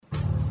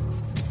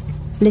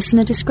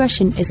Listener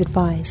discretion is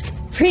advised.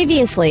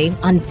 Previously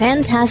on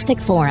Fantastic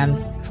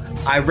Forum.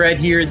 I read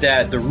here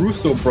that the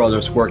Russo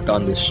brothers worked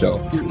on this show.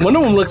 One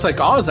of them looks like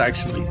Oz,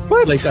 actually.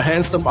 What? Like the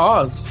handsome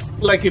Oz.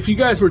 Like if you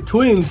guys were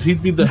twins,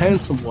 he'd be the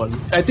handsome one.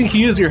 I think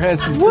he is your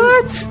handsome twin.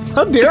 What?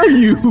 How dare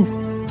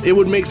you? It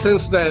would make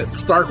sense that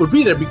Stark would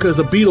be there because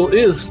a Beetle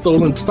is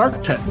stolen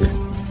Stark tech.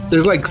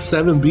 There's like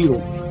 7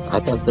 Beetles. I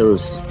thought there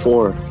was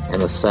 4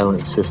 and a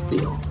 5th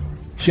Beetle.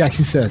 She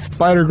actually says,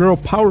 Spider-Girl,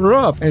 power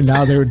up. And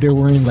now they're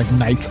wearing like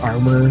knight's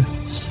armor.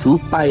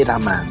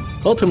 Spider-Man.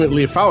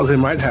 Ultimately, if I was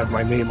him, I'd have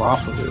my name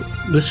off of it.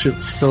 This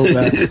shit's so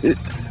bad.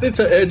 It's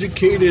an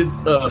educated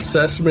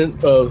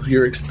assessment of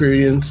your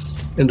experience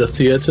in the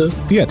theater.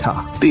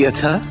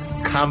 Theater?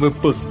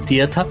 Comic book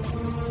theater.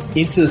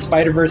 Into the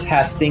Spider-Verse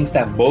has things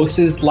that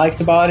Moses likes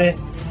about it.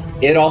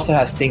 It also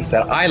has things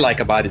that I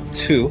like about it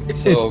too.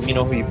 So,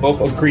 we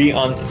both agree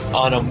on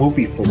a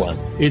movie for one.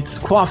 It's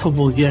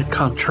quaffable yet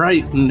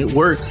contrite, and it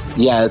works.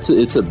 Yeah,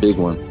 it's a big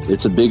one.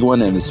 It's a big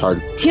one, and it's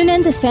hard. Tune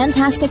in to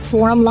Fantastic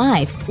Forum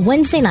Live,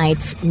 Wednesday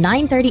nights,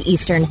 9:30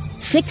 Eastern,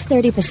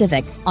 6:30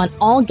 Pacific, on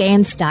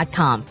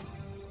allgames.com.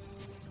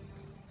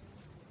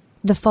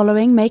 The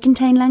following may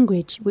contain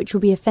language which will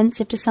be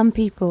offensive to some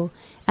people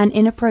and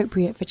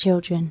inappropriate for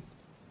children.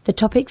 The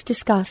topics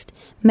discussed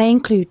may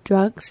include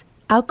drugs,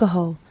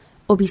 alcohol,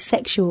 or be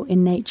sexual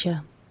in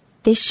nature.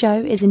 This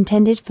show is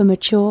intended for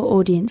mature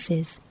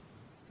audiences.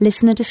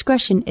 Listener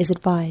discretion is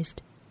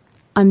advised.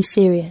 I'm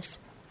serious.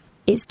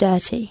 It's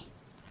dirty.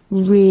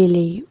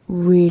 Really,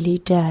 really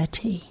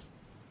dirty.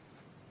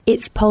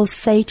 Its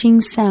pulsating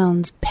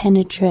sounds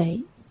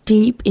penetrate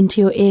deep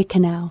into your ear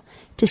canal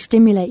to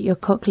stimulate your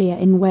cochlea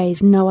in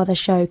ways no other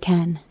show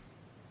can.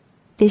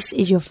 This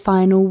is your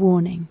final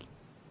warning.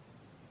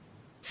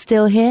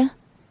 Still here?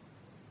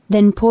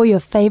 Then pour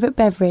your favorite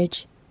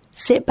beverage,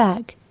 sit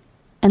back,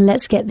 and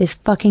let's get this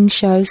fucking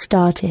show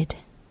started.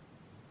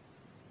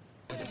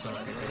 Pretty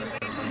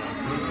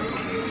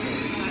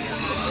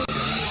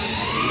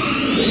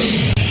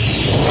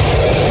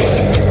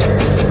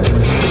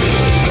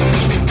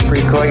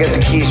cool. I got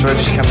the keys, we're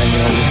just coming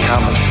in with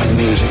comics and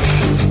music.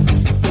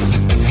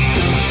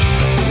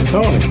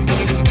 Tony.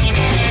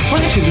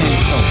 Flash, his name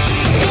is Tony.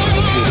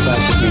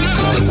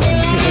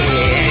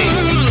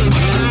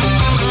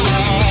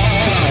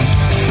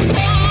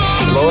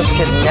 Lois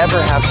can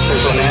never have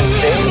Superman's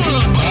baby.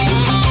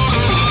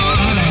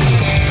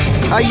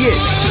 Ah yes,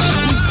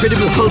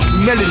 Incredible Hulk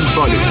melon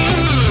body.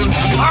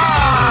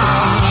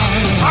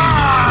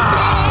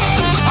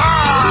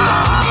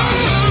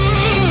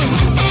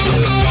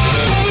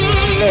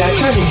 Hey, I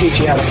tried to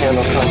teach you how to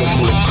handle comics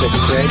in the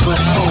 6th grade,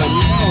 but oh no,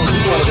 you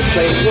wanted to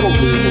play Little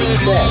League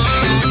instead.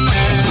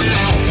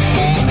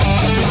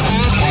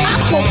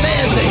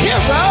 Aquaman's a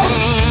hero!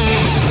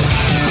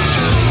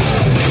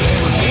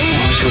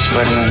 See what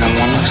Spider-Man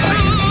 #1 looks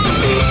like?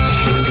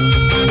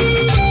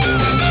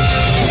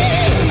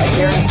 I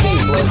guarantee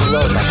he blows the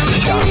load like a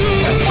shot.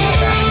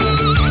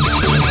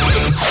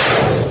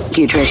 Thank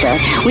you, Trisha.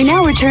 We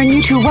now return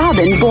you to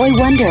Robin, Boy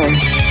Wonder.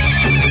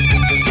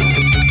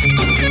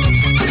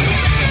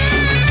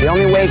 The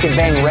only way he could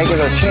bang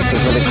regular chicks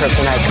is with a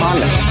kryptonite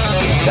condom.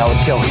 That would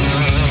kill him.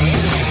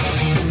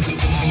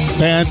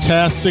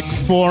 Fantastic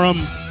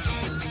Forum.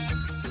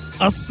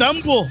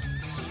 Assemble!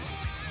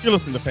 You're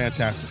listening to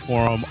Fantastic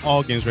Forum,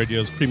 All Games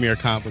Radio's premier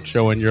comic book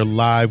show and your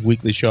live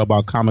weekly show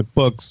about comic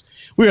books.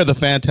 We are the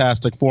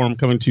Fantastic Forum,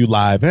 coming to you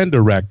live and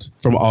direct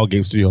from All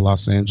Games Studio,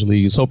 Los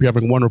Angeles. Hope you're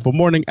having a wonderful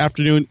morning,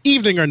 afternoon,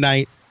 evening, or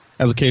night,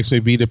 as the case may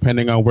be,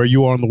 depending on where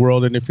you are in the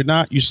world. And if you're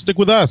not, you should stick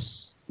with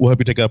us. We'll help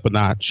you take it up a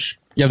notch.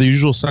 You have the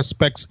usual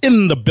suspects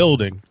in the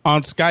building.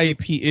 On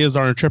Skype, he is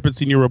our intrepid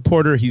senior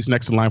reporter. He's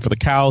next in line for the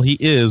cowl. He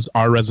is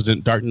our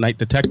resident Dark Knight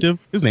detective.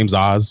 His name's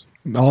Oz.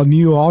 All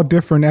new, all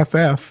different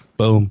FF.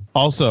 Boom.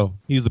 Also,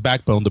 he's the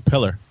backbone, the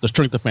pillar, the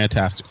strength of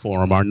Fantastic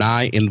Forum, our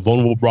nigh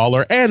invulnerable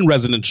brawler and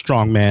resident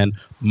strongman,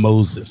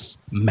 Moses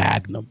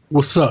Magnum.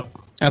 What's up?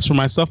 As for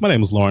myself, my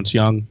name is Lawrence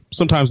Young.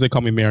 Sometimes they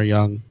call me Mayor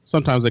Young.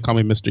 Sometimes they call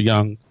me Mr.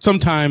 Young.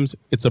 Sometimes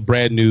it's a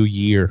brand new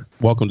year.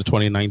 Welcome to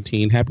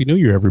 2019. Happy New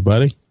Year,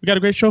 everybody. We got a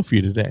great show for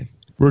you today.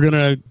 We're going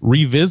to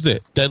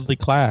revisit Deadly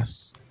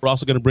Class. We're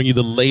also going to bring you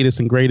the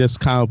latest and greatest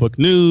comic book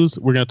news.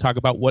 We're going to talk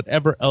about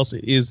whatever else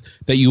it is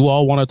that you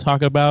all want to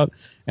talk about.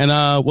 And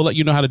we'll let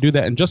you know how to do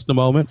that in just a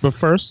moment. But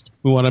first,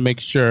 we want to make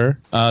sure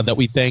that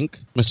we thank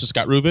Mr.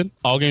 Scott Rubin,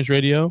 All Games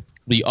Radio,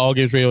 the All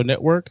Games Radio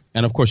Network,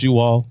 and of course you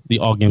all, the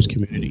All Games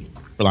community,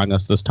 for allowing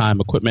us this time,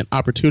 equipment,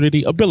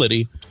 opportunity,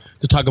 ability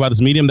to talk about this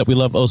medium that we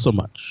love oh so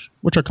much,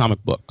 which are comic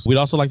books. We'd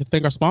also like to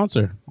thank our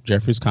sponsor,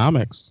 Jeffries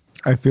Comics.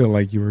 I feel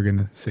like you were going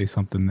to say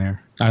something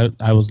there.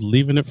 I was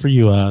leaving it for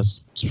you,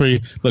 Oz. It's for you.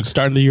 Look,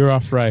 starting the year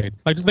off right. I'd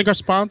like to thank our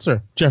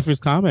sponsor, Jeffries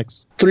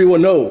Comics.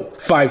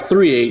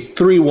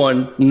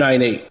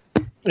 310-538-3198.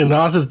 In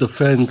Oz's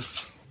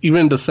defense,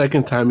 even the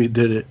second time he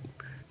did it,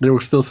 there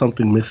was still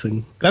something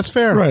missing. That's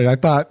fair. Right. I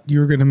thought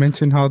you were going to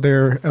mention how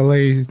they're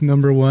LA's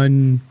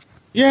 #1.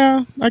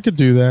 Yeah, I could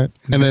do that.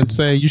 And then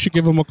say, you should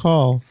give him a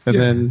call.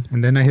 And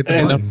then I hit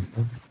the button.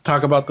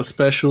 talk about the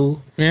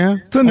special. Yeah,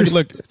 it's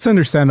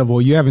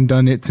understandable. You haven't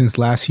done it since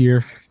last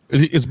year.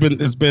 It's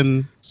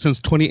been since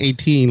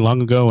 2018,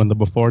 long ago in the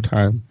before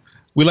time.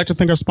 We'd like to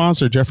thank our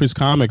sponsor, Jeffrey's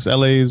Comics,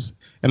 LA's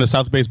and the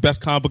South Bay's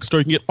best comic book store.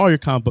 You can get all your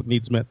comic book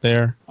needs met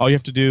there. All you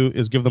have to do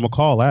is give them a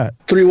call at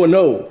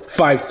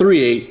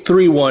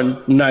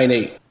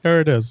 310-538-3198.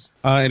 There it is.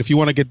 And if you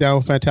want to get down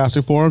with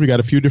Fantastic Forum, you got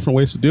a few different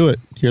ways to do it.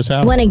 Here's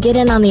how. Want to get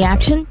in on the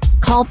action?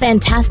 Call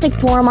Fantastic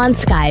Forum on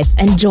Skype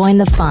and join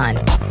the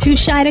fun. Too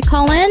shy to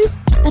call in?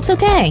 That's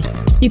okay.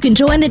 You can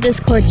join the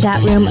Discord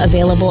chat room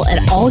available at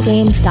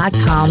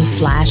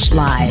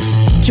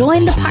allgames.com/live.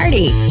 Join the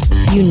party.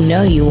 You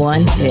know you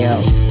want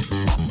to.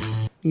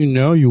 You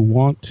know you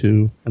want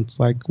to. It's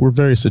like we're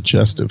very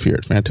suggestive here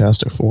at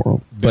Fantastic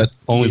Forum, but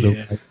only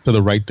to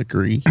the right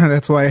degree.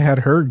 That's why I had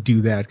her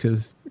do that,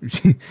 because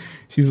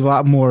she's a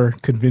lot more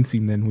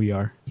convincing than we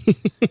are.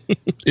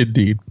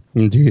 Indeed.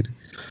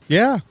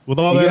 Yeah, with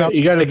all that,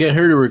 you got to get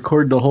her to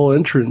record the whole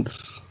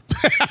entrance.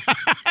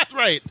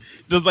 Right.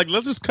 Just like,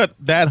 let's just cut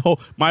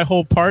my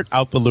whole part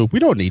out the loop. We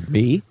don't need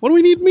me. What do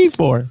we need me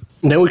for?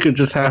 Then we could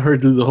just have her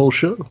do the whole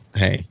show.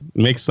 Hey,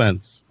 makes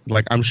sense.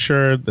 Like, I'm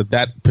sure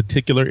that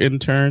particular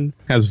intern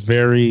has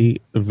very,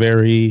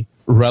 very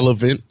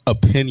relevant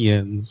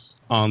opinions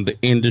on the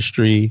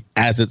industry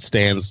as it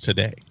stands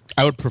today.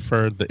 I would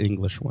prefer the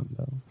English one,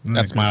 though.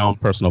 That's my own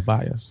personal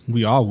bias.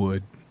 We all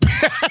would.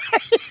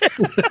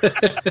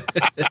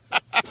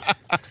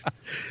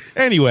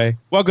 Anyway,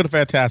 welcome to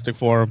Fantastic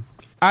Forum.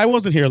 I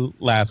wasn't here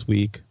last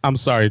week. I'm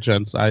sorry,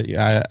 gents.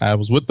 I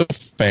was with the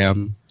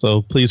fam,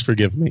 so please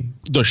forgive me.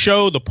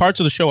 The parts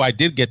of the show I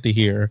did get to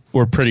hear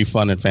were pretty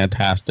fun and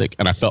fantastic,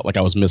 and I felt like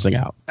I was missing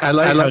out. I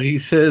like how he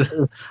said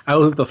I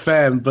was the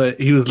fam, but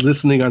he was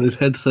listening on his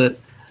headset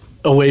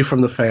away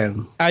from the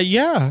fam.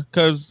 Yeah,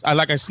 because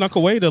I snuck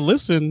away to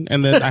listen,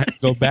 and then I had to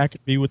go back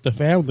and be with the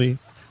family.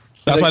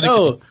 That's like,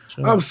 why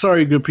I'm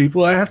sorry, good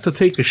people. I have to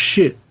take a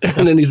shit,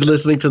 and then he's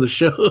listening to the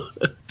show.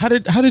 How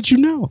did you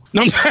know?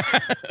 No.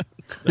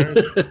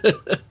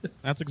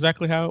 That's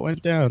exactly how it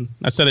went down.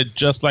 I said it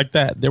just like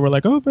that. They were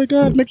like, "Oh my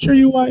God, make sure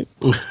you wipe."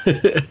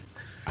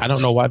 I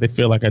don't know why they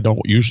feel like I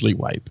don't usually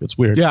wipe. It's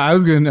weird. Yeah, I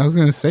was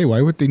gonna say,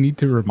 why would they need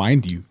to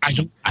remind you? I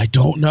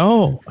don't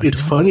know.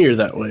 It's funnier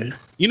that way.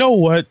 You know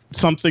what?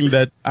 Something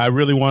that I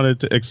really wanted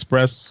to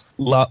express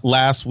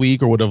last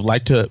week, or would have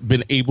liked to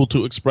been able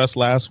to express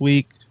last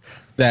week,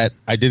 that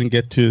I didn't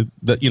get to.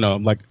 That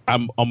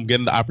I'm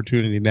getting the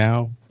opportunity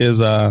now. Is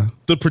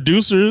the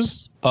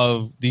producers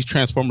of these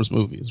Transformers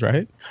movies,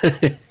 right?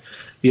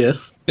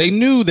 Yes. They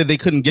knew that they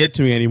couldn't get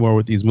to me anymore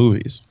with these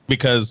movies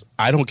because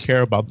I don't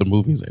care about the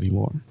movies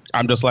anymore.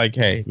 I'm just like,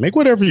 hey, make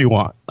whatever you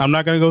want. I'm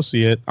not going to go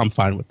see it. I'm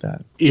fine with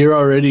that. You're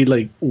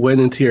already went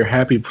into your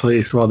happy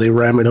place while they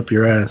ram it up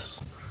your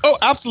ass. Oh,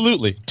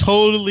 absolutely.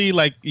 Totally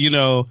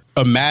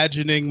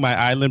imagining my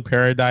island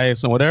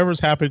paradise and whatever's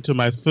happening to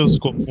my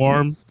physical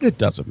form, it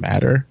doesn't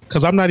matter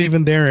because I'm not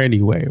even there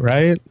anyway,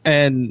 right?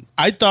 And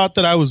I thought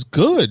that I was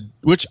good,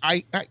 which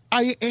I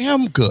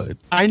am good.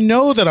 I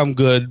know that I'm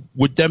good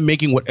with them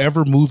making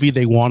whatever movie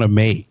they want to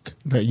make.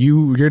 But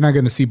you're not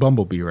going to see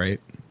Bumblebee, right?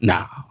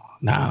 No.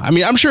 I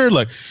mean, I'm sure,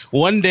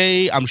 one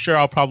day, I'm sure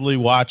I'll probably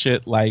watch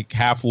it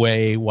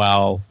halfway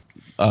while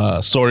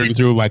sorting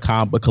through my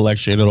comic book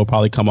collection. It'll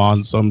probably come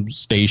on some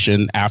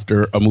station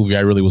after a movie I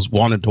really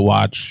wanted to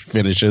watch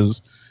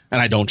finishes,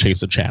 and I don't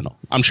change the channel.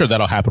 I'm sure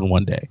that'll happen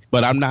one day,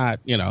 but I'm not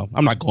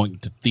going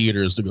to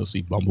theaters to go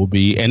see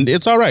Bumblebee, and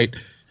it's all right.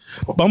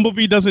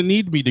 Bumblebee doesn't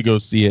need me to go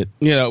see it,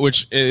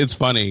 which it's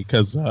funny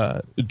because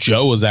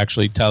Joe was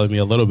actually telling me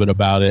a little bit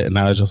about it, and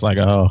I was just like,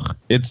 oh,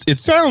 it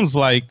sounds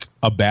like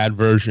a bad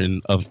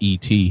version of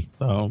E.T.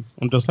 So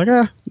I'm just like,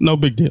 no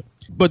big deal.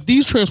 But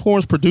these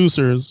Transformers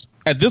producers,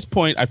 at this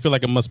point, I feel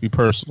like it must be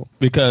personal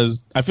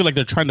because I feel like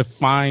they're trying to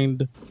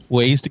find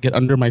ways to get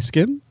under my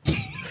skin.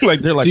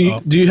 They're like,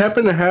 do you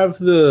happen to have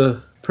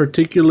the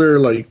particular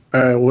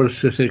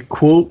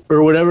quote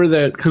or whatever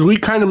that? Because we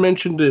kind of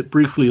mentioned it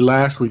briefly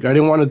last week. I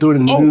didn't want to do it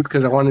in the news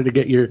because I wanted to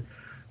get your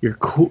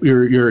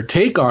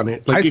take on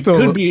it. It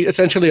could be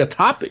essentially a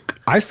topic.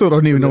 I still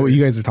don't even know what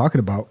you guys are talking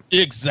about.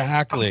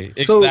 Exactly.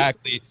 So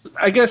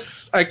I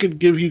guess I could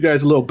give you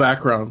guys a little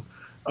background.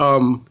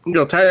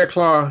 Tiger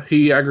Claw,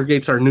 he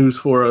aggregates our news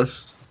for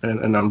us,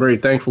 and I'm very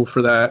thankful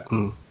for that.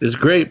 And it's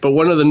great. But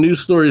one of the news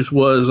stories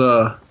was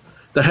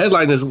the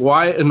headline is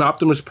 "Why an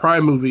Optimus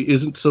Prime movie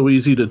isn't so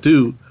easy to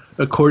do,"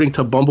 according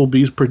to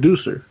Bumblebee's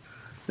producer.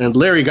 And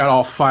Larry got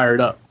all fired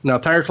up. Now,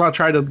 Tiger Claw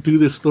tried to do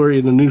this story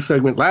in the news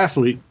segment last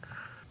week,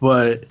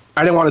 but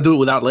I didn't want to do it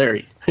without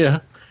Larry. Yeah.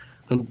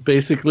 And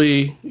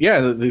basically,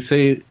 they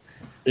say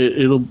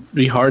it'll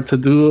be hard to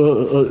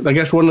do. I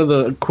guess one of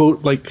the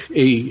quote,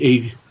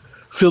 a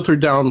filtered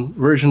down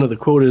version of the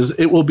quote is,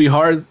 "It will be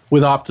hard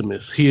with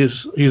Optimus.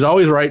 He's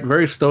always right,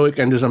 very stoic,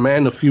 and is a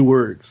man of few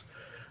words."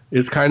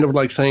 It's kind of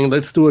like saying,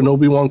 let's do an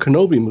Obi-Wan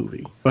Kenobi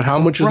movie. But how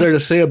much is there to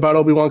say about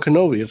Obi-Wan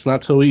Kenobi? It's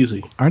not so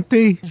easy. Aren't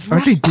they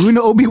doing an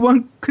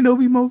Obi-Wan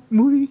Kenobi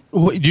movie?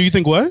 Do you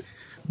think what?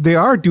 They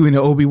are doing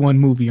an Obi-Wan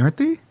movie, aren't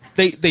they?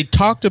 they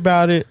talked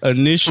about it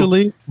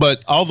initially,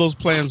 but all those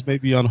plans may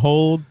be on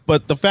hold.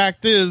 But the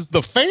fact is,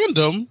 the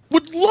fandom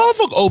would love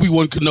an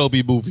Obi-Wan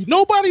Kenobi movie.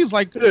 Nobody's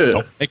like,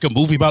 don't make a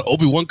movie about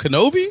Obi-Wan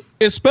Kenobi.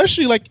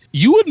 Especially like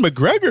Ewan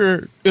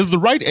McGregor is the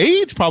right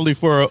age probably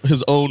for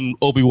his own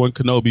Obi-Wan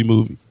Kenobi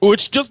movie,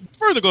 which just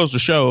further goes to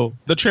show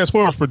the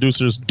Transformers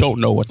producers don't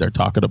know what they're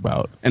talking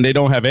about, and they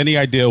don't have any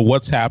idea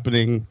what's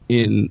happening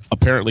in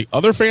apparently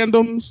other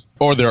fandoms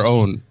or their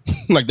own.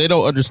 Like they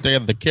don't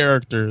understand the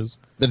characters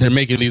that they're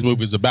making these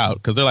movies about,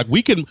 because they're like,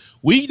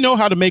 we know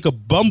how to make a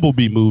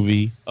Bumblebee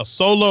movie, a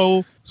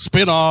solo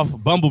spin-off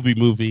Bumblebee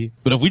movie,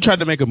 but if we tried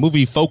to make a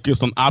movie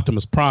focused on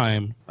Optimus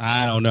Prime,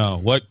 I don't know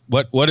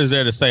what is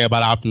there to say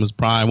about Optimus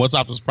Prime. What's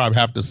Optimus Prime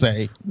have to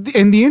say?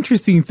 And the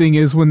interesting thing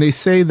is when they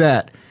say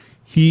that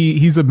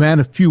he's a man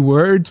of few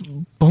words,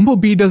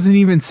 Bumblebee doesn't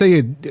even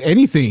say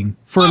anything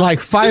for like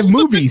 5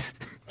 movies.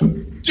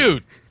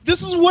 Dude,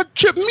 this is what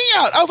tripped me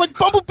out. I was like,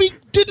 Bumblebee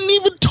didn't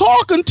even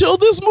talk until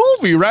this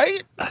movie,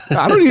 right?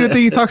 I don't even think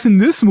he talks in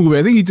this movie.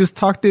 I think he just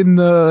talked in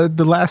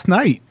the Last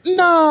Night.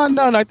 No.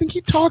 I think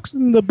he talks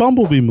in the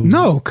Bumblebee movie.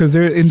 No, because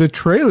they're in the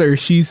trailer.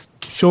 She's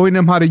showing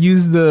him how to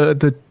use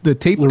the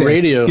tape deck.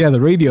 Radio. Yeah,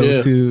 the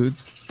radio to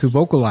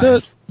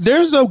vocalize.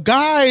 There's a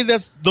guy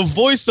that's the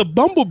voice of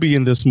Bumblebee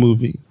in this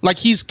movie. Like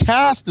he's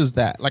cast as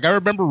that. Like I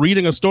remember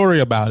reading a story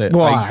about it.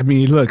 Well, like, I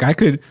mean, look,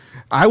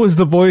 I was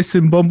the voice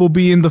in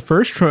Bumblebee in the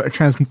first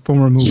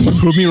Transformer movie.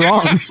 Prove me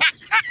wrong.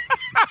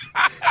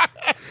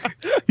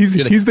 he's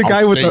the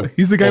guy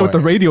with the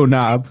radio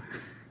knob.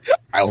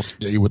 I'll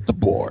stay with the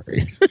boy.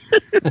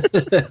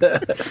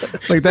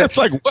 Like that. It's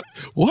like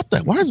what the?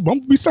 Why does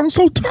Bumblebee sound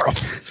so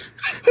tough?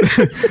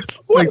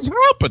 What's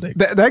happening?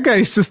 That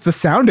guy's just the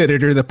sound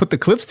editor that put the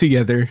clips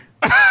together.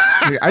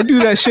 I do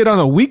that shit on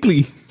a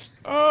weekly.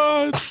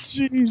 Oh,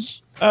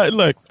 jeez.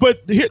 Look,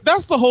 but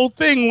that's the whole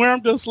thing where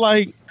I'm just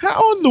like,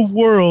 how in the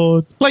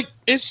world? Like,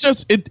 it's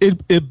just,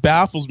 it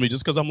baffles me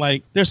just because I'm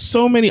like, there's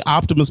so many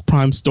Optimus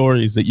Prime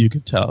stories that you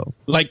could tell.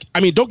 Like, I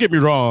mean, don't get me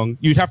wrong.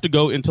 You'd have to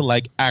go into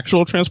like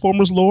actual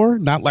Transformers lore,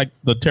 not like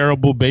the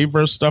terrible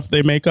Bayverse stuff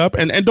they make up.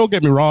 And don't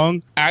get me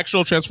wrong.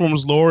 Actual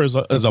Transformers lore is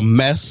a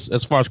mess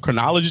as far as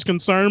chronology is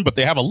concerned, but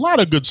they have a lot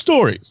of good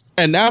stories.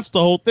 And that's the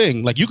whole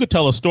thing. Like, you could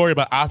tell a story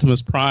about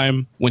Optimus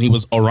Prime when he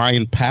was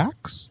Orion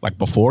Pax, like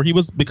before he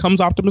becomes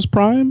Optimus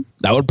Prime.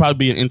 That would probably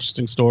be an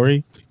interesting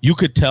story. You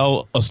could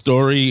tell a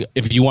story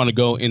if you want to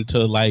go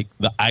into like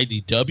the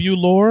IDW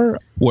lore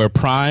where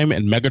Prime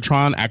and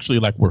Megatron actually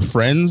like were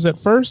friends at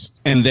first.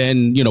 And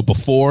then,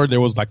 before there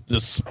was like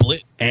this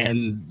split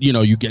and,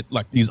 you get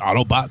like these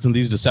Autobots and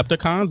these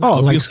Decepticons. Oh,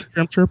 like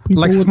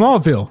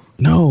Smallville.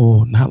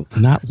 No, not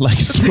like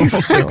Smallville.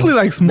 Exactly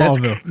like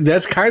Smallville.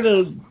 That's kind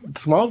of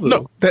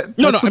Smallville.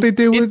 No, that's what they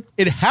did with.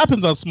 It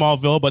happens on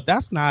Smallville, but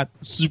that's not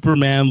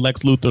Superman,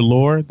 Lex Luthor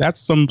lore. That's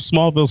some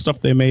Smallville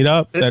stuff they made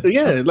up. Like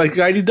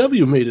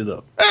IDW made it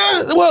up.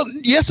 Well,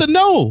 yes and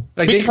no.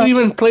 Like they can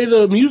even play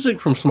the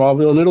music from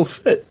Smallville and it'll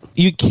fit.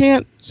 You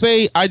can't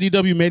say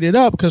IDW made it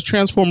up because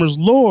Transformers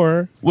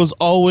lore was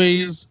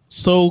always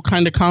so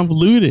kind of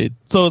convoluted.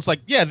 So it's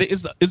like, yeah,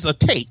 it's a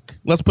take.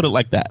 Let's put it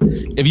like that.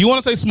 If you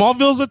want to say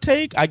Smallville's a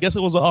take, I guess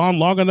it was on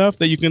long enough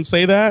that you can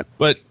say that.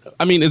 But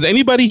I mean, is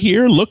anybody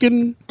here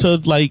looking to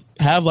like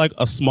have like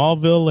a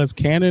Smallville as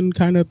canon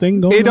kind of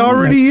thing going on? It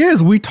already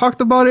is. We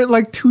talked about it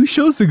like 2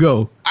 shows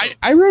ago.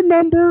 I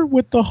remember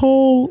with the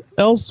whole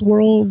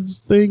Elseworlds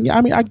thing. I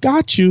mean, I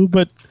got you,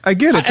 but I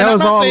get it. That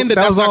was all.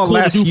 That was all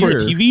last year for a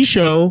TV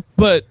show.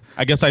 But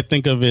I guess I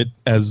think of it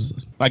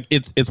as like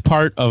it's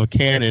part of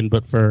canon,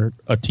 but for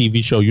a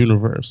TV show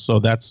universe. So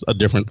that's a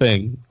different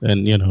thing.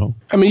 And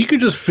I mean, you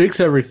could just fix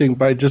everything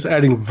by just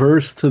adding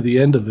verse to the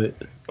end of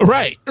it.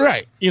 Right.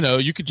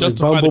 You could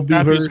justify the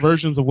crappiest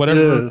versions of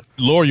whatever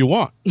lore you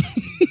want.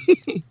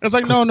 It's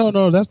like,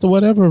 no, that's the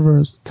whatever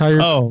verse.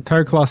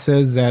 Tire Claw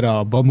says that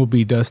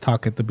Bumblebee does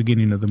talk at the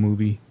beginning of the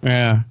movie.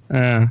 Yeah.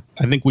 I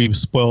think we've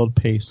spoiled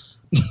Pace.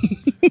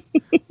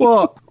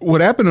 Well,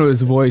 what happened to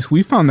his voice,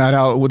 we found that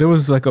out. There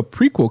was like a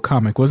prequel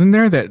comic, wasn't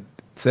there, that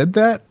said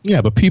that?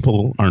 Yeah, but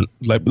people aren't,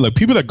 like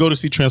people that go to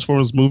see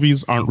Transformers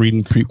movies aren't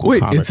reading prequel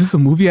comics. Wait, is this a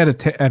movie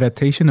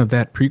adaptation of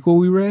that prequel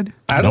we read?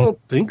 I don't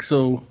think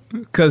so.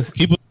 Because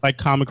people like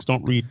comics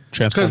don't read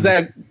Transformers.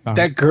 Because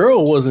that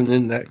girl wasn't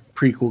in that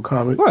prequel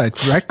comic. Well, it's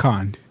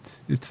retconned.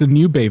 It's the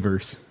new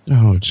Bayverse.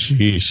 Oh,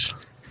 jeez.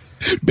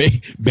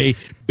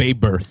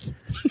 Baybirth.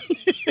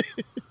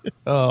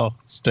 Oh,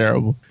 it's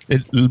terrible.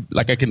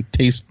 Like I can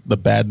taste the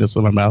badness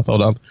in my mouth.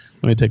 Hold on.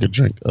 Let me take a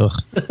drink. Ugh.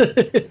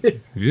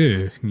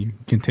 Yeah. You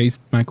can taste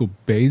Michael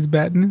Bay's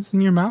badness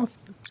in your mouth?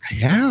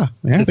 Yeah.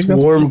 I think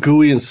that's warm,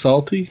 gooey, and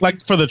salty.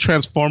 Like for the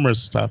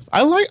Transformers stuff.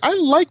 I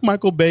like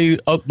Michael Bay's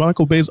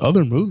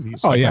other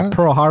movies. Oh, yeah.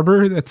 Pearl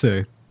Harbor. That's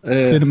a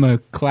cinema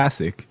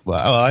classic.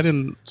 Well, I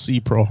didn't see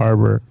Pearl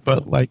Harbor,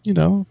 but like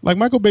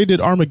Michael Bay did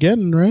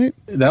Armageddon, right?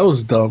 That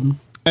was dumb.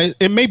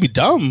 It may be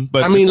dumb,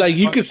 but I mean, like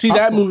you could see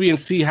that movie and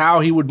see how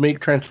he would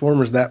make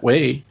Transformers that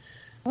way.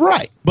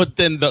 Right. But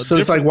then so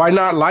it's like, why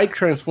not like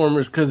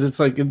Transformers? Because it's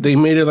like they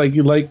made it like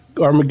you like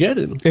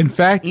Armageddon. In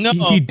fact,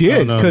 he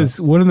did, because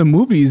one of the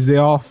movies they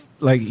all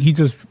like he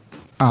just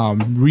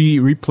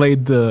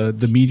replayed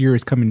the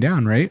meteors coming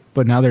down, right?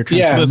 But now they're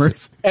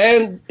Transformers. Yeah,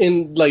 and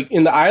in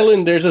the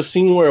island, there's a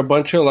scene where a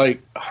bunch of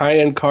like high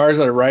end cars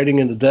are riding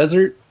in the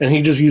desert, and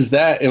he just used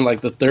that in like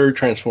the third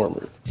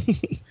Transformer.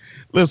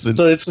 Listen,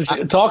 so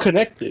it's all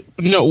connected.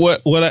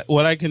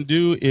 What I can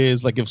do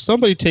is, like, if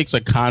somebody takes a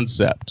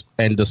concept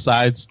and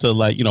decides to,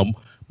 like,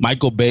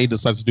 Michael Bay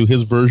decides to do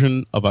his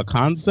version of a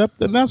concept,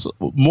 then that's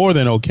more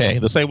than okay.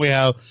 The same way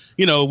how,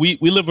 we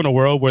live in a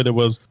world where there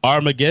was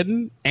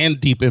Armageddon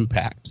and Deep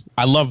Impact.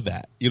 I love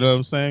that. You know what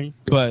I'm saying?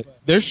 But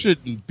there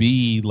shouldn't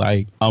be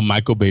like a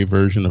Michael Bay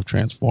version of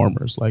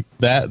Transformers. Like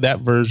that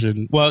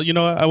version. Well,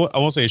 I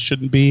won't say it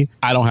shouldn't be.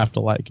 I don't have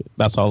to like it.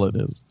 That's all it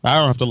is. I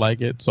don't have to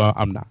like it, so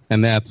I'm not.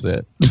 And that's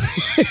it.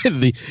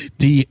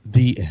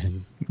 the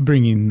end.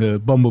 Bringing the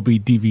Bumblebee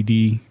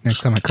DVD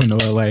next time I come to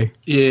LA.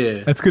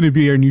 Yeah. That's going to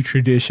be our new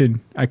tradition.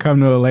 I come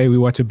to LA, we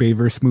watch a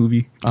Bayverse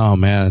movie. Oh,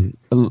 man.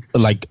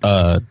 Like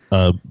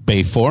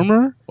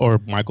Bayformer or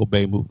Michael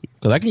Bay movie?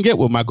 Because I can get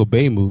with Michael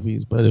Bay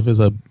movies, but if it's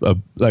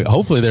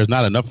hopefully there's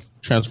not enough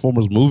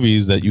Transformers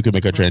movies that you can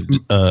make a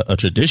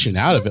tradition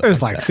out of it.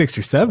 There's like 6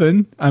 or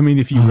 7. I mean,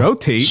 if you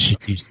rotate.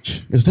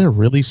 Geez. Is there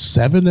really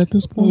 7 at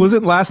this point?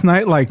 Wasn't last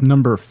night like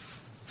number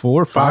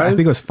 4 or 5? I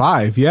think it was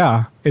 5,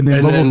 yeah. And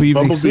then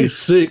Bumblebee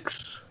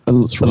 6.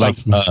 Like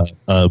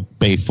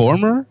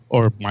Bayformer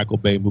or Michael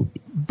Bay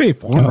movie?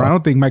 Bayformer. I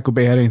don't think Michael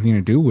Bay had anything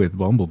to do with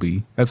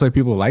Bumblebee. That's why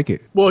people like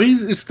it. Well,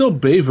 it's still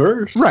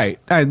Bayverse. Right.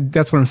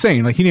 That's what I'm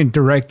saying. Like, he didn't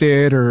direct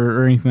it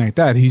or anything like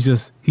that. He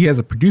has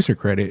a producer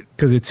credit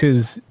because it's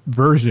his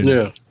version.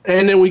 Yeah.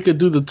 And then we could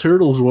do the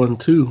Turtles one,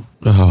 too.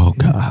 Oh,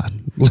 God.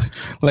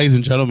 Ladies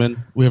and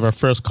gentlemen, we have our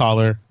first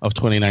caller of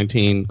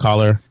 2019.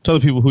 Caller, tell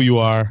the people who you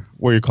are,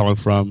 where you're calling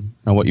from,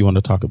 and what you want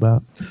to talk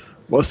about.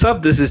 What's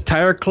up? This is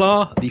Tire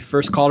Claw, the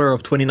first caller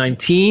of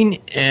 2019,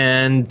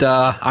 and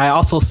I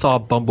also saw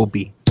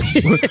Bumblebee.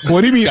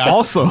 What do you mean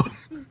also?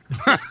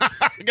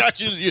 Got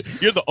you.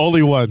 You're the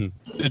only one.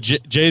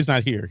 Jay's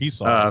not here. He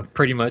saw it.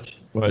 Pretty much.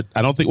 But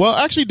I don't think... Well,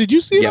 actually, did you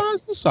see it,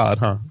 Oz? You saw it,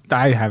 huh?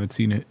 I haven't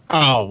seen it.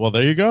 Oh, well,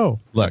 there you go.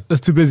 Look. I was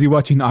too busy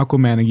watching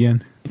Aquaman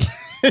again.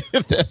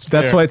 That's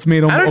why it's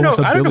made almost I don't know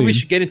 $1 billion. if we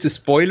should get into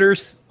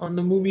spoilers on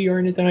the movie or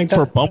anything like that.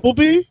 For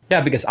Bumblebee?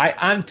 Yeah, because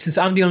since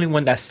I'm the only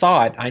one that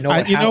saw it, I know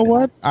what you know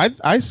what?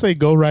 I say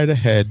go right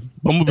ahead.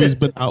 Bumblebee's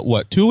been out,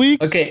 2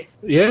 weeks? Okay.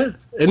 Yeah.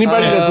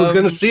 Anybody that was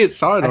going to see it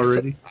saw it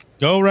already.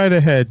 Go right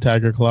ahead,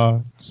 Tiger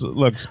Claw.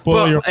 Look,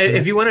 spoil your...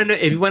 If you want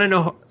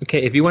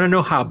to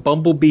know how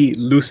Bumblebee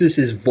loses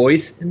his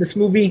voice in this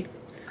movie,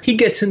 he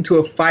gets into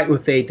a fight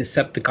with a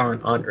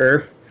Decepticon on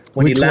Earth.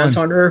 When he lands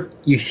on Earth,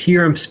 you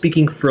hear him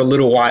speaking for a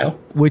little while.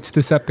 Which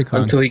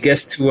Decepticon? Until he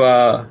gets to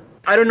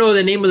I don't know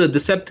the name of the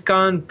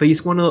Decepticon, but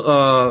he's one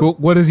of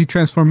what does he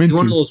transform into? He's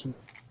one of those.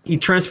 He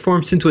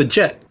transforms into a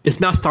jet. It's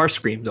not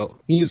Starscream though.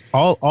 He's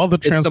all the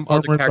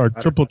Transformers are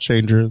triple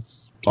changers.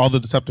 All the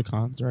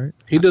Decepticons, right?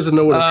 He doesn't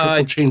know what a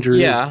triple changer is.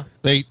 Yeah.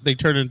 They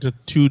turn into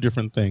 2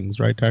 different things,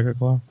 right, Tiger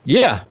Claw?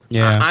 Yeah.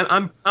 Yeah.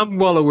 I'm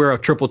well aware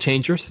of triple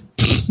changers.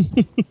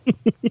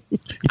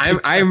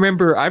 I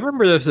remember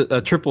there's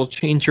a triple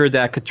changer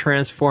that could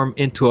transform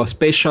into a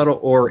space shuttle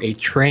or a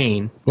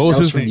train. What was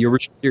his name? From the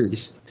original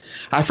series.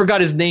 I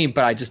forgot his name,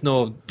 but I just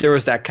know there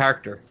was that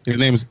character. His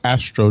name is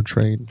Astro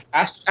Train.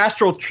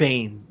 Astral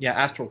Train. Yeah,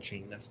 Astral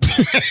Train. That's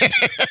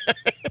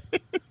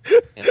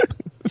yeah.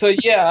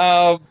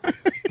 So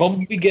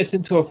Bumblebee gets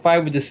into a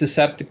fight with the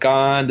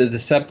Decepticon. The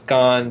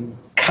Decepticon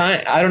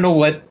I don't know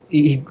what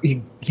he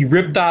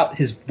ripped out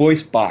his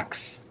voice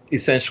box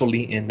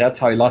essentially, and that's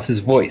how he lost his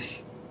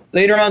voice.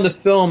 Later on in the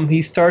film,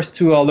 he starts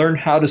to learn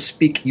how to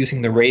speak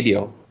using the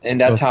radio, and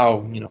that's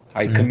how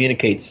he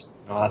communicates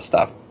and all that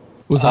stuff.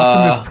 Was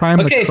Optimus Prime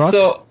a truck?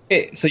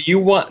 So you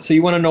want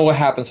to know what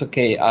happens?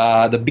 Okay,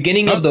 the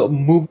beginning of the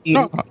movie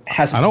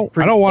has. I don't want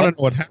to know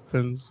what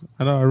happens.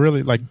 I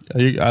really like.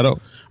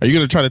 Are you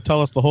going to try to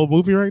tell us the whole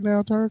movie right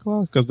now, Tiger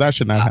Claw? Because that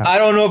should not happen. I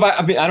don't know if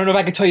I don't know if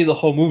I can tell you the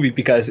whole movie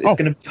because it's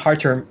going to be hard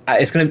to.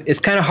 It's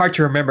kind of hard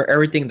to remember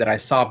everything that I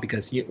saw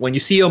because when you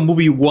see a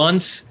movie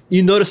once,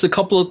 you notice a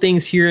couple of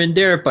things here and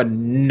there, but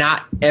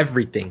not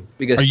everything.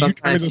 Because are you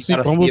trying to see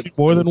Bumblebee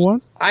more than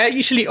once? I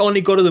usually only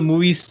go to the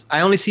movies.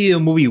 I only see a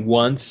movie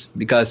once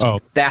because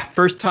that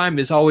first time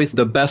is always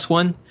the best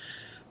one.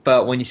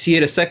 But when you see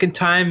it a second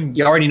time,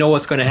 you already know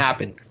what's going to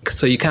happen.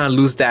 So you kind of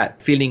lose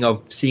that feeling of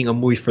seeing a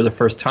movie for the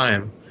first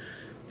time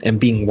and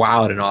being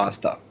wowed and all that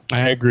stuff.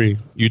 I agree.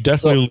 You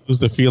definitely lose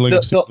the feeling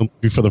of seeing a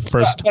movie for the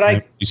first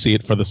time. You see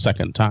it for the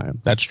second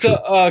time. That's true.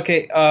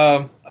 Okay.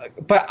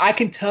 But I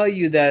can tell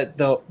you that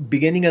the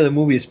beginning of the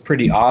movie is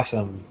pretty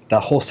awesome. The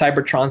whole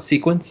Cybertron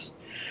sequence.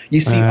 You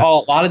see a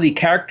lot of the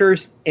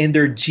characters in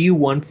their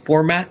G1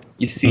 format.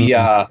 You see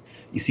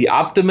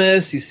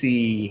Optimus. You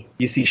see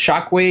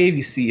Shockwave.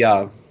 You see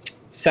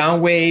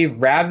Soundwave,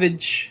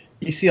 Ravage,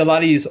 You see a lot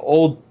of these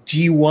old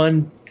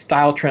G1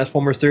 style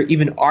Transformers there.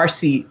 Even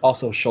RC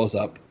also shows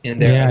up in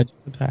there. Yeah, I do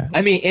that.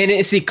 I mean, and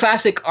it's the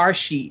classic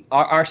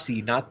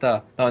RC, not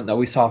the that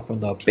we saw from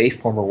the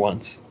Bayformer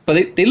ones.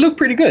 But they look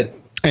pretty good.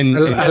 And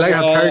I like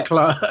how Terry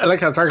Claw. I like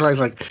how Terry Claw is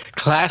like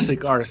classic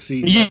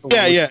RC.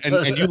 Yeah.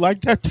 And you like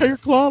that Terry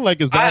Claw?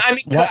 Like, is that? I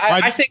mean,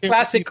 I say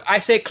classic. I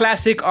say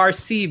classic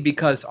RC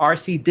because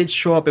RC did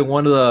show up in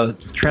one of the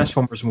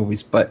Transformers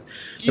movies, but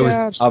it was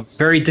a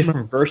very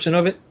different version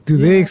of it. Do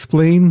they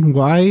explain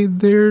why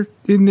they're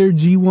in their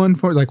G1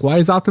 for? Like, why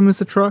is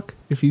Optimus a truck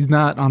if he's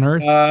not on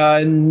Earth?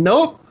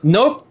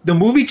 Nope. The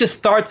movie just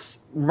starts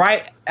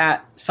right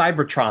at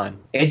Cybertron.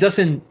 It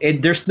doesn't.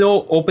 There's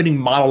no opening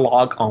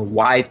monologue on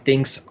why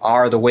things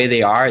are the way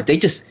they are.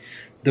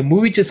 The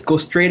movie just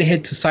goes straight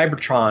ahead to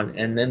Cybertron,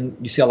 and then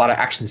you see a lot of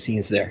action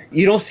scenes there.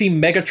 You don't see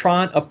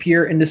Megatron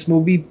appear in this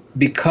movie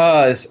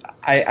because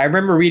I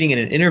remember reading in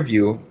an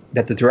interview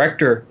that the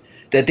director,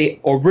 that they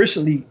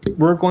originally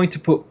were going to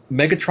put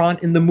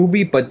Megatron in the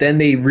movie, but then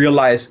they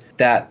realized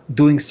that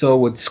doing so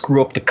would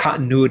screw up the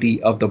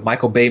continuity of the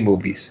Michael Bay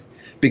movies.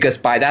 Because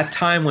by that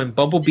time when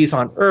Bumblebee's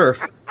on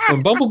Earth,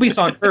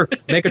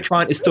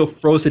 Megatron is still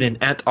frozen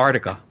in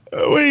Antarctica.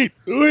 Wait.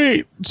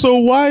 So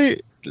why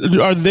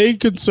are they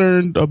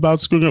concerned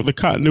about screwing up the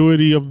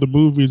continuity of the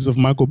movies if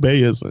Michael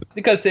Bay isn't?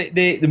 Because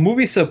the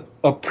movie's a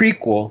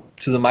prequel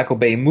to the Michael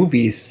Bay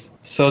movies.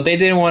 So they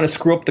didn't want to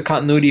screw up the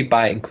continuity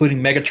by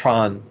including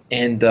Megatron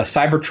in the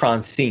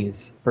Cybertron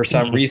scenes for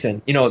some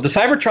reason. You know, the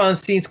Cybertron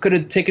scenes could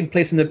have taken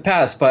place in the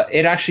past, but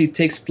it actually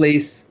takes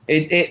place.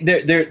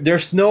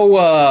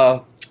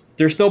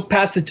 There's no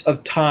passage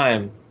of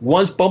time.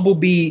 Once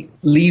Bumblebee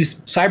leaves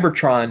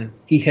Cybertron,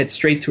 he heads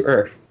straight to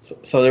Earth.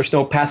 So there's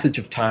no passage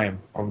of time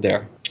from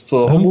there.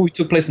 So the whole movie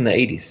took place in the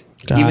 80s,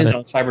 even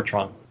on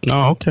Cybertron.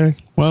 Oh, okay.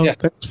 Well,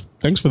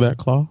 thanks for that,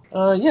 Claw.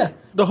 Yeah.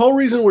 The whole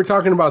reason we're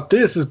talking about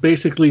this is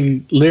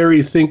basically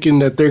Larry thinking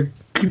that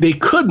they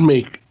could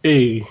make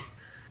a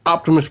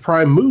Optimus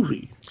Prime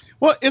movie.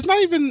 Well, it's not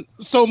even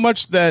so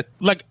much that,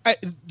 like,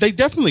 they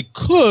definitely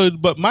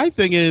could, but my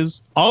thing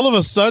is, all of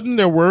a sudden,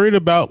 they're worried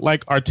about,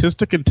 like,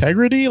 artistic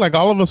integrity. Like,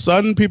 all of a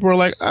sudden, people are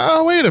like,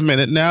 oh, wait a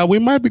minute now, we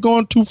might be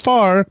going too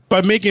far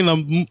by making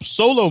a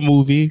solo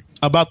movie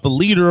about the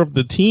leader of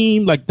the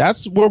team. Like,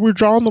 that's where we're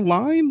drawing the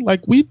line.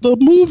 Like, the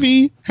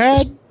movie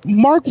had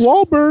Mark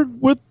Wahlberg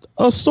with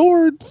a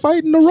sword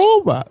fighting a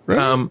robot,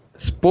 right?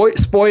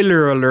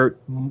 Spoiler alert.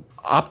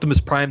 Optimus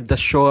Prime does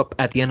show up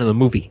at the end of the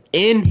movie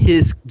in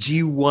his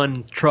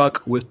G1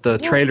 truck with the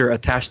trailer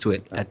attached to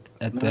it at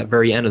the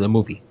very end of the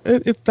movie.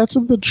 That's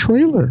in the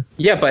trailer.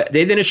 Yeah, but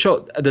they didn't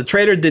show. The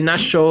trailer did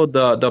not show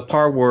the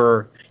part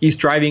where he's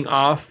driving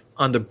off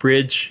on the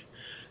bridge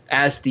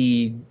as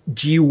the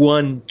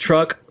G1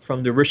 truck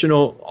from the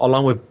original,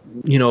 along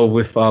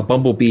with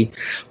Bumblebee.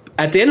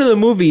 At the end of the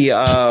movie,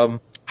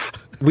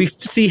 we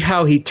see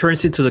how he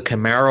turns into the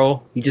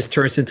Camaro. He just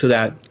turns into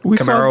that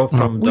Camaro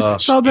from the. We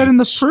saw that in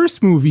the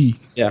first movie.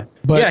 Yeah,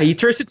 he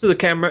turns into the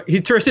camera.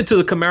 He turns into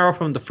the Camaro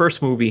from the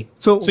first movie.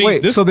 So so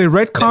they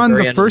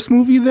retconned the first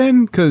movie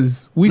then,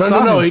 because we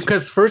saw no,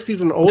 because first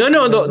he's an old.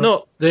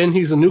 No. Then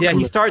he's a new. Yeah,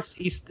 he starts.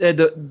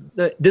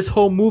 This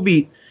whole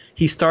movie,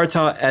 he starts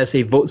out as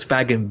a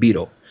Volkswagen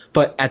Beetle.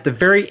 But at the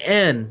very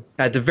end,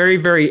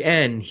 very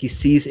end, he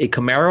sees a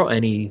Camaro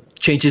and he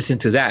changes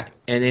into that.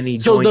 And then he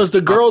joins. So does the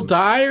girl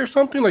die or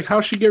something? Like,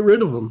 how'd she get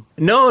rid of him?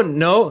 No,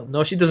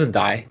 she doesn't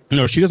die.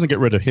 No, she doesn't get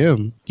rid of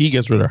him. He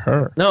gets rid of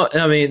her. No,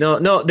 I mean,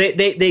 no.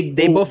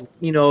 They both,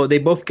 they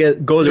both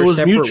go their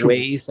separate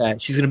ways.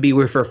 She's gonna be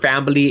with her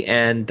family,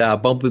 and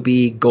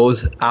Bumblebee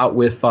goes out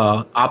with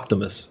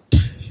Optimus.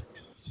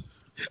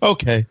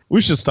 Okay,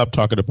 we should stop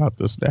talking about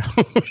this now.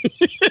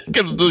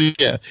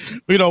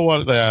 We don't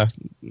want that.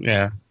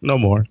 Yeah, no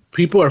more.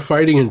 People are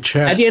fighting in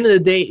chat. At the end of the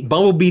day,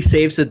 Bumblebee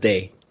saves the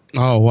day.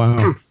 Oh,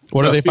 wow.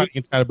 What are they fighting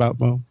in chat about,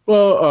 Mo?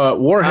 Well,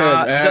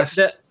 Warhead asked.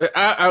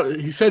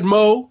 He said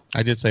Mo.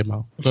 I did say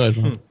Mo. Go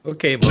ahead, Mo.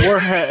 Okay, Mo.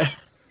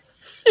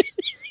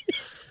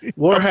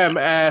 Warham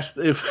asked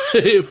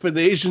if an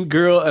Asian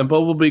girl and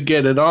Bumblebee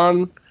get it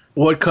on,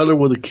 what color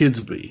will the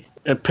kids be?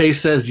 And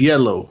Pace says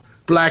yellow.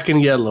 Black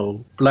and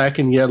yellow, black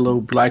and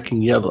yellow, black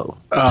and yellow.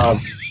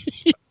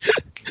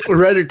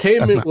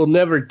 Entertainment will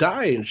never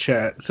die in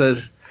chat. It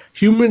says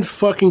humans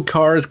fucking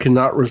cars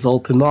cannot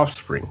result in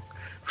offspring.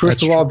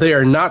 First of all, they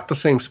are not the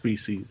same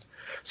species.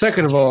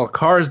 Second of all,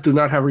 cars do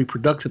not have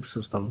reproductive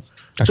systems.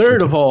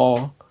 Third of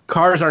all,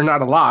 cars are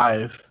not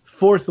alive.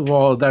 Fourth of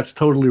all, that's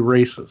totally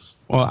racist.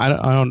 Well, I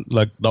don't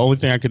like. The only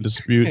thing I can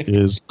dispute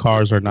is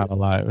cars are not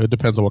alive. It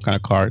depends on what kind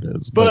of car it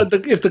is. But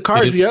if the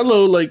car is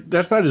yellow, like,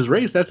 that's not his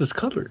race. That's his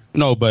color.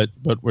 No, but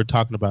we're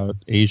talking about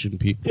Asian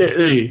people.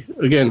 Hey,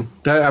 again,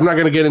 I'm not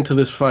going to get into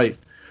this fight.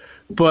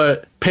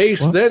 But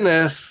Pace then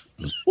asks,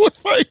 "What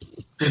fight?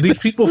 These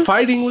people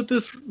fighting with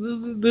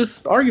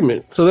this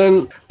argument?" So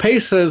then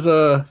Pace says,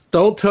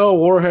 "Don't tell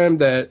Warham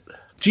that.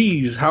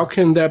 Geez, how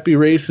can that be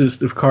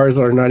racist if cars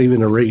are not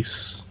even a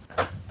race?"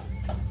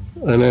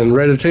 And then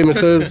Red Entertainment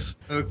says,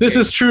 "This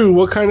is true.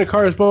 What kind of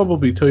car is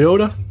Bumblebee?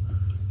 Toyota?"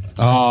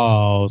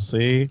 Oh,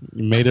 see?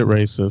 You made it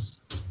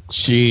racist.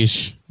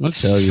 Sheesh. I'll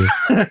tell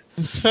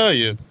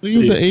you.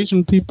 Leave the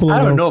Asian people alone.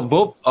 I don't know.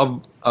 Both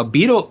a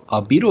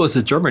Beetle is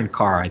a German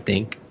car, I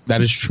think.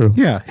 That is true.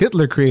 Yeah,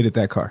 Hitler created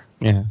that car.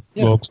 Yeah.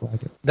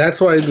 Volkswagen.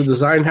 That's why the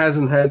design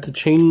hasn't had to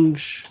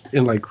change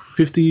in like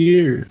 50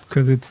 years.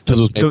 Because it's Because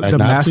it was made by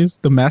Nazis?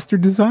 the master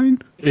design?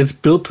 It's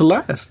built to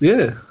last.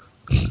 Yeah.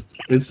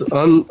 It's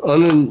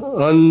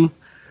uncorrupted,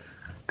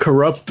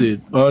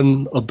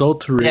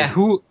 unadulterated. Yeah,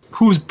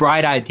 whose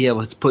bright idea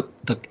was to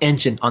put the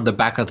engine on the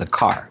back of the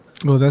car?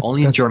 Well,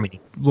 Only in Germany.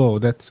 Well,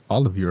 that's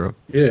all of Europe.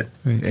 Yeah.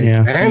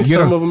 Yeah. And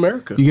some of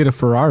America. You get a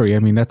Ferrari. I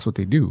mean, that's what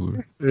they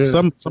do. Yeah.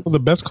 Some of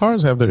the best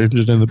cars have their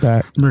engine in the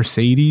back.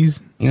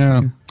 Mercedes. Yeah.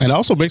 And it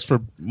also makes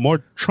for more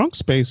trunk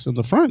space in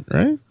the front,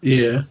 right?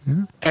 Yeah.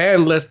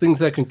 And less things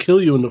that can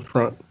kill you in the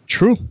front.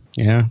 True.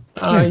 Yeah.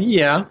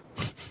 Yeah.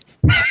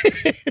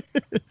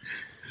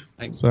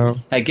 So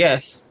I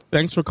guess.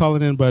 thanks for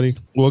calling in, buddy.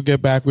 We'll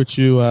get back with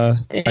you, I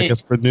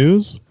guess, for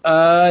news.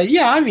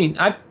 Yeah, I mean,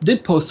 I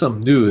did post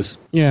some news.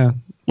 Yeah.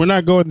 We're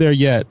not going there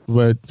yet,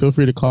 but feel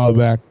free to call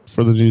back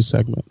for the news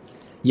segment.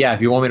 Yeah,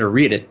 if you want me to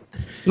read it.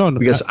 No,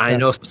 because I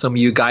know some of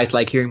you guys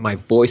like hearing my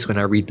voice when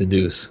I read the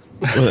news.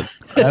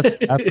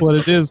 That's what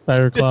it is,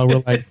 Tiger Claw.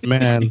 We're like,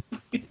 man,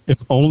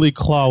 if only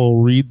Claw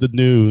will read the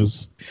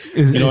news.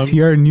 Is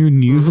he our new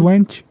news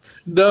wench?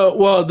 No,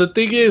 well, the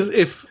thing is,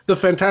 if the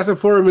Fantastic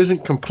Forum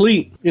isn't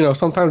complete,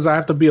 sometimes I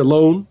have to be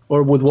alone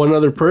or with one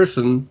other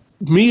person.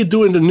 Me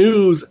doing the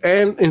news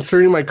and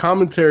inserting my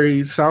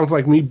commentary sounds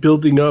like me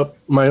building up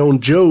my own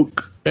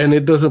joke, and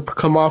it doesn't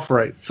come off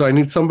right. So I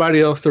need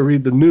somebody else to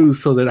read the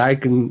news so that I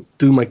can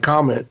do my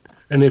comment,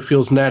 and it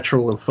feels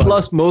natural and fun.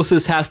 Plus,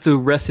 Moses has to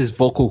rest his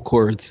vocal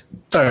cords.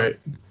 All right.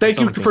 Thank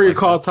you for your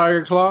call,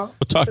 Tiger Claw.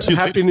 We'll talk to you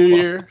Happy later. New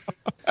Year.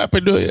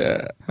 Happy New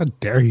Year. How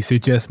dare he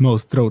suggest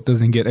Mo's throat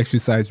doesn't get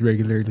exercised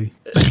regularly?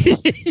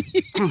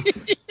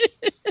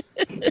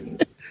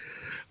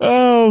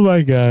 Oh,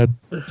 my God.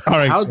 All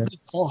right. How Jess. did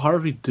Paul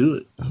Harvey do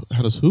it?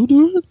 How does who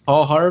do it?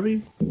 Paul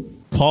Harvey?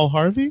 Paul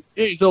Harvey?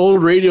 Yeah, he's an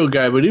old radio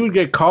guy, but he would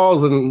get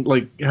calls and,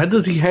 how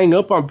does he hang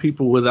up on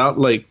people without,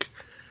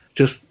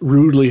 just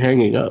rudely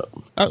hanging up?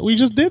 We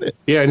just did it.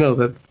 Yeah, I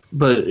know.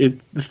 But it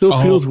still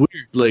feels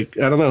weird. I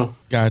don't know.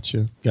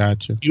 Gotcha.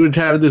 You would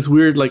have this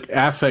weird,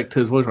 affect to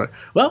his voice. Like,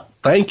 well,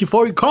 thank you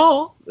for your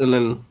call. And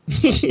then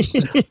he's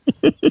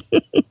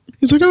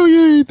like, oh,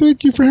 yeah,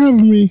 thank you for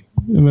having me.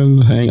 And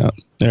then hang up.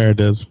 There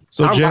it is.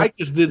 So Tom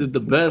Leykis did it the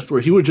best,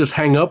 where he would just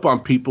hang up on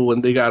people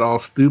when they got all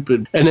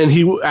stupid. And then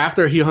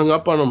after he hung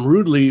up on them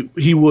rudely,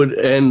 he would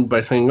end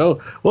by saying,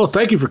 oh, well,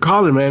 thank you for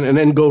calling, man. And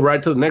then go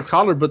right to the next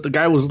caller. But the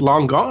guy was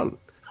long gone.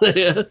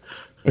 Yeah.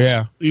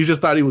 You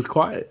just thought he was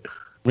quiet.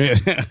 Yeah.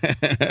 It's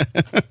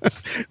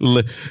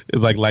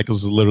like Leykis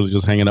was literally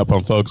just hanging up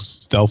on folks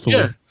stealthily.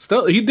 Yeah.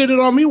 He did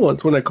it on me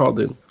once when I called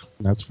in.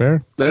 That's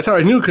fair. That's how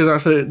I knew,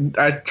 because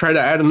I tried to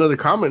add another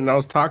comment and I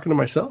was talking to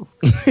myself.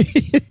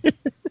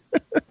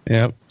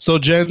 Yeah. So,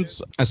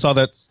 gents, I saw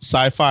that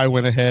Sci-Fi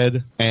went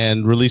ahead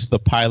and released the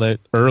pilot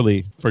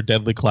early for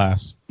Deadly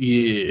Class.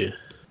 Yeah.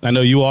 I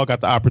know you all got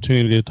the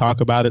opportunity to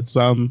talk about it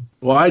some.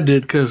 Well, I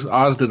did, because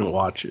Oz didn't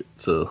watch it,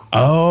 so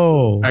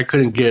I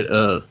couldn't get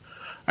a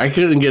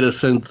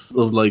sense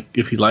of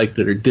if he liked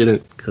it or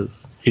didn't, because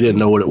he didn't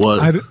know what it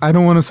was. I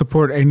don't want to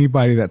support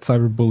anybody that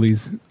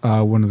cyberbullies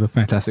one of the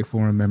Fantastic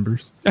Forum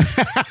members.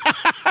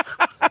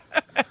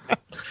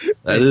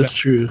 That is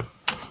true.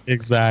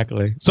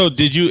 Exactly. So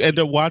did you end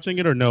up watching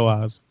it or no,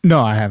 Oz?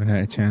 No, I haven't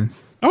had a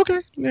chance.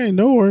 Okay. Yeah,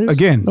 no worries.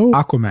 Again,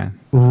 Aquaman.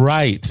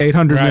 Right.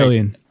 800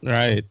 million.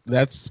 Right.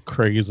 That's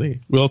crazy.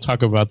 We'll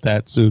talk about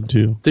that soon,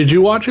 too. Did you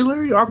watch it,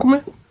 Larry?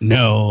 Aquaman?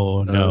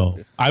 No.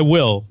 I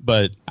will,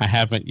 but I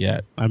haven't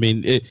yet. I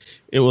mean, it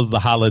was the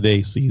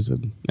holiday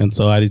season, and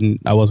so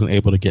I wasn't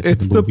able to get to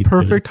the movie. It's the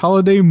perfect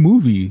holiday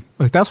movie.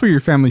 That's where your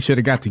family should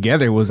have got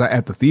together, was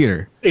at the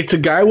theater. It's a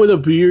guy with a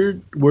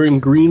beard wearing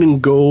green and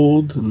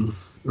gold and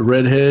a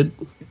red head.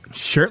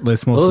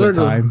 Shirtless most of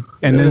the time.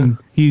 And then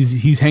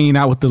he's hanging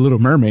out with the Little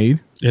Mermaid.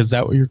 Is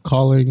that what you're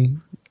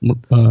calling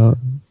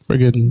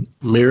friggin'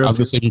 Mira? I was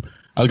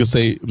gonna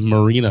say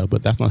Marina,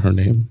 but that's not her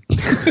name.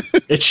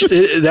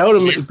 That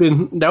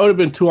would have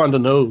been too on the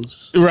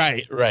nose.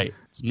 Right.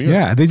 It's Mira.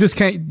 Yeah, they just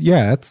can't.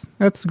 Yeah,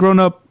 that's grown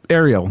up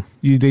Ariel.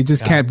 They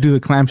just can't do the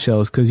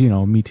clamshells because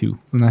Me Too.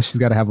 Now she's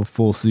got to have a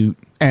full suit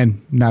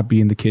and not be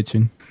in the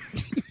kitchen.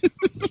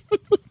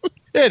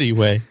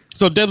 Anyway,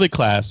 so Deadly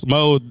Class,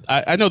 Mo.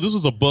 I know this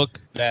was a book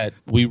that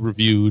we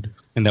reviewed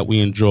and that we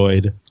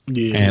enjoyed.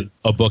 Yeah. And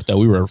a book that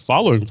we were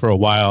following for a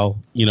while,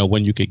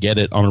 when you could get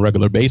it on a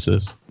regular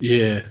basis.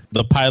 Yeah.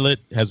 The pilot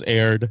has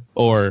aired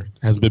or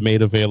has been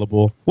made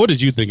available. What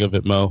did you think of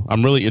it, Mo?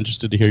 I'm really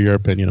interested to hear your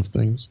opinion of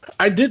things.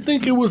 I did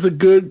think it was a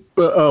good,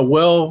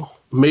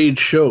 well-made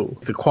show.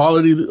 The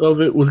quality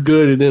of it was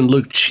good. It didn't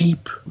look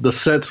cheap. The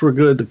sets were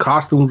good. The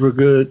costumes were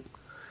good.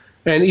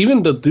 And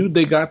even the dude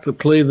they got to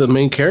play the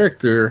main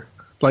character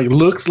like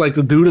looks like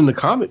the dude in the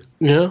comic.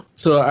 You know,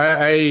 so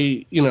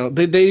I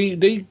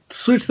they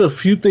switched a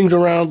few things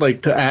around,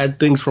 like to add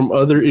things from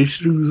other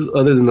issues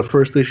other than the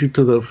first issue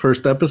to the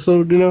first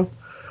episode. You know.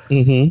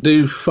 Mm-hmm.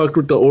 They fucked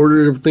with the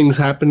order of things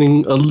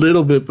happening a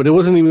little bit, but it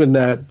wasn't even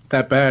that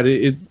bad.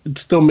 It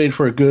still made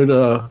for a good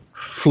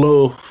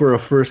flow for a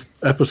first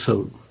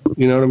episode.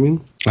 You know what I mean?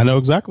 I know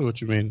exactly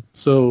what you mean.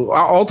 So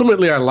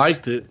ultimately, I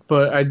liked it,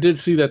 but I did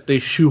see that they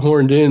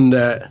shoehorned in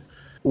that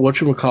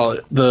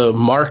whatchamacallit, the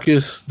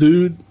Marcus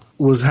dude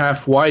was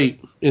half white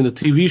in the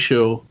TV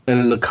show, and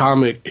in the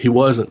comic he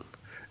wasn't.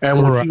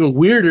 And what's even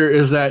weirder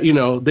is that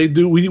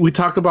we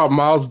talked about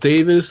Miles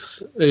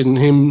Davis and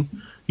him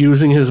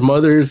using his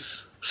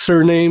mother's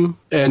surname,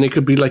 and it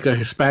could be like a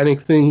Hispanic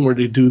thing where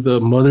they do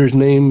the mother's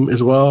name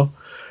as well.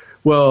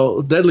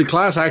 Well, Deadly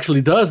Class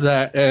actually does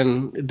that,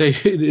 and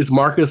it's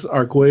Marcus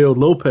Arguello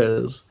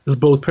Lopez is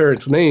both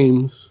parents'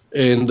 names,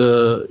 and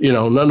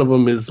none of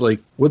them is like,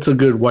 what's a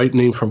good white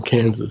name from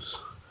Kansas?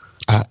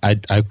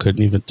 I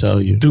couldn't even tell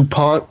you.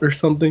 DuPont or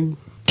something.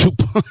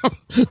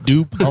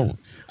 DuPont.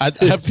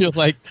 I feel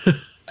like.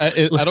 I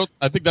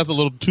think that's a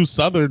little too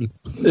southern.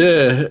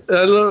 Yeah.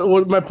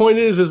 What my point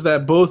is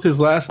that both his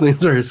last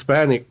names are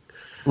Hispanic.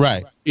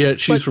 Right. Yeah,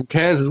 she's from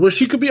Kansas. Well,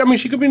 she could be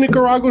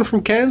Nicaraguan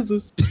from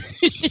Kansas.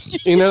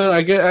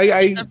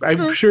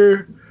 I'm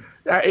sure.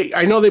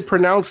 I know they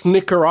pronounce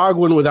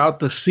Nicaraguan without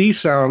the C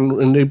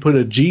sound, and they put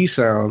a G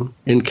sound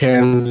in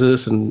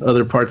Kansas and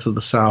other parts of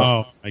the South.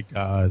 Oh my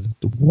God!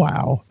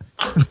 Wow.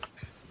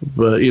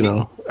 But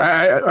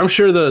I'm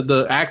sure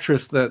the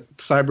actress that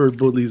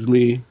cyberbullies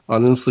me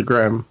on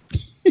Instagram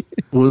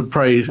would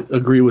probably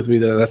agree with me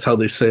that that's how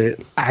they say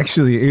it.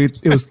 Actually,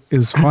 it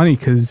was funny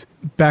because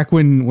back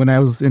when I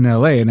was in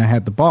LA and I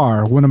had the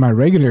bar, one of my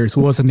regulars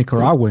who was a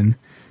Nicaraguan,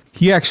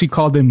 he actually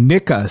called him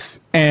Nickas,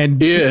 and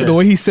the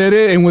way he said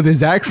it and with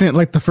his accent,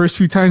 like the first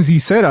few times he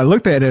said, I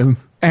looked at him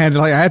and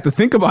like I had to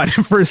think about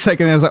it for a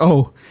second. I was like,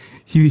 oh,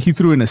 he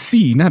threw in a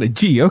C, not a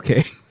G.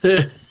 Okay.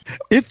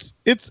 It's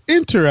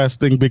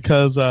interesting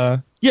because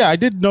I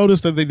did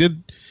notice that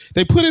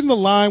they put in the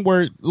line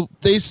where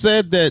they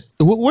said that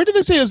where did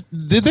they say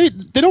they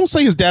don't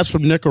say his dad's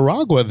from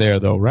Nicaragua there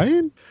though,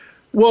 right?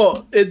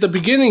 Well, at the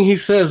beginning he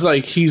says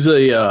like he's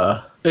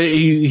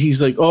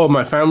like, oh,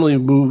 my family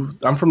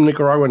moved. I'm from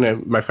Nicaragua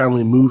and my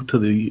family moved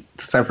to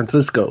San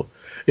Francisco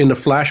in the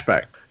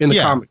flashback in the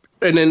comic,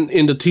 and then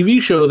in the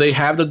TV show they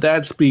have the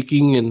dad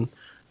speaking and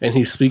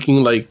he's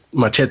speaking like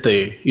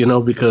machete,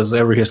 because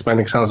every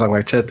Hispanic sounds like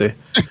machete.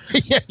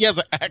 Yeah, he has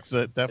an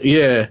accent, definitely.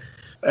 Yeah.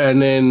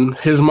 And then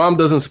his mom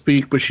doesn't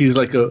speak, but she's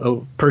like a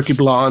perky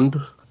blonde.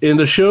 In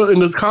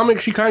the comic,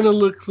 she kind of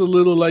looks a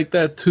little like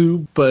that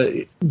too. But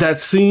that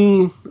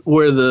scene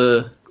where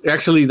the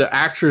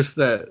actress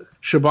that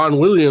Siobhan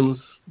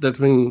Williams that's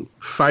been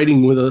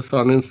fighting with us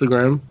on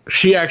Instagram,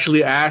 she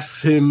actually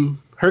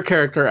her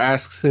character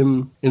asks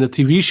him in the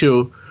TV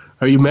show,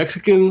 are you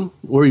Mexican?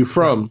 Where are you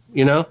from?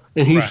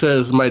 And he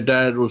says, my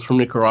dad was from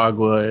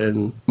Nicaragua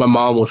and my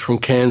mom was from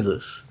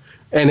Kansas.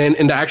 And then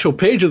in the actual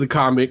page of the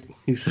comic,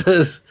 he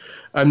says,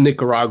 I'm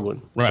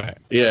Nicaraguan. Right.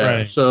 Yeah.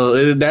 Right.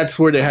 So that's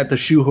where they had to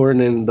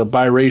shoehorn in the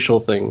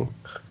biracial thing.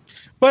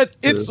 But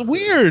it's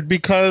weird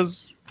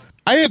because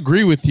I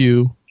agree with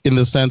you in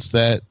the sense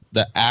that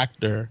the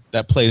actor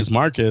that plays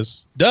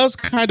Marcus does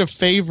kind of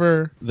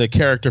favor the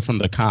character from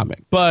the comic.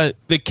 But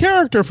the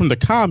character from the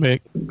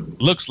comic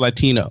looks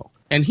Latino.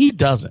 And he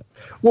doesn't.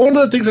 One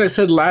of the things I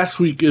said last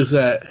week is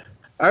that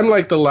I'm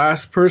like the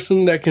last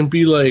person that can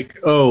be like,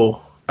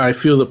 oh, I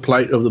feel the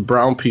plight of the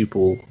brown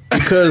people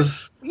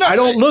because I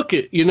don't look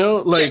it,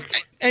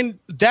 like. And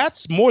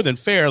that's more than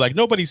fair. Like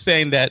nobody's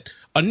saying that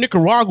a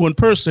Nicaraguan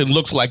person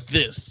looks like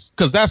this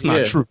because that's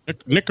not true.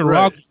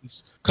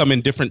 Nicaraguans come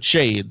in different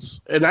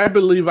shades. And I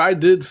believe I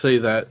did say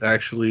that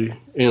actually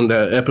in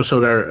the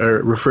episode I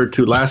referred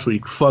to last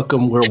week. Fuck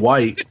them, we're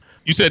white.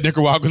 You said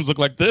Nicaraguans look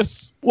like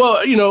this?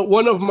 Well,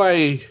 one of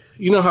my,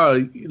 how,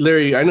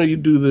 Larry, I know you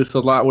do this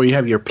a lot where you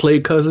have your play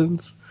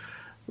cousins,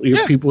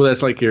 your people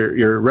that's like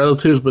your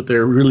relatives, but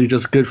they're really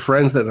just good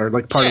friends that are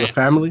like part of the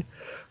family.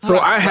 So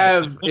I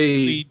have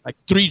like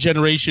 3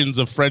 generations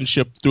of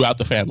friendship throughout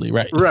the family,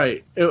 right?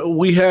 Right.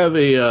 We have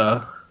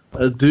a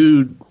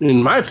dude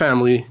in my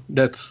family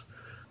that's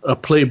a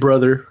play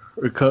brother.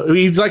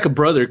 He's like a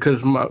brother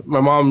because my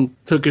mom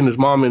took in his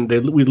mom and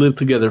we lived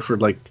together for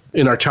like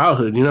in our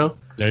childhood,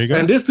 There you go.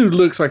 And this dude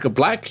looks like a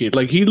black kid.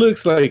 Like he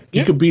looks like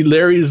he could be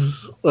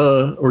Larry's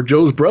or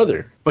Joe's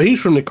brother, but he's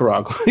from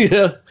Nicaragua.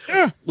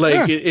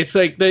 It's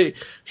like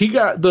he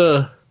got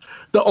the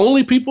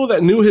only people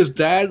that knew his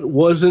dad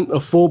wasn't a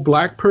full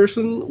black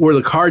person were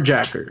the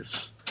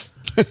carjackers.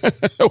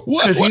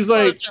 Because he's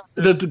like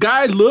the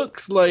guy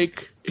looks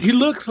like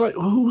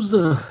who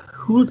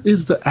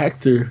is the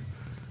actor?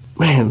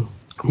 Man,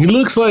 he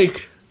looks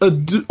like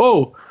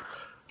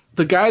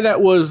the guy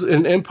that was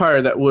in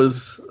Empire that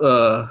was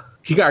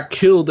he got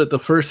killed at the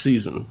first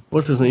season.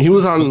 What's his name? He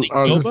was on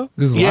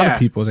There's a lot of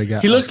people that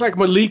got. He looks like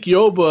Malik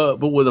Yoba,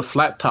 but with a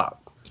flat top.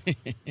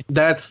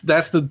 That's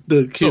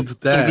the kid's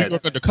dad. So we were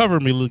going to cover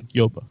Malik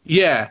Yoba.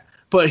 Yeah,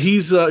 but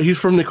he's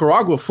from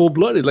Nicaragua, full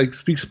blooded, like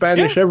speaks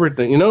Spanish,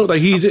 everything. You know,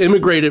 like he's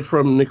immigrated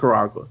from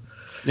Nicaragua,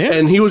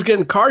 and he was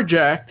getting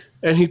carjacked.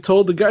 And he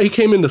told the guy, he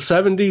came in the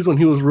 70s when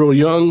he was real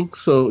young,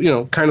 so you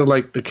know, kind of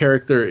like the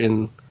character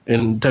in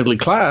Deadly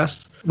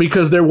Class,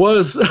 because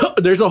there's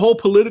a whole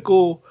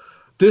political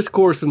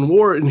discourse and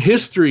war and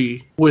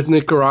history with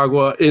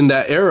Nicaragua in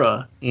that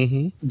era.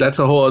 Mm-hmm. That's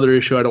a whole other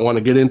issue I don't want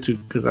to get into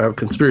because I have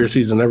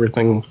conspiracies and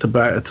everything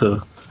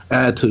to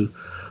add to.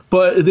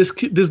 But this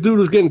dude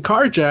was getting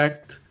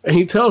carjacked, and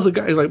he tells the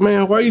guy, he's like,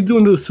 "Man, why are you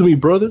doing this to me,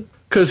 brother?"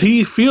 Because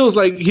he feels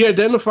like he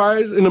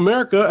identifies in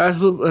America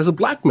as a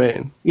black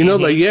man. You know,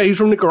 like, yeah, he's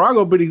from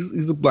Nicaragua, but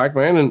he's a black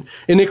man. And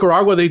in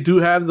Nicaragua, they do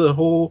have the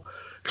whole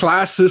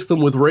class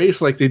system with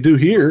race like they do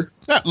here.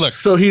 Yeah, look,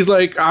 so he's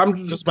like, I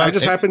just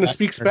happen to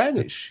speak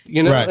Spanish,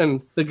 you know? Right. And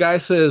the guy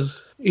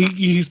says,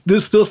 he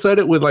still said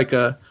it with like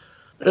a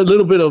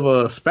little bit of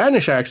a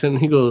Spanish accent.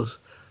 He goes,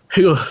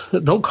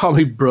 "Don't call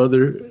me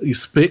brother, you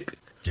spick."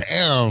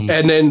 Damn.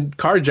 And then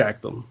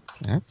carjacked them.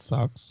 That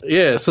sucks.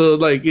 Yeah, so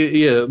like,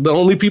 yeah, the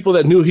only people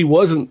that knew he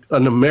wasn't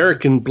an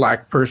American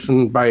black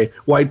person by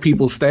white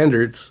people's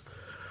standards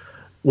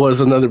was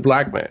another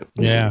black man.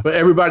 Yeah. But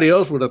everybody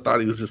else would have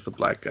thought he was just a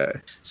black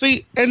guy.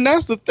 See, and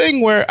that's the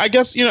thing where I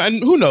guess, you know,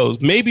 and who knows,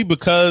 maybe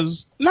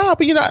because, but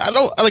you know,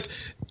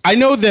 I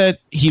know that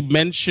he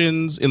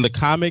mentions in the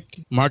comic,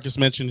 Marcus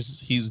mentions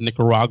he's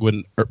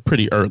Nicaraguan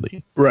pretty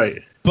early.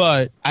 Right.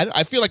 But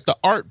I feel like the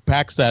art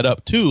backs that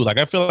up too. Like,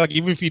 I feel like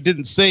even if he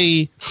didn't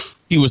say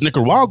he was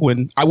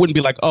Nicaraguan, I wouldn't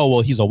be like, oh,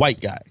 well, he's a white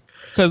guy.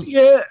 Because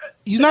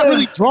he's not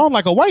really drawn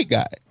like a white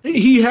guy.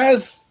 He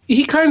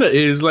kind of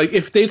is. Like,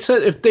 if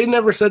they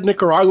never said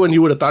Nicaraguan,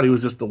 you would have thought he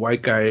was just a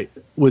white guy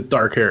with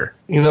dark hair.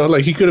 You know,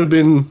 like he could have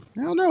been.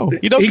 I don't know.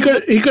 He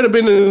could have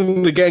been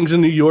in the gangs in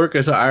New York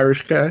as an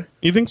Irish guy.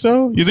 You think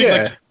so? You think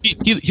like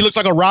he looks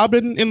like a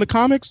Robin in the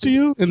comics to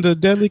you in the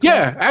Deadly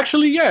Class? Yeah,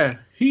 actually, yeah.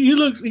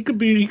 He could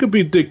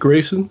be Dick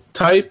Grayson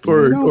type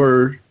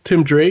or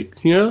Tim Drake.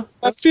 You know.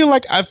 I feel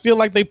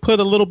like they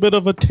put a little bit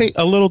of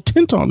a little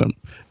tint on him.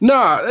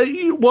 Nah,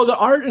 well, the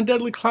art in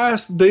Deadly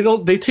Class,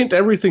 they tint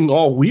everything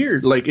all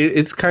weird. Like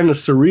it's kind of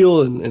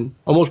surreal and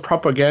almost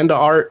propaganda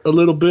art a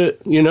little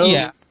bit, you know?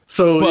 Yeah.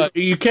 So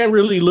you can't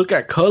really look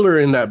at color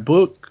in that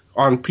book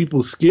on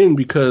people's skin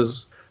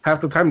because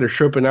half the time they're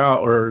tripping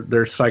out or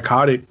they're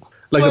psychotic.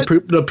 Like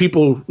the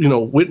people, you know,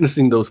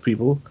 witnessing those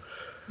people.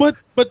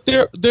 But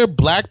they're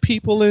black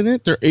people in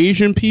it. They're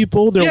Asian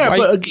people. They're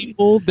white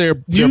people. They're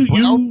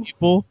brown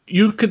people.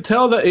 You could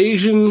tell the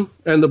Asian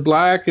and the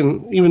black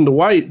and even the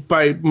white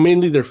by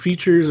mainly their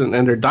features and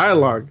their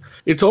dialogue.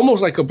 It's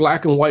almost like a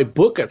black and white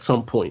book at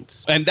some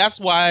points. And that's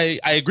why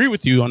I agree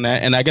with you on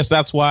that. And I guess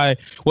that's why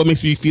what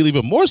makes me feel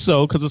even more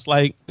so, because it's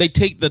like they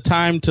take the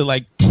time to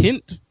like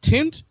tint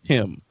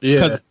him.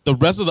 Because the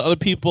rest of the other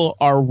people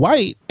are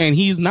white and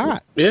he's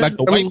not. Yeah, like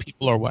the white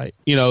people are white.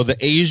 You know, the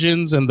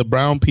Asians and the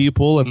brown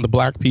people and the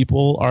black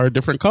people are a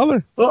different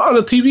color. Well, on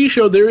the TV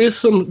show,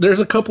 there's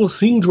a couple of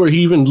scenes where he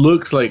even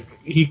looks like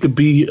he could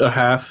be a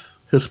half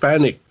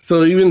Hispanic.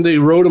 So even they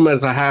wrote him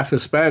as a half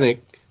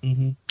Hispanic.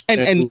 Mm-hmm.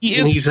 And he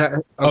is.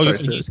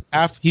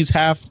 He's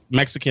half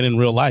Mexican in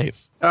real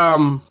life.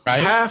 Right?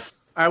 Half,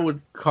 I would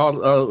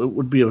call. It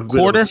would be a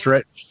bit of a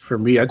stretch for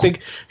me. I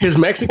think his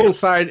Mexican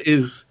side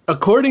is,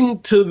 according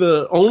to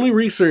the only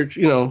research.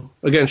 You know,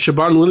 again,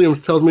 Siobhan Williams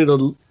tells me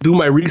to do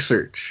my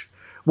research,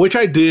 which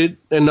I did,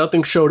 and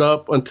nothing showed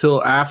up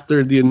until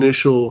after the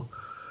initial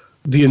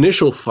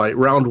fight,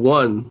 round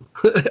 1,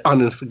 on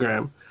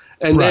Instagram,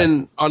 and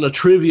then on a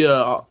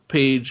trivia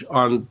page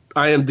on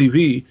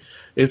IMDb,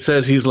 it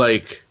says he's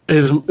like.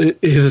 His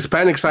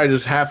Hispanic side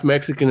is half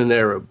Mexican and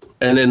Arab,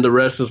 and then the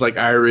rest is like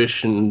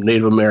Irish and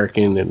Native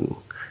American and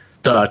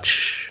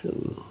Dutch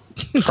and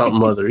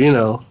something other, you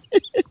know.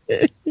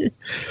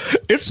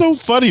 It's so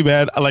funny,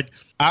 man. Like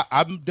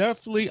I'm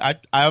definitely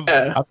I've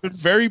been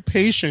very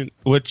patient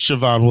with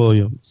Siobhan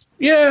Williams.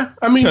 Yeah,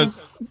 I mean,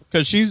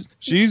 because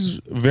she's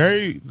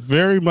very,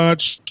 very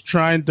much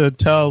trying to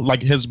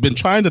has been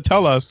trying to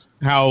tell us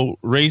how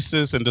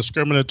racist and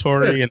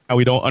discriminatory and how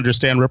we don't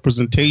understand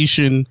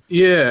representation.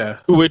 Yeah,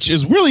 which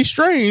is really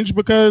strange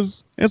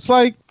because it's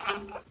like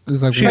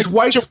she's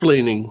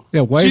white-splaining.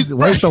 Yeah, why is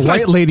the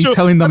white lady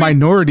telling the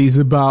minorities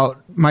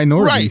about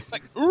minorities?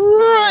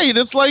 Right.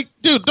 It's like,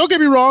 dude, don't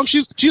get me wrong.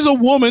 She's a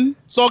woman,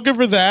 so I'll give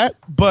her that.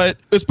 But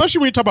especially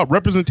when you talk about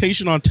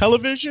representation on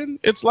television,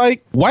 it's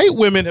like white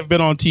women have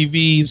been on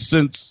TV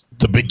since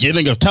the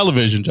beginning of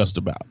television, just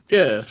about.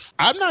 Yeah.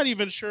 I'm not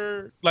even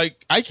sure.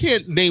 Like, I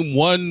can't name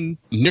one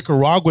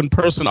Nicaraguan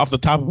person off the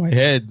top of my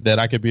head that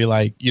I could be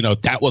like, you know,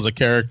 that was a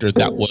character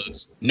that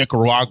was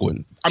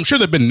Nicaraguan. I'm sure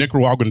there have been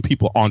Nicaraguan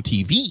people on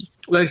TV.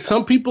 Like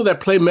some people that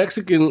play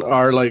Mexican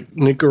are like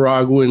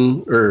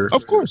Nicaraguan or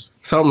of course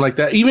something like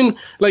that. Even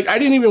like I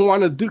didn't even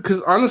want to do because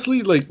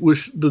honestly, like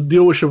with the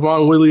deal with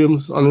Siobhan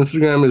Williams on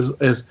Instagram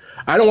is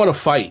I don't want to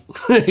fight.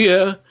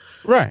 Yeah,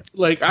 right.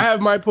 Like I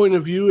have my point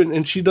of view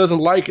and she doesn't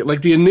like it.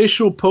 Like the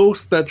initial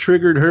post that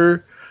triggered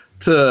her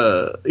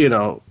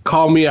to,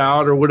 call me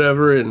out or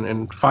whatever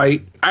and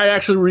fight. I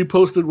actually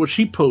reposted what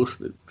she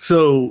posted.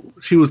 So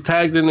she was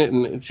tagged in it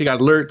and she got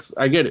alerts.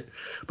 I get it.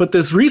 But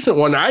this recent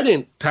one, I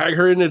didn't tag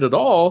her in it at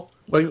all.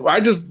 Like, I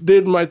just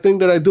did my thing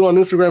that I do on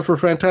Instagram for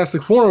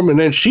Fantastic Forum, and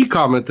then she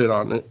commented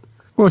on it.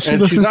 Well,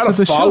 she's not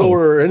a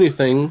follower or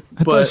anything.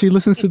 I thought she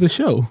listens to the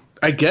show.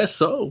 I guess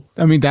so.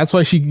 I mean, that's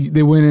why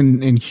they went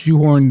in and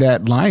shoehorned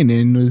that line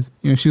in. Was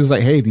she was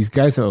like, "Hey, these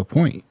guys have a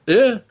point."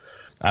 Yeah.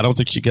 I don't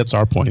think she gets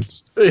our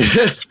points.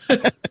 Because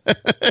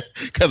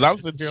I'm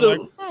sitting here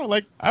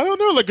I don't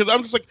know. Because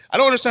I'm just like, I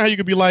don't understand how you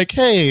could be like,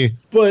 hey,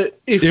 but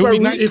it would be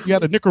nice if you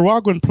had a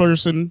Nicaraguan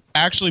person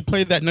actually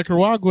play that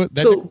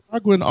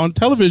Nicaraguan on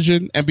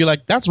television and be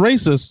like, that's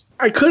racist.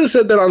 I could have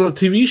said that on a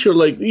TV show.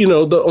 Like,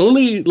 the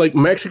only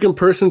Mexican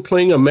person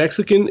playing a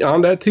Mexican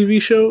on that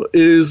TV show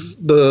is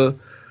the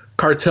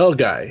cartel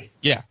guy.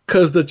 Yeah.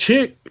 Because the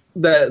chick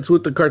that's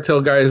with the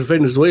cartel guy is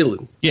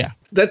Venezuelan. Yeah.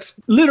 That's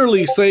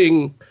literally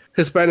saying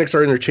Hispanics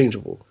are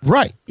interchangeable.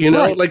 Right.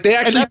 Right. Like they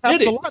actually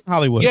did it. A lot in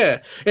Hollywood. Yeah.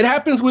 It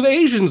happens with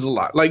Asians a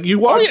lot. Like you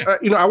watch,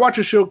 I watch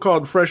a show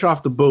called Fresh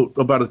Off the Boat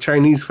about a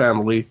Chinese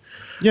family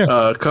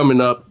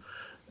coming up.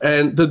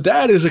 And the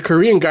dad is a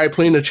Korean guy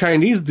playing a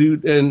Chinese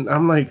dude. And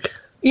I'm like,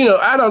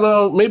 I don't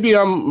know. Maybe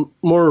I'm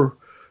more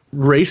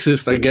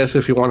racist, I guess,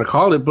 if you want to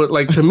call it. But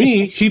like to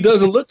me, he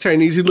doesn't look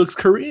Chinese. He looks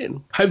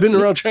Korean. I've been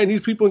around Chinese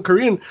people in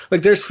Korean.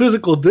 Like there's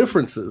physical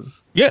differences.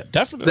 Yeah,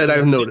 definitely. That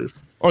I've noticed.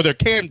 Or there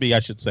can be, I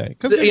should say.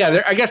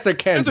 I guess there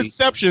can be. There's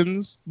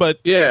exceptions, but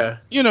yeah,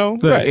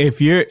 But if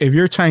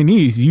you're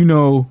Chinese, you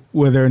know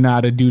whether or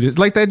not a dude is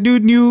like that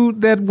dude knew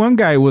that one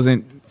guy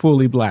wasn't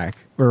fully black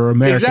or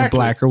American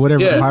black or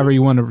whatever, however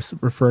you want to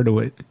refer to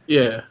it.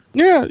 Yeah.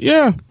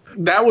 Yeah.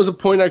 That was a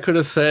point I could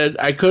have said.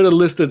 I could have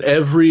listed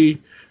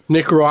every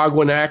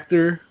Nicaraguan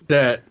actor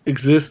that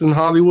exists in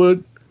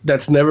Hollywood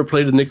that's never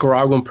played a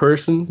Nicaraguan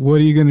person. What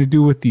are you going to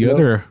do with the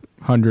other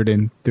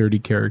 130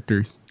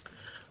 characters?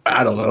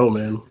 I don't know,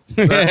 man.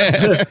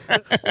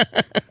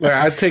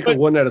 I take it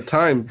one at a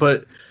time.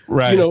 But,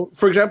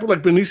 for example,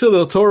 like Benicio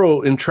del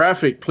Toro in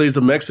Traffic plays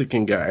a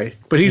Mexican guy,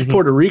 but he's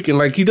Puerto Rican.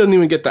 Like, he doesn't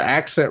even get the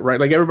accent right.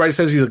 Like, everybody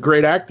says he's a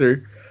great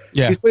actor.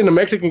 Yeah. He's playing a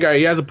Mexican guy.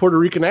 He has a Puerto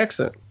Rican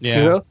accent.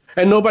 Yeah.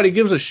 And nobody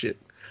gives a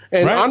shit.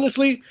 And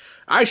honestly,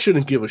 I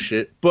shouldn't give a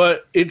shit.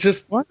 But it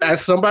just,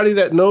 as somebody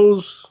that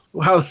knows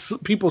how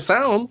people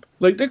sound,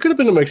 like there could have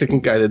been a Mexican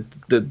guy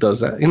that does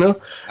that,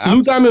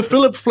 Lou Diamond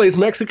Phillips plays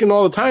Mexican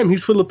all the time.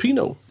 He's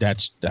Filipino.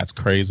 That's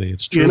crazy.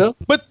 It's true.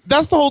 But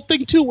that's the whole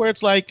thing too, where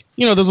it's like,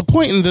 there's a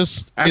point in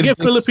this. I give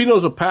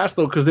Filipinos a pass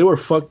though, because they were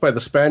fucked by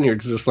the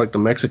Spaniards just like the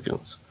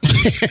Mexicans.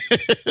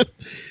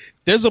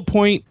 There's a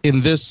point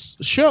in this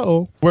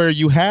show where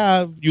you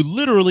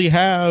literally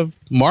have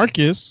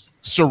Marcus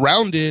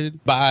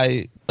surrounded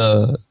by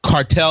a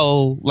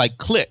cartel like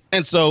clique.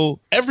 And so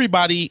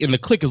everybody in the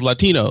clique is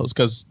Latinos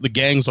because the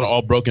gangs are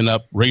all broken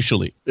up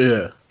racially.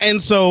 Yeah.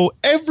 And so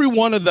every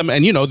one of them,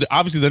 and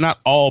obviously they're not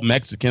all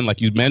Mexican like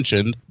you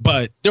mentioned,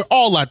 but they're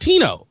all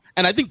Latino.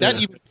 And I think that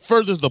even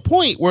furthers the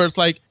point where it's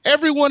like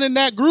everyone in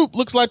that group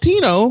looks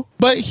Latino,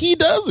 but he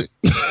doesn't.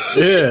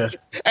 Yeah.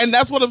 And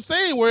that's what I'm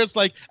saying, where it's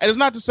like, and it's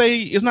not to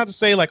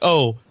say like,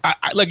 oh,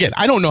 again,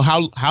 I don't know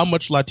how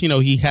much Latino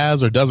he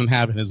has or doesn't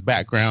have in his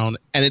background.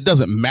 And it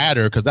doesn't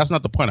matter because that's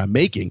not the point I'm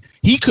making.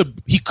 He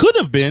could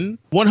have been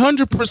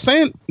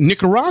 100%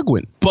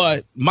 Nicaraguan.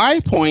 But my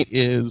point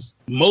is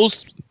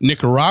most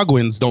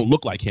Nicaraguans don't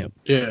look like him.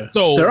 Yeah.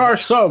 So there are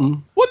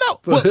some. Well, no.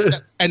 But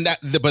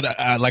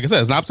like I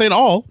said, it's not saying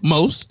all,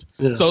 most.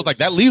 Yeah. So it's like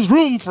that leaves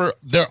room for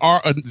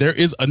there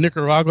is a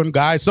Nicaraguan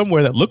guy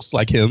somewhere that looks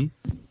like him,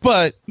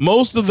 but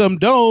most of them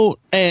don't.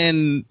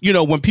 And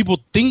when people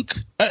think,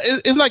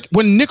 it's like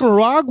when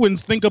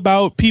Nicaraguans think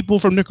about people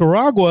from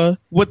Nicaragua,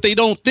 what they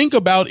don't think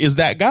about is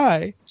that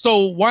guy.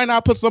 So why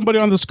not put somebody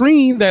on the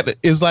screen that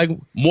is like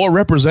more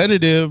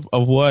representative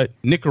of what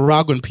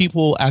Nicaraguan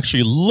people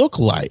actually look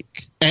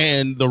like?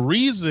 And the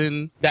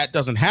reason that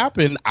doesn't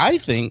happen, I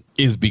think,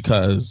 is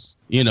because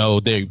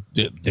they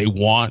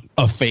want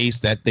a face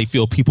that they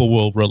feel people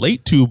will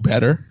relate to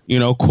better,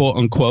 quote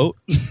unquote.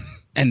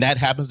 And that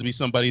happens to be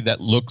somebody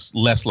that looks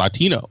less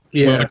Latino.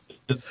 Yeah.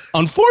 It's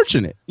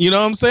unfortunate. You know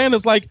what I'm saying?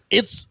 It's like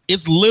it's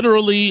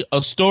literally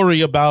a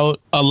story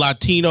about a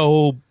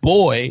Latino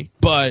boy.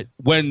 But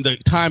when the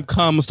time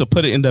comes to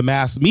put it in the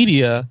mass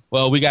media,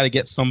 well, we got to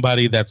get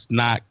somebody that's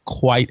not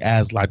quite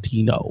as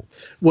Latino.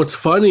 What's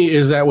funny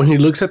is that when he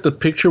looks at the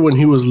picture when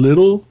he was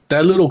little,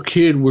 that little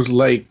kid was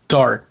like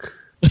dark.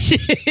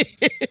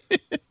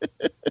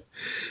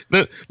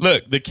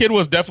 Look, the kid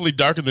was definitely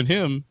darker than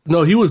him.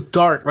 No, he was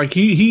dark. Like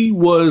he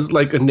was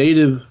like a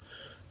native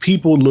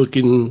people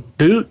looking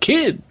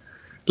kid.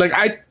 Like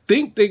I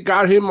think they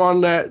got him on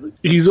that.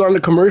 He's on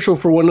the commercial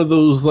for one of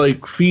those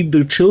like feed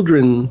the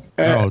children.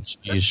 Oh,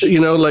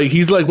 jeez. Like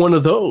he's like one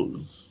of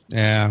those.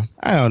 Yeah,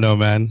 I don't know,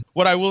 man.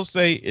 What I will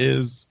say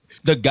is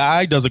The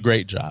guy does a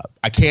great job.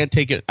 I can't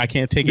take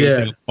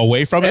anything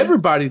away from him.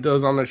 Everybody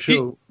does on that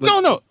show.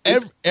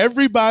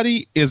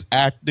 Everybody is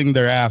acting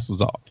their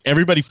asses off.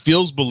 Everybody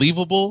feels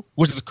believable,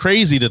 which is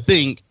crazy to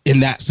think in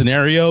that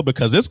scenario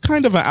because it's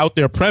kind of an out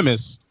there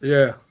premise.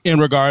 Yeah. In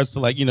regards to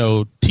like,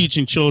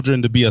 teaching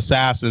children to be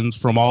assassins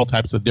from all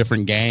types of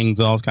different gangs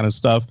and all this kind of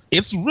stuff.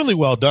 It's really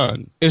well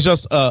done. It's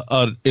just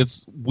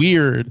it's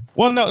weird.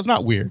 Well, no, it's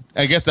not weird.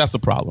 I guess that's the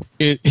problem.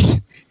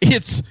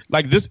 It's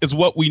like this is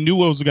what we knew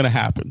was going to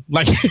happen.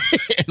 Like,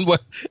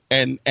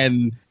 and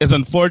it's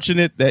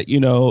unfortunate that,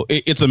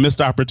 it's a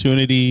missed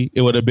opportunity.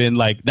 It would have been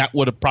like, that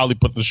would have probably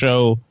put the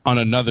show on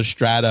another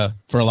strata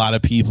for a lot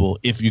of people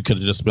if you could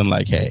have just been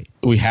like, hey,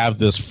 we have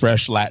this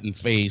fresh Latin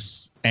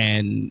face.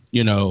 And,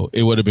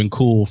 it would have been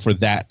cool for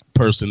that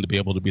person to be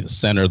able to be the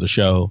center of the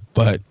show.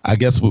 But I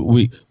guess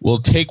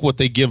we'll take what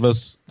they give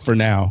us for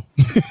now.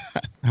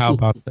 How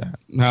about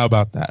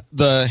that?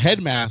 The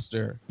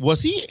headmaster,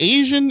 was he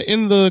Asian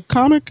in the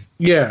comic?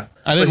 Yeah.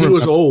 But he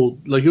was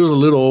old. Like, he was a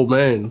little old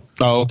man.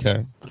 Oh,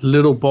 okay.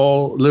 Little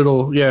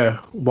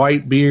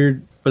white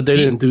beard. But they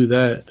didn't do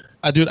that.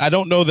 I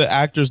don't know the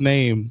actor's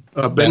name.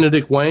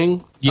 Benedict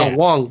Wang? Yeah.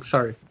 Wong,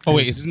 sorry. Oh,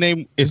 wait, is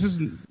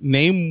his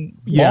name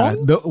Yeah,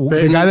 Wong?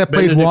 The guy that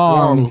played Benedict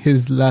Wong, Wong.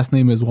 his last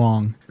name is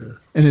Wong. Yeah.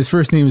 And his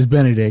first name is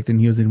Benedict, and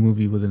he was in a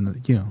movie with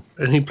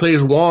And he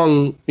plays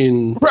Wong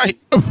in... Right.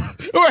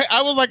 Right.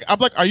 I'm like,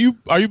 are you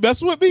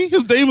messing with me?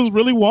 His name is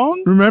really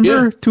Wong?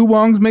 Remember, two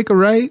Wongs make a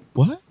right?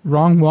 What?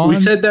 Wrong Wong? We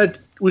said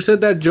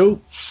that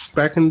joke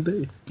back in the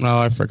day. No,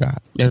 I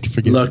forgot. You have to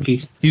forgive Lucky.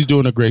 me. He's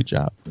doing a great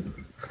job.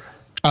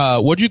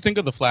 What do you think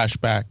of the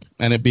flashback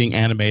and it being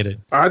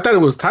animated? I thought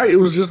it was tight. It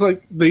was just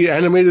like they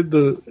animated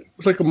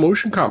it's like a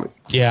motion comic.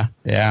 Yeah.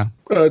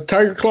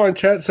 Tiger Claw in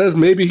chat says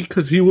maybe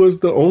because he was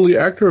the only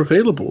actor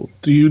available.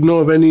 Do you know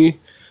of any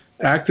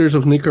actors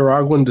of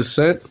Nicaraguan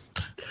descent?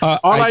 All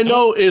I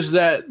know is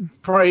that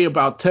probably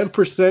about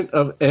 10%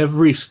 of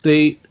every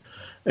state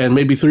and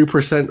maybe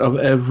 3% of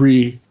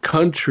every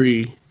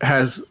country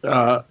is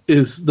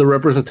the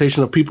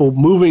representation of people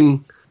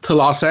moving to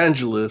Los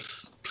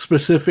Angeles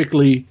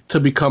specifically to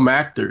become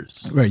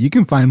actors. Right, you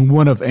can find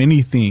one of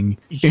anything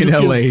in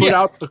LA. You can put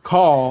out the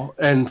call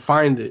and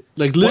find it.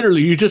 Like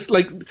literally, you just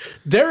like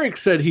Derek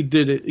said he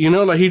did it.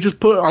 Like he just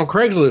put on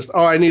Craigslist.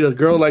 Oh, I need a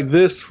girl like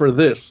this for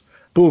this.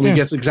 Boom, he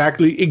gets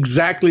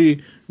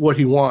exactly what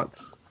he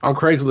wants on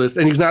Craigslist,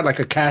 and he's not like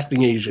a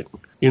casting agent.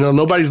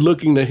 Nobody's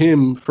looking to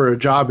him for a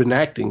job in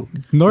acting.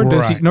 Nor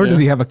does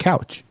he have a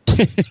couch.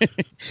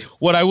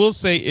 What I will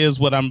say is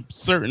what I'm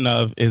certain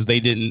of is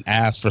they didn't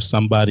ask for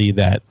somebody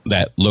that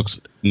looks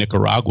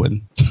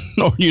Nicaraguan.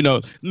 Or,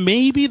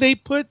 maybe they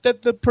put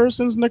that the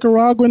person's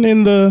Nicaraguan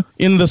in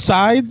the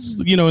sides,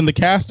 in the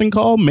casting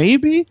call,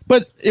 maybe.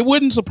 But it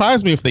wouldn't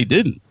surprise me if they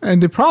didn't.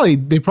 And they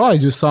probably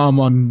just saw him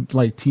on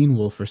like Teen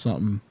Wolf or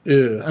something.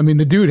 Yeah. I mean,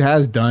 the dude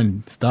has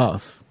done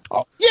stuff.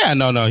 Oh, yeah,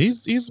 no,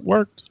 he's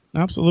worked.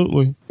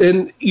 Absolutely.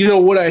 And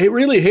what I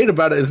really hate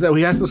about it is that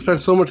we have to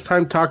spend so much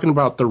time talking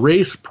about the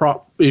race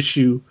prop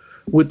issue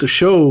with the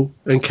show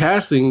and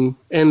casting,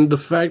 and the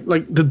fact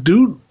like the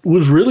dude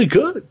was really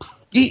good.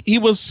 He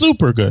was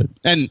super good,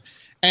 and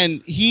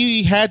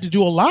he had to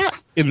do a lot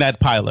in that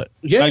pilot.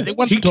 Yeah,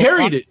 he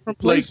carried it.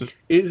 Places.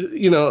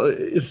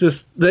 It's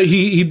just that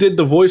he did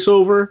the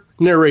voiceover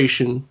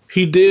narration.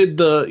 He did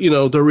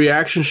the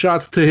reaction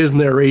shots to his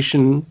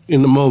narration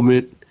in the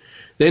moment.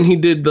 Then he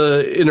did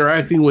the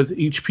interacting with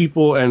each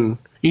people and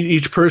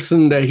each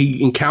person that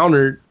he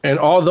encountered, and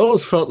all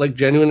those felt like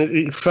genuine.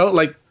 It felt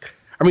like,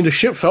 the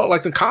ship felt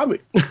like the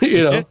comic,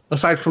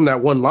 aside from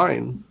that one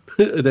line.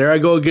 There I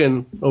go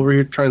again, over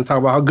here trying to talk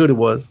about how good it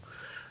was.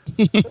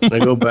 I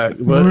go back.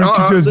 But why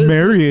don't you just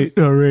marry it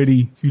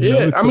already?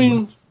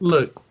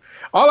 Look,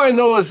 all I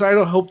know is I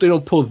don't hope they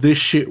don't pull this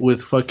shit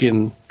with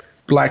fucking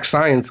Black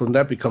Science when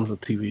that becomes a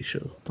TV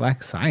show.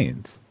 Black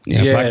Science?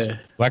 Yeah.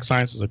 Black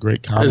Science is a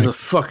great comic. It's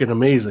fucking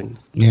amazing.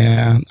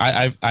 Yeah,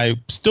 I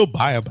still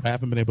buy it, but I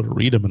haven't been able to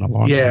read them in a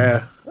long time.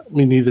 Yeah,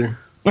 me neither.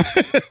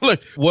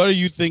 Look, what are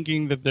you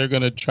thinking that they're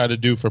going to try to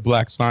do for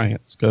Black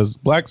Science? Because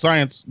Black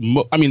Science,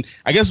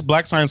 I guess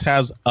Black Science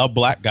has a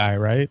black guy,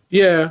 right?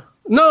 Yeah.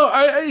 No,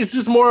 it's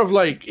just more of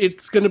like,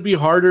 it's going to be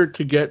harder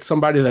to get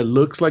somebody that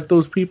looks like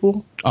those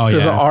people. Oh, yeah.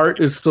 Because the art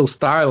is so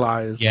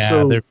stylized. Yeah,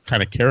 so they're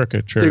kind of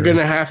caricature. They're going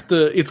to have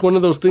to, it's one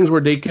of those things where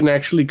they can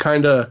actually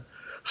kind of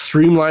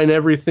streamline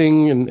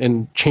everything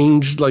and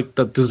change like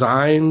the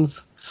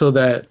designs so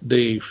that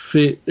they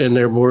fit and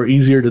they're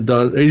easier to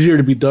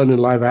be done in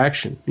live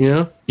action,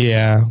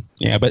 Yeah,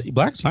 but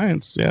Black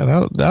Science,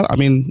 it'll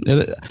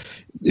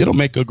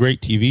make a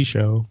great TV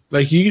show.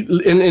 Like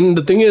and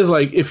the thing is,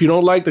 like, if you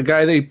don't like the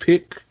guy they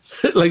pick,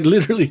 like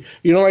literally,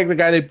 you don't like the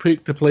guy they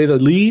pick to play the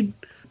lead,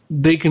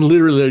 they can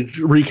literally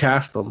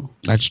recast them.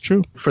 That's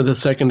true. For the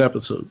second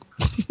episode.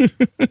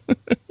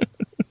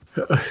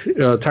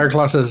 Tiger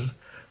Claw says,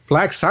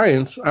 Black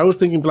Science. I was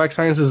thinking Black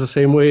Science is the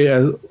same way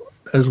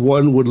as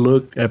one would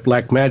look at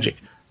Black Magic.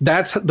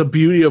 That's the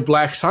beauty of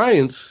Black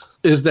Science,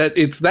 is that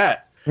it's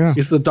that. Yeah.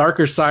 It's the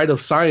darker side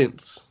of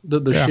science.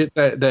 the shit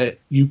that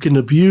you can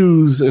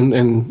abuse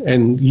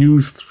and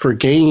use for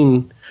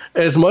gain.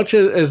 As much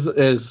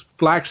as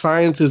Black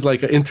Science is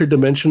like an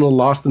interdimensional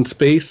Lost in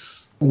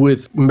Space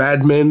with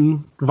Mad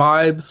Men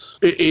vibes,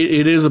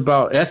 it is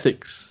about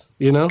ethics,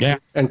 you know,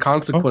 and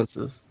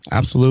consequences. Oh,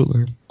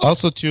 absolutely.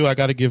 Also, too, I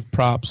got to give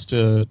props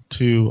to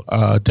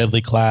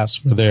Deadly Class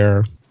for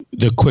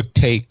the quick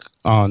take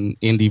on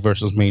indie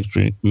versus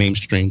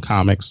mainstream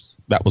comics.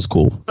 That was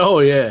cool. Oh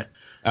yeah,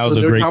 that was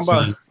a great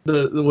scene.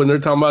 When they're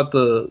talking about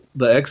the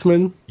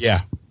X-Men.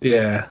 Yeah.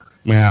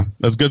 Yeah,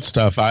 that's good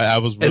stuff. I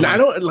was, really... and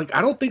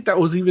I don't think that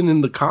was even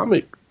in the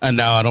comic. And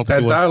no, I don't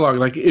think that dialogue.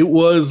 Like it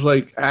was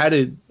like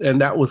added,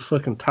 and that was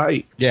fucking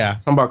tight. Yeah,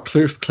 talking about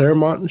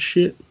Claremont and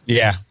shit.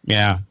 Yeah.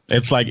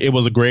 It's like it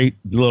was a great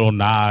little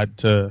nod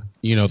to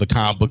the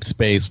comic book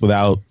space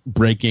without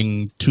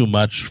breaking too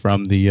much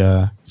from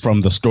the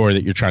story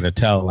that you're trying to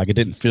tell. Like it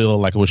didn't feel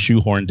like it was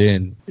shoehorned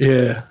in.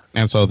 Yeah,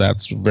 and so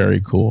that's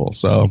very cool.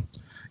 So,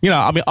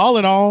 I mean, all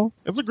in all,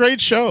 it's a great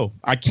show.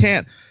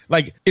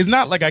 It's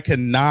not like I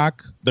can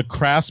knock the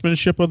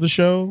craftsmanship of the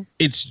show.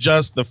 It's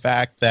just the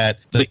fact that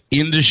the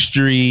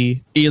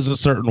industry is a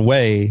certain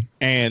way.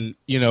 And,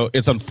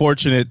 it's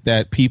unfortunate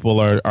that people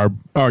are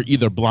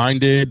either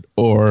blinded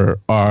or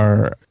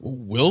are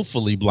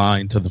willfully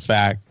blind to the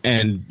fact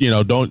and,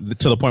 don't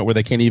to the point where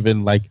they can't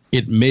even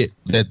admit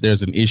that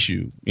there's an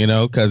issue,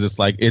 because it's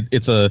like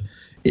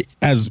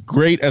as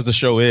great as the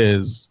show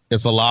is,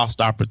 it's a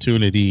lost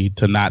opportunity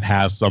to not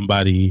have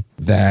somebody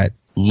that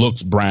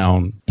looks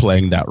brown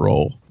playing that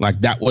role.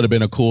 Like that would have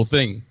been a cool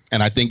thing.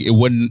 And I think it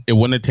wouldn't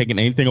have taken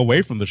anything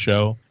away from the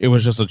show. It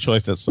was just a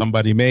choice that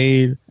somebody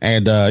made.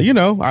 And,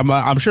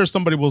 I'm sure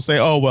somebody will say,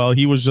 oh, well,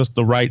 he was just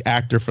the right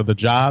actor for the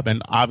job.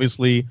 And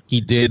obviously he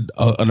did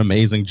an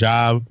amazing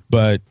job.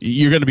 But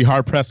you're going to be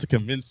hard pressed to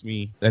convince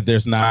me that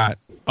there's not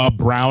a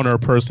browner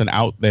person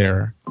out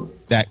there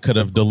that could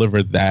have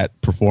delivered that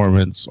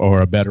performance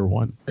or a better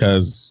one.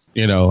 Because,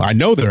 I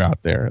know they're out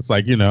there. It's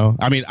like,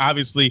 I mean,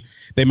 obviously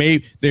they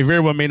very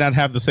well may not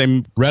have the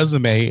same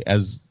resume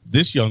as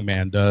this young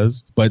man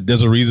does, but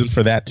there's a reason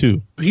for that too.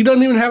 He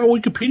doesn't even have a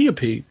Wikipedia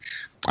page.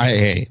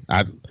 I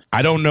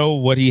don't know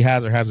what he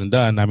has or hasn't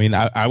done. I mean,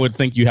 I would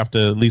think you have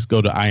to at least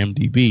go to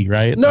IMDb,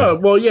 right? No,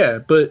 well, yeah,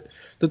 but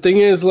the thing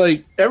is,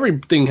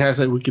 everything has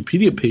a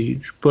Wikipedia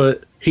page,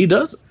 but he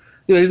doesn't.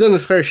 He's done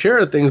his fair share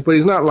of things, but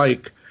he's not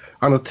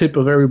on the tip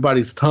of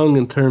everybody's tongue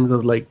in terms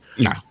of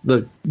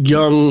the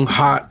young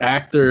hot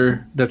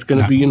actor that's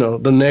going to be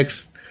the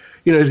next.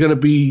 He's going to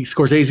be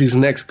Scorsese's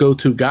next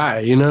go-to guy.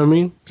 You know what I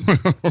mean?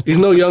 He's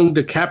no young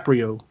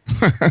DiCaprio.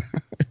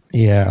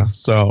 Yeah.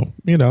 So,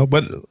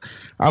 but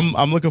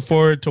I'm looking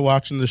forward to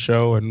watching the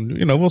show and,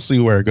 we'll see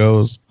where it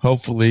goes.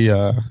 Hopefully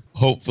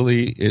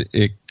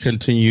it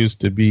continues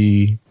to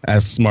be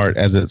as smart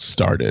as it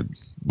started,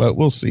 but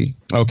we'll see.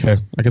 Okay.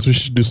 I guess we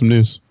should do some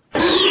news.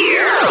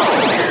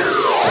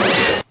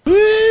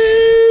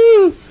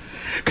 Woo!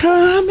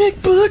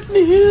 Comic book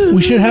news.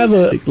 We should have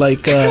a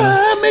comic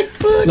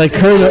book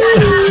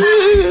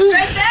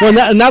well,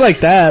 not like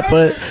that,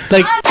 but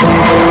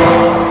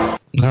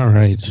All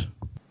right.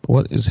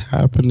 What is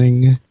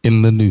happening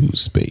in the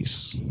news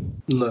space?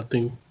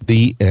 Nothing.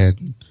 The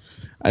end.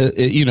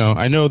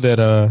 I know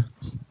that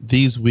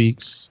these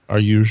weeks are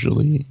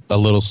usually a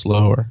little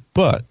slower,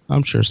 but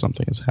I'm sure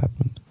something has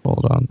happened.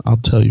 Hold on. I'll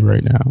tell you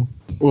right now.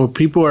 Well,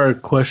 people are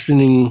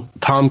questioning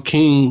Tom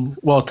King.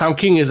 Well, Tom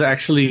King is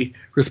actually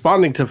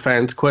responding to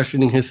fans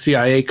questioning his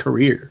CIA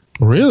career.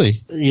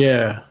 Really?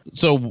 Yeah.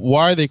 So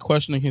why are they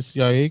questioning his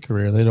CIA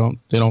career? They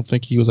don't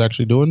think he was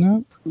actually doing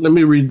that? Let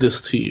me read this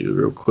to you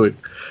real quick.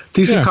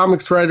 DC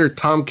Comics writer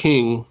Tom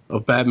King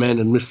of Batman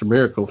and Mr.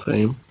 Miracle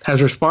fame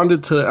has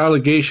responded to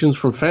allegations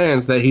from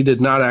fans that he did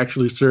not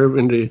actually serve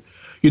in the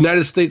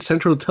United States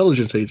Central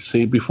Intelligence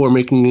Agency before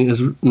making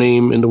his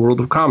name in the world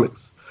of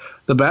comics.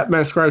 The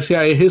Batman scribe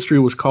CIA history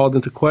was called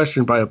into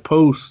question by a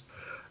post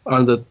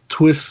on the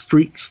Twist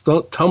Street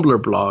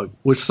Tumblr blog,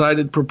 which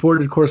cited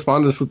purported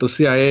correspondence with the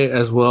CIA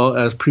as well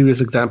as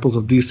previous examples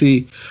of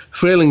DC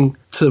failing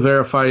to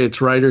verify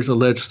its writer's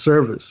alleged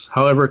service.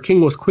 However,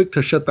 King was quick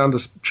to shut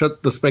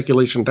the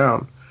speculation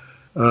down.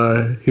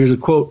 Here's a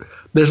quote.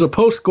 "There's a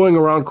post going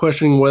around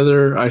questioning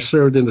whether I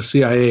served in the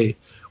CIA,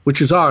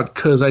 which is odd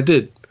because I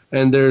did.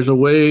 And there's a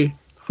way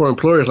for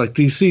employers like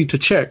DC to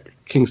check,"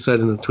 King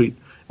said in a tweet.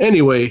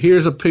 "Anyway,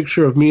 here's a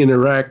picture of me in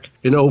Iraq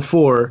in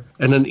 2004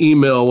 and an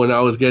email when I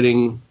was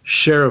getting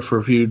sheriff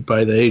reviewed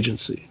by the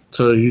agency."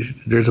 So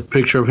there's a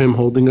picture of him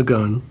holding a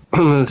gun.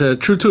 It said,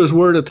 true to his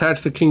word,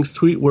 attached to King's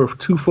tweet were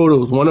two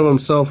photos, one of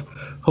himself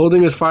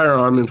holding his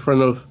firearm in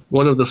front of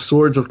one of the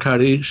Swords of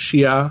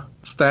Qadisiyah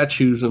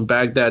statues in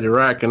Baghdad,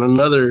 Iraq, and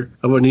another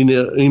of an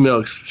email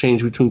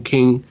exchange between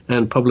King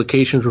and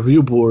Publications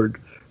Review Board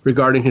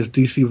regarding his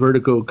DC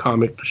Vertigo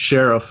comic, The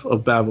Sheriff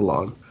of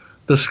Babylon,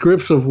 the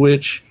scripts of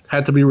which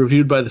had to be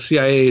reviewed by the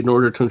CIA in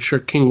order to ensure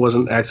King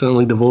wasn't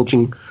accidentally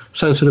divulging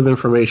sensitive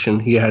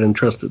information he wasn't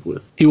entrusted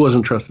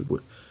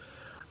with.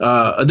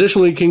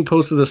 Additionally, King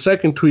posted a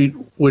second tweet,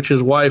 which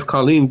his wife,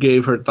 Colleen,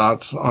 gave her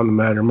thoughts on the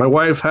matter. "My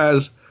wife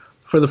has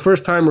for the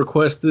first time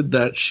requested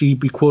that she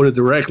be quoted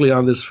directly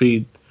on this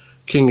feed.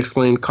 King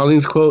explained,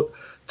 Colleen's quote,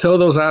 "Tell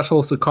those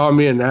assholes to call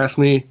me and ask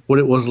me what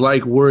it was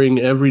like worrying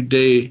every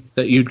day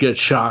that you'd get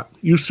shot.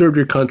 You served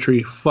your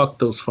country. Fuck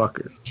those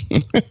fuckers."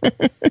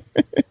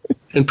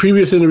 In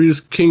previous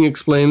interviews, King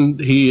explained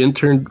he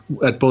interned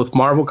at both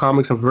Marvel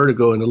Comics and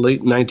Vertigo in the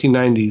late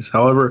 1990s.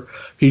 However,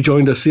 he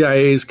joined the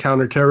CIA's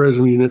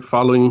counterterrorism unit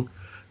following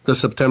the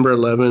September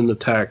 11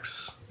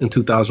 attacks in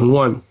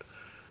 2001.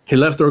 He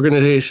left the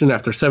organization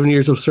after 7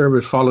 years of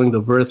service following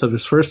the birth of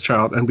his first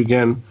child and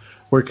began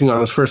working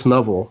on his first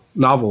novel,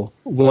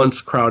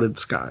 Once Crowded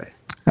Sky.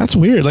 That's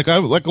weird. I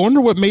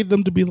wonder what made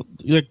them to be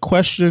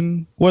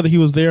question whether he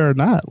was there or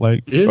not, or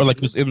he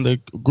was in the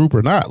group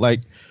or not.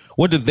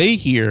 What did they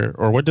hear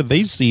or what did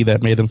they see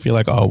that made them feel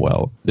like, oh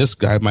well, this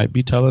guy might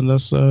be telling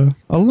us a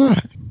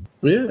lie?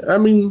 Yeah, I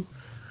mean,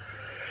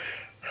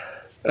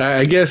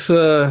 I guess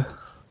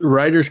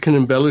writers can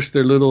embellish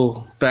their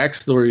little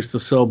backstories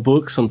to sell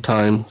books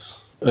sometimes,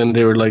 and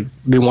they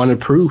wanted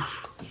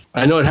proof.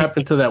 I know it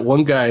happened to that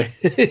one guy.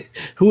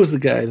 Who was the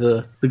guy?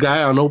 The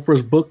guy on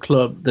Oprah's book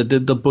club that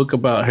did the book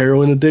about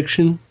heroin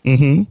addiction.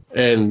 Mm-hmm.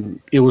 And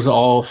it was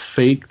all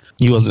faked.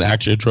 He wasn't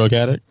actually a drug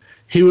addict?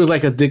 He was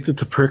addicted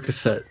to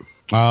Percocet.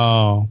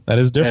 Oh, that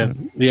is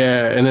different.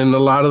 And then a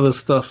lot of the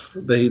stuff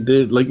that he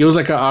did, it was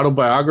an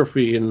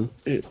autobiography, and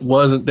it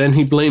wasn't. Then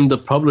he blamed the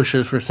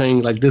publishers for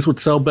saying this would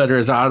sell better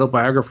as an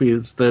autobiography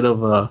instead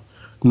of a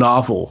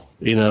novel.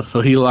 So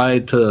he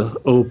lied to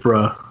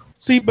Oprah.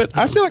 See, but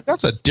I feel like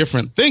that's a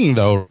different thing,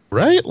 though,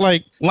 right?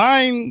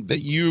 Lying that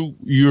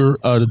you're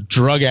a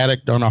drug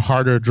addict on a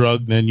harder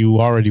drug than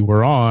you already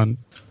were on.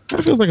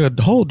 That feels like a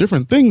whole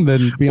different thing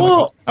than being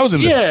I was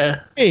in this.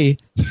 Yeah. Hey.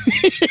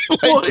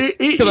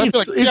 It's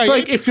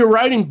like if you're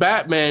writing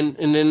Batman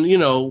and then,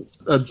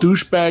 a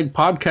douchebag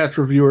podcast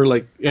reviewer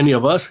like any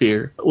of us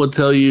here would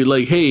tell you,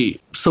 hey,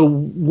 so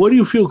what do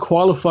you feel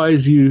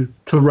qualifies you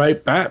to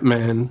write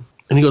Batman?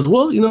 And he goes,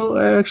 well,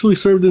 I actually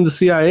served in the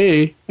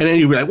CIA. And then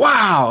you'd be like,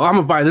 wow, I'm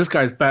going to buy this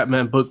guy's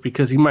Batman book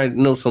because he might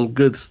know some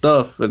good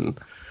stuff. And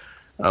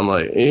I'm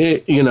like,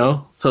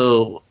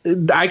 So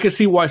I could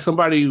see why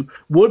somebody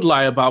would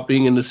lie about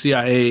being in the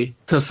CIA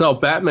to sell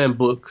Batman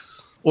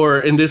books.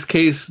 Or in this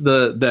case,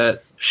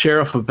 that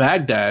Sheriff of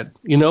Baghdad,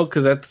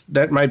 because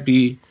that might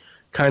be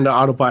kind of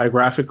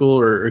autobiographical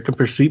or it can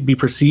be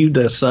perceived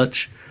as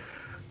such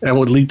and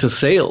would lead to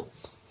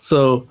sales.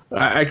 So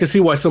I can see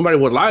why somebody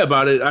would lie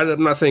about it.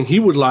 I'm not saying he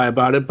would lie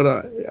about it,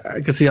 but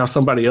I can see how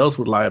somebody else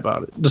would lie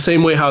about it. The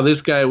same way how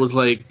this guy was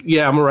like,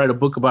 yeah, I'm going to write a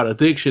book about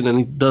addiction, and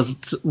he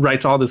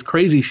writes all this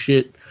crazy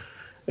shit,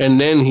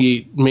 and then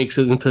he makes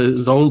it into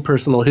his own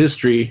personal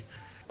history,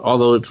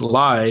 although it's a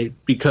lie,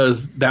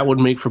 because that would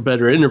make for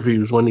better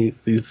interviews when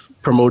he's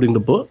promoting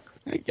the book.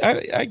 I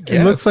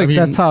guess. It looks like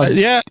that's how...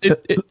 Yeah,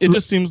 it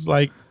just seems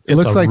like... It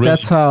looks like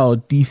that's how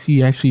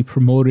DC actually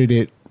promoted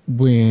it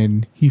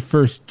when he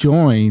first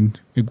joined.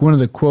 One of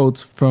the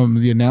quotes from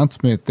the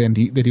announcement that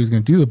he was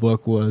going to do the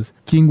book was,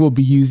 King will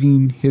be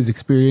using his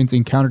experience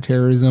in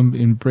counterterrorism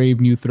and brave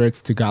new threats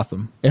to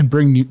Gotham and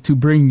bring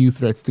new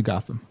threats to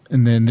Gotham.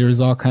 And then there's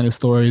all kind of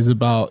stories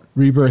about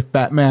Rebirth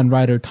Batman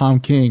writer Tom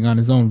King on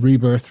his own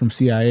rebirth from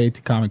CIA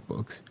to comic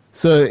books.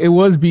 So it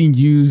was being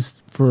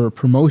used for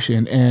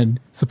promotion, and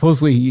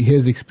supposedly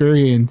his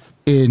experience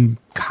in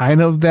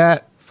kind of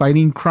that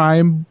fighting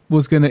crime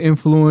was going to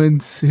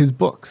influence his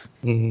books.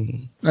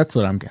 Mm-hmm. That's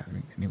what I'm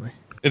gathering anyway.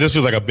 It just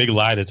feels like a big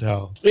lie to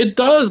tell. It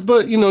does,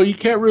 but you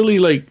can't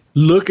really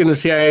look in the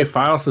CIA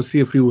files to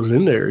see if he was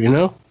in there,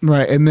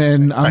 Right, and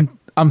then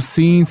I'm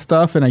seeing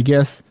stuff, and I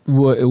guess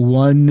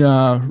one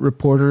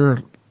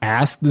reporter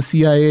asked the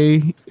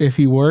CIA if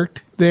he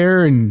worked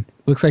there, and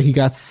looks like he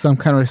got some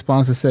kind of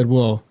response that said,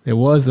 well, there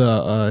was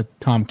a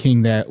Tom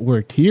King that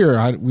worked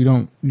here. We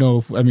don't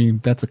know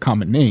if, that's a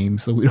common name,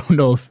 so we don't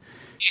know if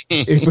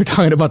we're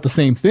talking about the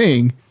same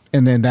thing.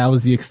 And then that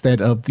was the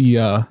extent of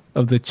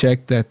the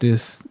check that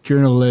this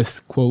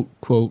journalist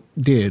quote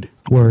did.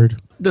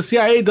 Word. The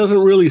CIA doesn't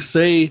really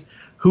say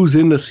who's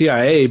in the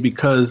CIA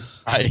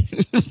because right.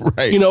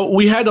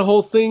 We had the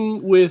whole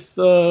thing with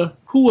who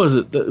was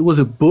it? Was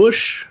it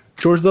Bush,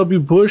 George W.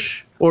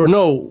 Bush, or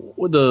no,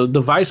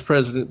 the vice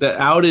president that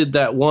outed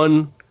that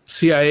one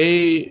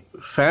CIA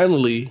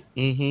family,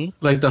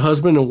 like the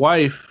husband and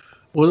wife.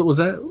 What was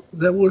that? Is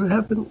that what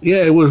happened?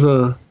 Yeah, it was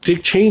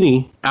Dick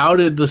Cheney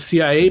outed the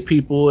CIA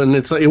people, and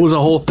it was a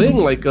whole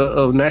thing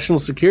of national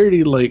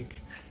security.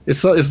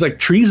 It's like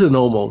treason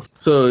almost.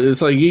 So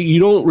it's like you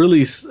don't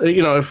really,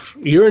 if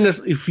you're in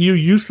this, if you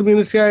used to be in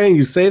the CIA and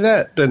you say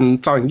that, then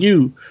it's on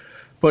you.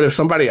 But if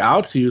somebody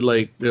outs you,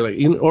 they're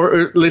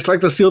or it's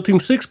like the SEAL Team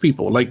 6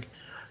 people,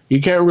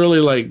 you can't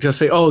really just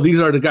say, oh, these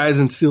are the guys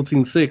in SEAL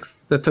Team 6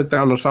 that took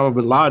down Osama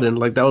bin Laden.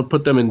 That would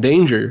put them in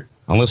danger.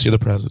 Unless you're the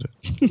president.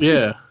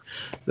 Yeah.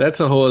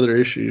 That's a whole other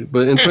issue.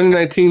 But in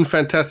 2019,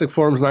 Fantastic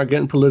Forum's not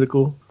getting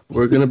political.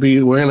 We're gonna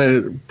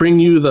bring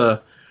you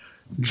the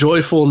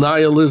joyful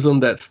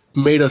nihilism that's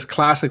made us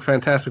classic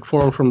Fantastic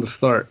Forum from the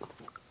start.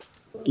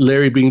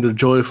 Larry being the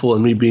joyful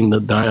and me being the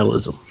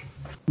nihilism.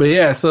 But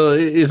yeah, so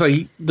it's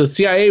like the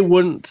CIA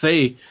wouldn't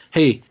say,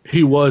 hey,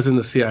 he was in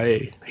the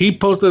CIA. He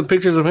posted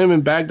pictures of him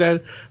in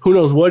Baghdad. Who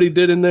knows what he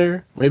did in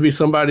there? Maybe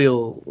somebody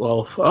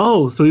will,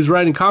 so he's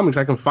writing comics.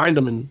 I can find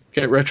him and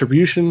get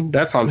retribution.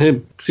 That's on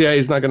him. CIA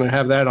is not going to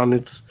have that on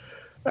its,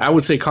 I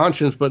would say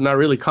conscience, but not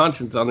really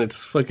conscience, on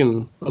its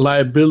fucking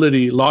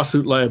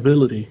lawsuit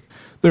liability.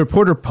 The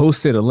reporter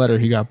posted a letter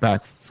he got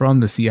back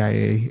from the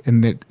CIA,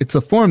 and it's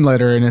a form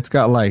letter, and it's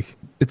got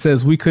it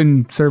says, we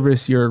couldn't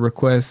service your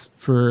request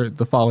for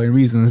the following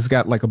reasons. It's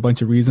got a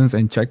bunch of reasons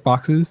and check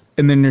boxes.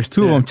 And then there's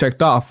two of them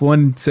checked off.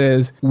 One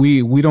says,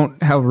 we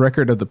don't have a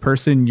record of the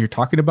person you're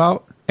talking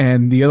about.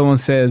 And the other one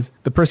says,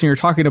 the person you're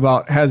talking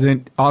about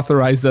hasn't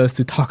authorized us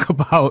to talk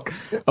about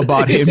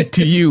him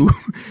to you.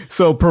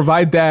 So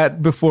provide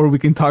that before we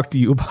can talk to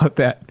you about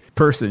that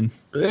person.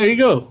 There you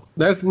go.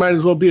 That might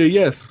as well be a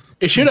yes.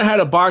 It should have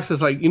had a box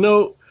that's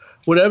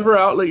whatever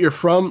outlet you're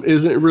from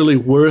isn't really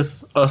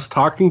worth us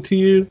talking to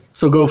you,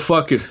 so go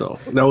fuck yourself.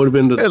 That would have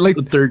been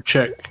the third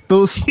check.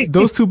 Those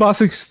two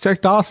boxes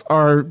checked off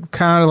are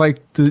kind of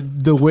like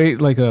the way,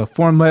 a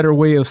form letter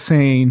way of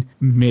saying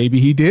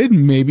maybe he did,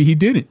 maybe he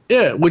didn't.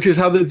 Yeah, which is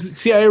how the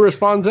CIA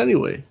responds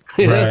anyway.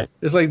 Right.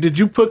 It's like, did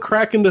you put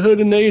crack in the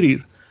hood in the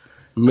 80s?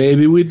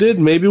 Maybe we did,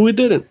 maybe we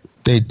didn't.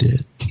 They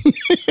did.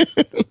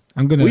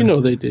 We know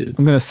they did.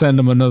 I'm gonna send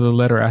them another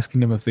letter asking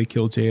them if they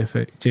killed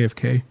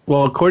JFK.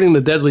 Well, according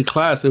to Deadly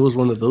Class, it was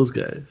one of those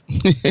guys.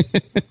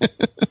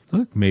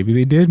 Look, maybe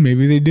they did,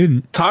 maybe they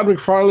didn't. Todd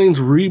McFarlane's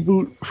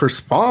reboot for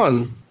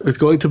Spawn is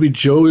going to be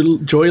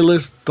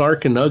joyless,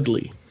 dark, and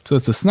ugly. So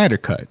it's a Snyder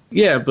cut.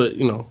 Yeah, but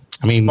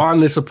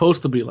Spawn is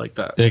supposed to be like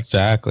that.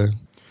 Exactly.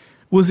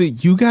 Was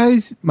it you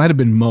guys? Might have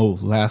been Mo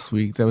last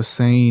week that was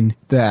saying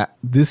that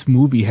this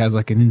movie has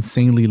an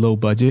insanely low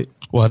budget.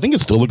 Well, I think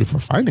it's still looking for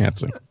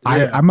financing.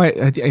 I might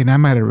have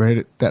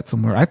read that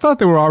somewhere. I thought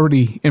they were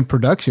already in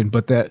production,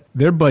 but that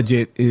their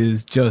budget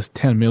is just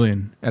 $10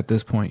 million at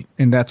this point,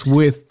 and that's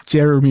with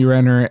Jeremy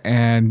Renner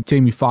and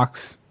Jamie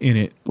Foxx in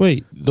it.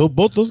 Wait,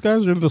 both those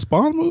guys are in the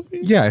Spawn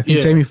movie? Yeah, I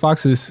think Jamie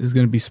Foxx is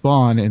going to be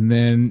Spawn, and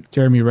then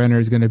Jeremy Renner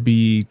is going to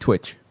be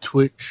Twitch.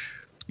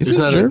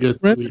 Isn't Jeremy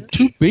Renner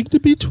too big to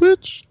be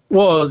Twitch?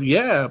 Well,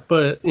 yeah,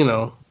 but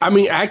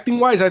acting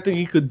wise, I think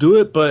he could do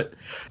it, but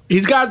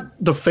he's got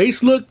the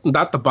face look,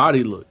 not the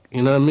body look.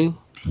 You know what I mean?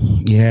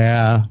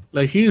 Yeah.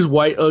 He's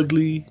white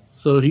ugly,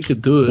 so he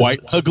could do it.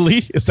 White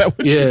ugly? Is that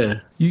what? Yeah.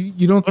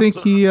 You don't think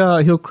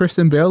he'll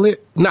Christian Bale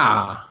it?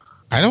 Nah.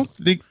 I don't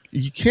think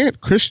you can't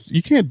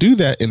do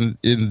that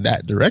in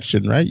that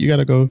direction, right? You got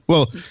to go.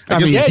 Well,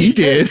 he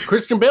did.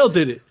 Christian Bale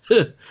did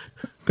it.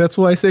 That's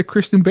why I said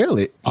Christian Bale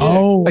it.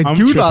 Oh,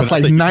 dude lost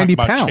 90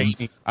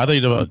 pounds. I thought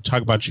you were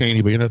talking about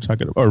Cheney, but you're not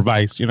talking or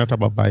Vice. You're not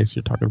talking about Vice.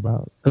 You're talking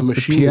about the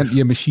Machinist.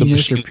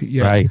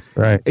 Machinist.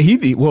 Right.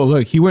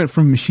 He went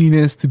from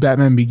Machinist to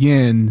Batman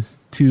Begins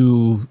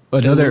to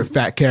another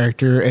fat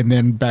character, and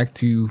then back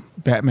to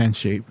Batman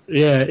shape.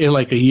 Yeah, in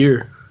a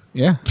year.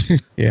 Yeah.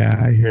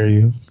 Yeah, I hear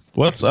you.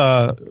 What's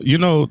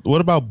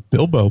what about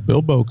Bilbo?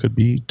 Bilbo could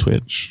be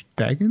Twitch.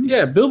 Baggins?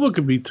 Yeah, Bilbo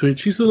could be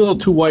Twitch. He's a little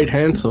too white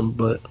handsome,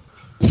 but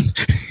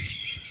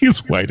he's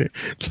white.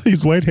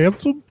 He's white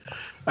handsome.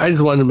 I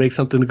just wanted to make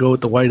something to go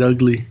with the white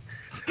ugly.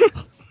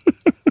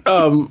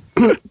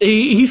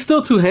 He's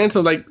still too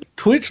handsome.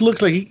 Twitch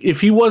looks like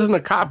if he wasn't a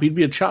cop, he'd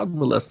be a child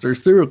molester,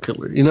 serial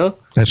killer.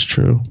 That's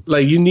true.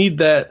 You need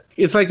that.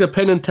 It's like the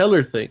Penn and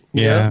Teller thing.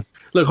 Yeah.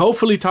 Look,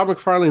 hopefully Todd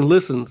McFarlane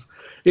listens.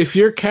 If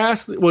your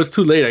cast was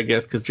too late, I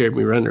guess, because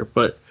Jeremy Renner.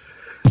 But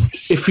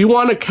if you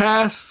want to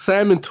cast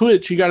Sam and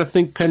Twitch, you got to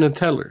think Penn and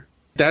Teller.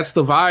 That's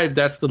the vibe.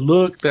 That's the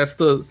look.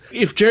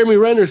 If Jeremy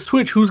Renner's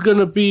Twitch, who's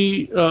gonna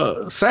be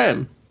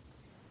Sam?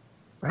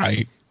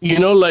 Right.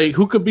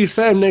 Who could be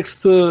Sam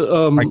next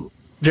to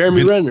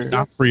Jeremy Renner?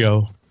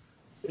 D'Onofrio.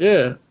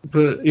 Yeah,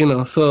 but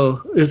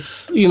so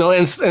it's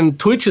and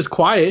Twitch is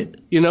quiet.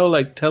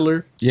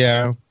 Teller.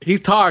 Yeah. He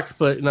talks,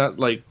 but not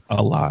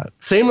a lot.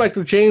 Same like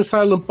the Jay and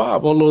Silent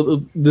Bob. Although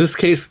in this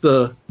case,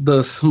 the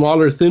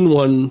smaller, thin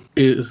one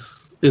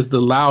is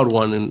the loud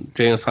one in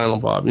Jay and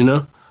Silent Bob.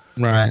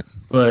 Right.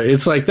 But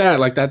it's like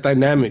that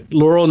dynamic.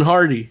 Laurel and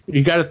Hardy.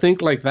 You got to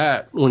think like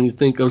that when you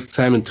think of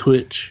Sam and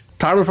Twitch.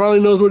 Todd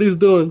McFarlane knows what he's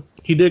doing.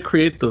 He did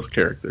create those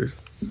characters.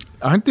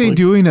 Aren't they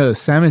doing a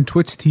Sam and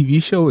Twitch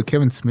TV show with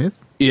Kevin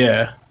Smith?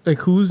 Yeah.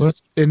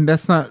 And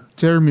that's not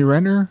Jeremy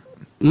Renner?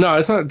 No,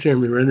 it's not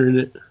Jeremy Renner in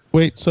it.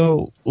 Wait,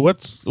 so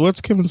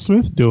what's Kevin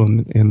Smith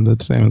doing in the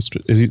Sam and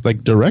Twitch? Is he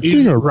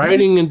directing or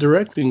writing and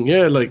directing?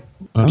 Yeah,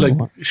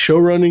 show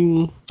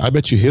running. I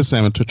bet you his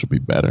Sam and Twitch would be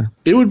better.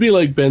 It would be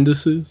like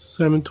Bendis's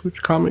Sam and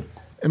Twitch comic.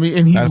 And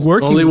he's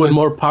working only with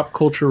more pop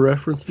culture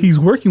references. He's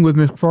working with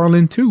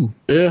McFarlane too.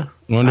 Yeah,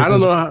 I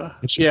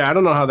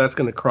don't know how that's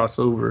going to cross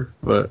over,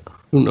 but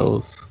who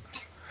knows?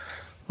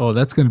 Oh,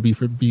 that's going to be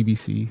for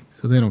BBC,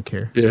 so they don't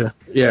care. Yeah.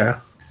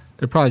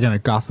 They're probably going to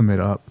Gotham it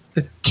up.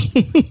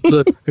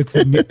 Look, it's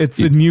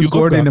the new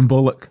Gordon and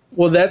Bullock.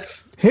 Well,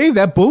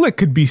 that Bullock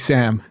could be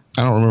Sam.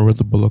 I don't remember what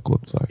the Bullock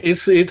looks like.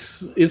 It's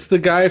the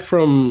guy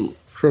from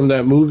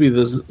that movie,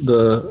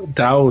 the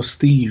Tao of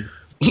Steve.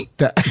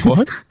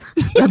 What?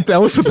 that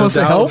was supposed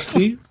to help?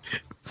 Steve?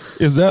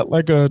 Is that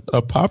like a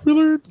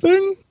popular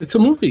thing? It's a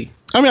movie.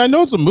 I mean, I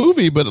know it's a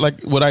movie, but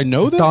like, would I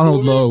know that? Donald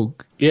movie?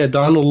 Logue. Yeah,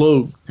 Donald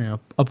Logue. Yeah,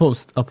 I'll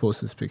post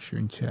this picture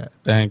in chat.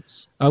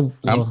 Thanks. I'm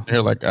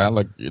here like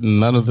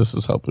none of this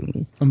is helping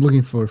me. I'm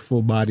looking for a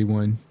full body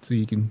one so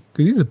you can,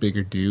 because he's a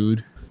bigger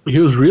dude. He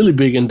was really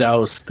big in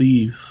Dallas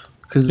Steve.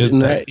 Because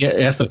he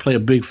has to play a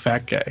big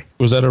fat guy.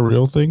 Was that a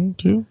real thing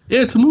too?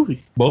 Yeah, it's a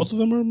movie. Both of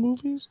them are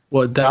movies?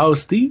 What,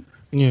 Dallas Steve?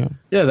 Yeah.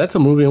 Yeah, that's a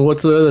movie. And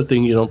what's the other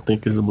thing you don't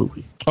think is a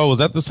movie? Oh, was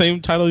that the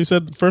same title you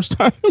said the first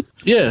time?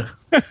 Yeah.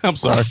 I'm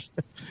sorry.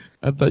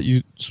 I thought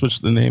you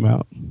switched the name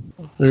out.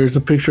 There's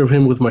a picture of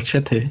him with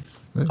Machete.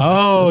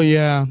 Oh,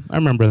 yeah. I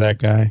remember that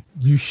guy.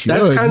 You should.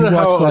 That's kind of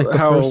how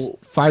first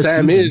 5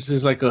 Sam seasons.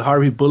 is like a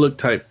Harvey Bullock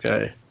type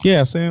guy.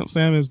 Yeah, Sam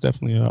is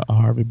definitely a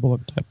Harvey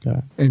Bullock type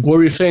guy. And what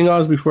were you saying,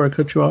 Oz, before I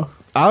cut you off?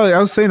 I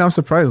was saying I'm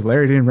surprised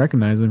Larry didn't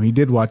recognize him. He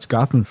did watch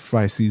Gotham for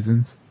 5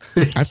 seasons.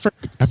 I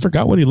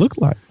forgot what he looked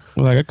like.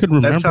 Like I couldn't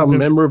remember. That's how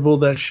memorable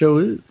that show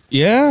is.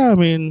 Yeah, I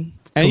mean,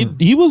 and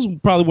he was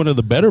probably one of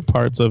the better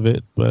parts of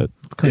it, but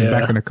coming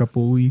back in a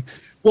couple of weeks.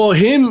 Well,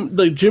 him,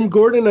 like Jim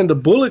Gordon and the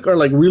Bullock are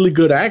like really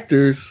good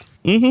actors.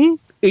 Mm-hmm.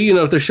 You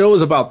know, if the show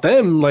was about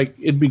them, like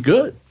it'd be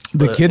good.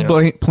 The kid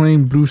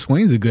playing Bruce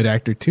Wayne's a good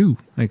actor too.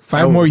 Like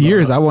 5 more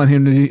years, I want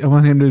him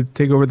to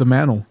take over the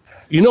mantle.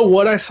 You know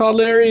what I saw,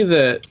 Larry,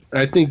 that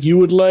I think you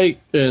would like,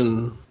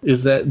 and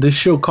is that this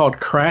show called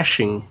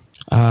Crashing.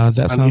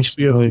 That sounds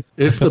HBO. Really,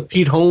 it's the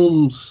Pete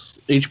Holmes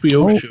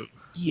HBO show.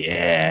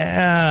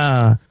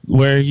 Yeah,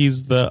 where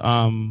he's the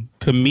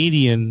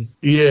comedian.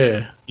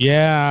 Yeah.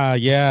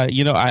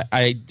 You know,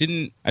 I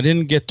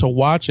didn't get to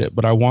watch it,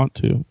 but I want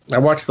to. I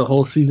watched the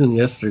whole season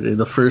yesterday,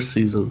 the first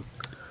season.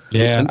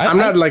 Yeah,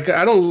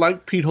 I don't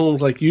like Pete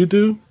Holmes like you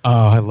do.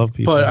 Oh, I love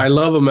Pete But Holmes. I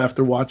love him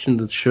after watching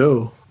the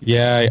show.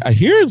 Yeah, I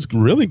hear it's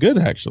really good,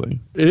 actually.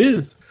 It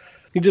is.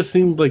 He just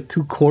seemed like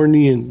too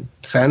corny and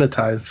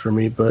sanitized for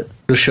me, but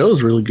the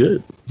show's really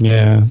good.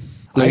 Yeah.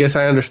 And I guess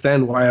I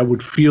understand why I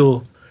would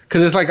feel,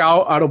 because it's like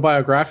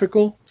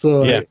autobiographical.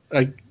 So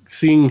like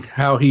seeing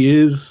how he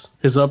is,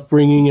 his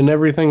upbringing and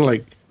everything,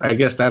 like I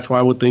guess that's why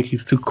I would think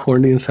he's too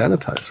corny and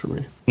sanitized for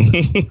me.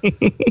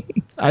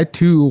 I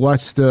too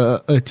watched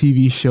a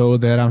TV show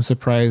that I'm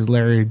surprised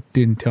Larry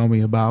didn't tell me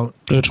about.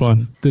 Which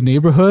one? The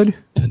Neighborhood.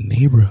 The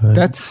Neighborhood.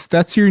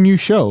 That's your new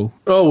show.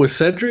 Oh, with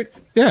Cedric?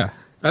 Yeah.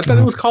 I thought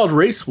it was called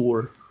Race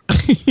War.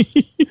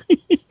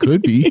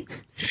 Could be.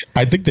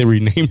 I think they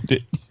renamed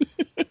it.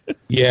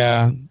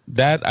 Yeah,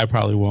 that I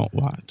probably won't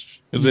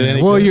watch. Is it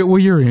any good?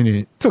 You're in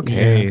it. It's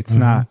okay. Yeah. It's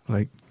not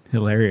like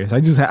hilarious.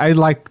 I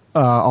like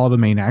all the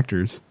main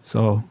actors,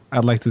 so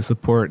I'd like to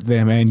support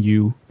them and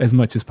you as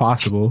much as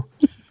possible.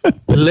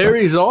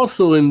 Larry's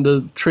also in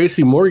the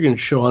Tracy Morgan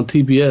show on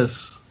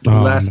TBS.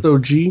 Last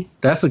OG.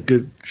 That's a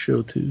good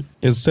show too.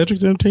 Is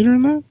Cedric the Entertainer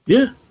in that?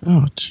 Yeah.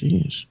 Oh,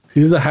 jeez.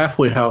 He's the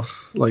halfway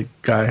house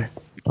guy.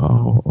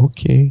 Oh,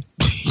 okay.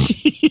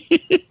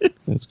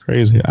 That's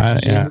crazy.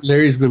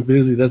 Larry's been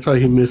busy. That's why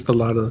he missed a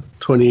lot of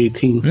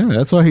 2018. Yeah,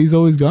 that's why he's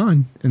always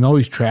gone and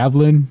always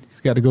traveling. He's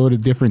got to go to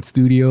different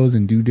studios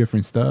and do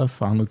different stuff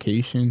on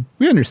location.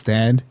 We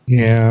understand.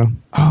 Yeah.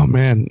 Oh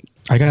man,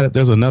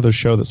 there's another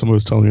show that someone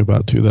was telling me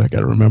about too that I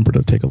got to remember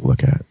to take a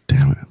look at.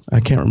 Damn it, I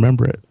can't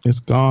remember it. It's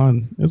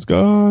gone.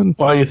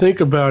 While you think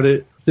about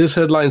it, this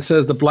headline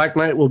says the Black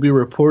Knight will be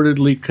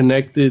reportedly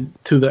connected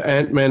to the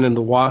Ant-Man and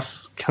the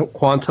Wasp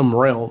quantum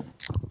realm.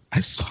 I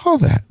saw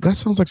that. That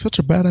sounds like such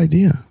a bad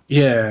idea.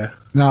 Yeah.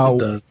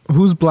 Now,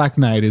 who's Black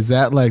Knight? Is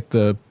that like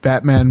the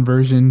Batman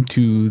version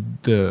to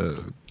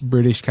the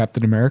British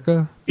Captain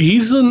America?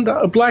 He's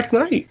a Black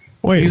Knight.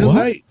 Wait, he's what? a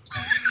knight.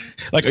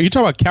 Like, are you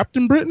talking about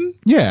Captain Britain?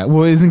 Yeah.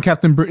 Well, isn't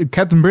Captain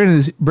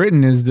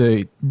Britain is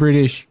the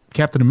British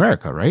Captain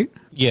America, right?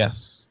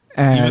 Yes.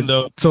 And even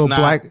though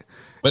Black.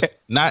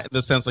 But not in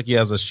the sense like he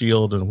has a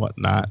shield and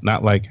whatnot.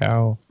 Not like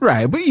how.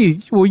 Right, but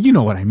you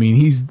know what I mean.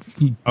 He's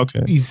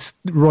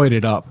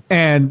roided up,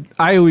 and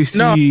I always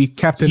see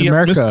Captain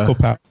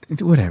America.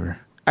 Whatever.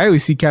 I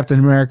always see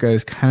Captain America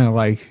as kind of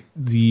like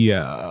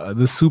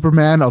the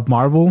Superman of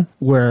Marvel,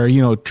 where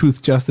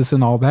truth, justice,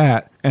 and all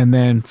that. And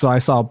then so I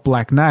saw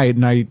Black Knight,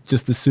 and I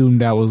just assumed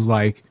that was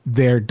like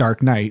their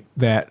Dark Knight,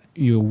 that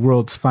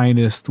world's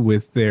finest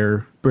with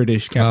their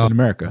British Captain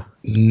America.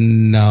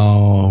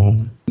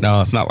 No,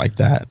 it's not like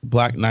that.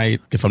 Black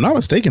Knight, if I'm not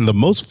mistaken, the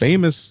most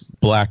famous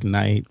Black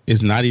Knight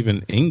is not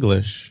even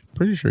English.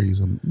 Pretty sure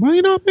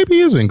maybe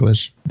he is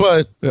English.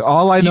 But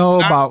all I know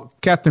about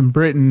Captain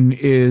Britain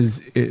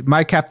is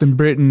my Captain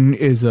Britain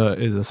is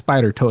a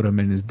spider totem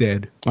and is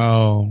dead.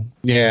 Oh,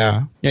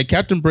 yeah. Yeah,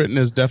 Captain Britain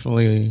is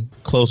definitely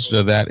closer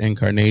to that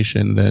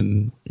incarnation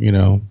than,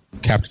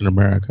 Captain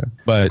America.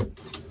 But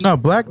no,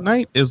 Black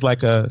Knight is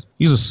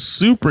he's a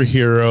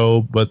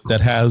superhero, but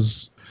that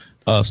has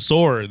a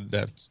sword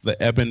that's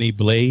the ebony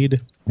blade,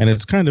 and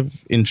it's kind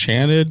of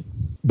enchanted,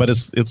 but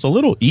it's a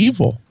little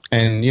evil.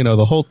 And, you know,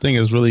 the whole thing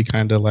is really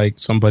kind of like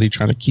somebody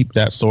trying to keep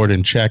that sword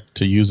in check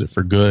to use it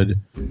for good,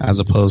 as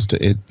opposed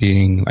to it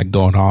being like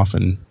going off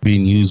and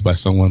being used by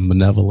someone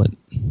malevolent.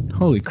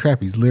 Holy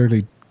crap, he's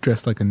literally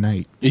dressed like a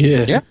knight.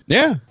 Yeah.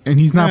 And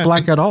he's not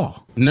black at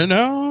all.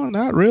 No,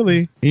 not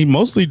really. He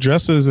mostly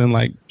dresses in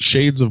like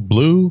shades of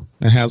blue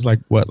and has like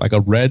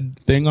a red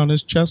thing on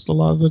his chest a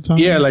lot of the time.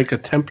 Yeah, like a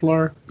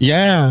Templar.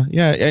 Yeah.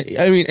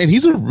 I mean, and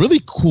he's a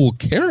really cool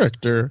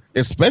character,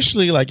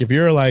 especially like if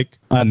you're like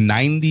a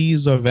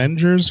 90s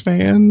Avengers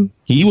fan.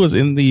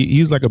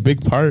 He's like a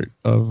big part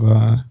of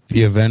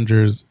the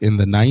Avengers in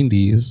the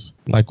 90s.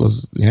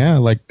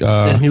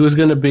 And he was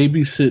going to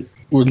babysit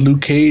with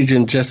Luke Cage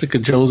and Jessica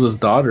Jones'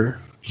 daughter.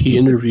 He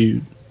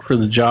interviewed for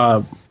the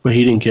job, but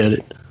he didn't get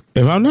it.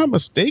 If I'm not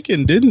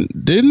mistaken,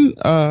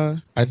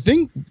 I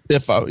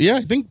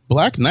think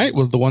Black Knight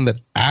was the one that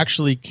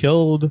actually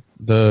killed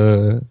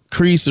the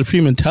Kree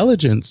Supreme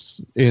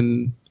Intelligence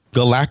in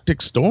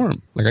Galactic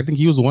Storm. Like, I think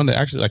he was the one that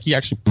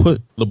actually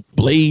put the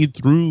blade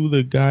through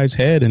the guy's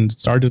head and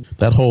started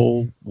that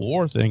whole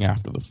war thing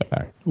after the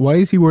fact. Why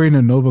is he wearing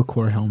a Nova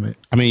Corps helmet?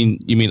 I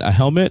mean, you mean a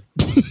helmet?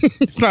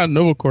 It's not a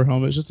Nova Corps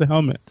helmet, it's just a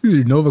helmet. It's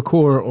either Nova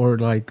Corps or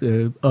like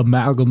a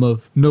amalgam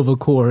of Nova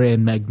Corps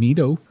and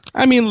Magneto.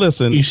 I mean,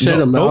 listen. You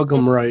said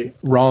amalgam right.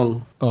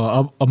 Wrong.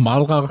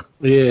 Amalgam?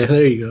 Yeah,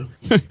 there you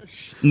go.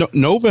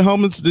 Nova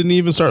helmets didn't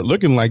even start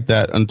looking like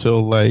that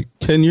until like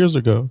 10 years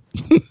ago.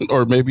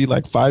 Or maybe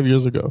like 5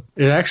 years ago.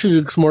 It actually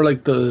looks more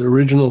like the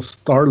original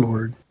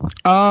Star-Lord.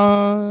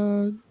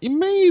 It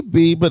may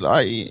be, but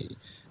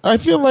I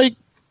feel like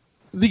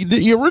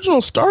the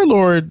original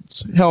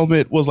Star-Lord's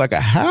helmet was like a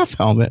half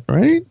helmet,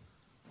 right?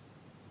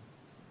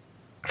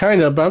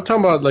 Kind of, but I'm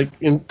talking about like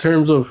in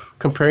terms of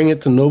comparing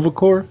it to Nova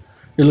Corps,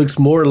 it looks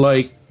more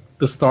like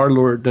the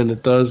Star-Lord than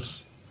it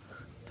does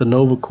the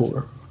Nova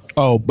Corps.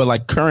 Oh, but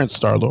like current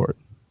Star-Lord.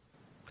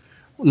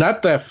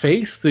 Not that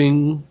face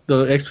thing,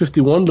 the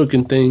X-51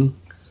 looking thing.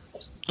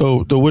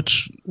 Oh, the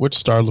which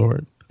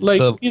Star-Lord? Like,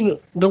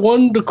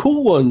 the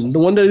cool one, the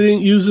one that they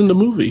didn't use in the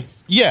movie.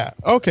 Yeah.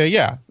 Okay.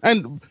 Yeah.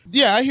 And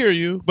yeah, I hear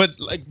you. But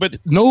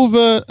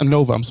Nova.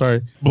 I'm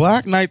sorry.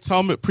 Black Knight's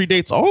helmet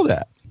predates all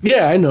that.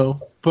 Yeah, I know.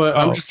 But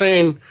I'm just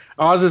saying,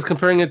 I was just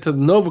comparing it to the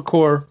Nova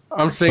Corps.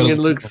 I'm saying it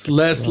looks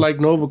less like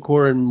Nova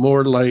Corps and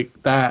more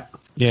like that.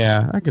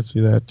 Yeah, I could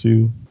see that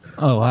too.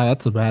 Oh wow,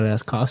 that's a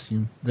badass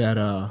costume. That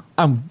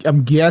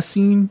I'm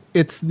guessing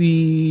it's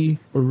the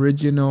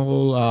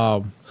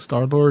original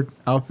Star-Lord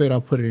outfit.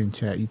 I'll put it in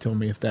chat. You told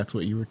me if that's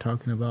what you were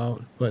talking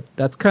about. But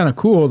that's kind of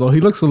cool though.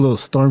 He looks a little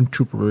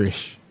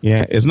stormtrooper-ish.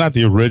 Yeah, it's not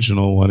the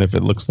original one if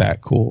it looks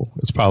that cool.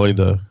 It's probably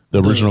the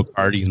original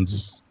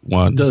Guardians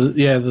one.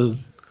 The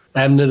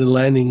Abnett and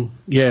Landing.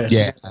 Yeah,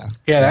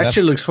 that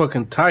shit looks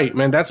fucking tight,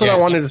 man. That's what I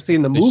wanted to see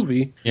in the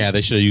movie. Yeah,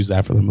 they should have used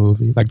that for the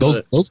movie. Like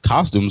those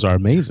costumes are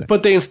amazing.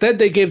 But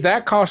they gave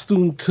that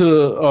costume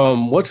to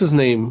what's his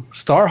name,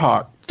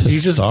 Starhawk.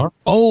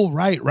 Oh,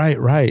 right.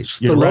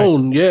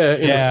 Stallone, right.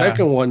 In the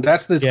second one,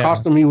 that's the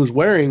costume he was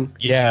wearing.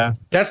 Yeah,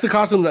 that's the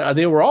costume that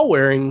they were all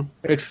wearing.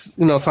 So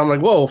I'm like,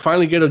 whoa,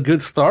 finally get a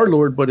good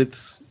Star-Lord, but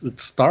it's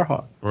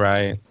Starhawk.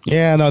 Right.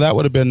 Yeah, no, that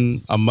would have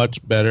been a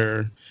much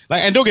better.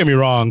 Like, and don't get me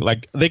wrong,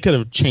 like they could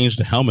have changed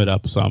the helmet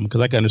up some,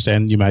 because I can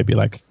understand you might be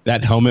like,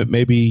 that helmet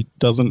maybe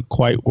doesn't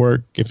quite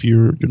work if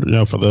you're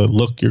for the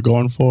look you're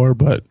going for,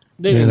 but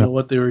they didn't know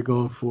what they were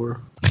going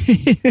for.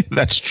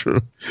 That's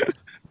true.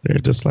 They're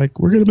just like,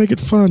 we're gonna make it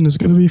fun. It's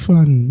gonna be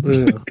fun.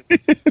 Yeah.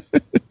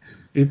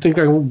 You think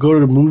I will go to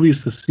the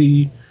movies to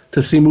see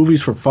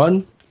movies for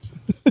fun?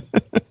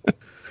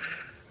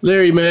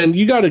 Larry, man,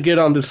 you got to get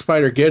on this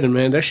Spider-Geddon,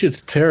 man. That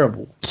shit's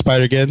terrible.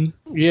 Spider-Geddon?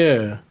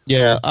 Yeah.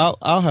 Yeah,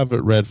 I'll have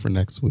it read for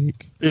next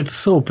week. It's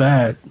so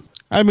bad.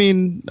 I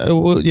mean,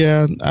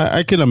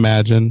 I can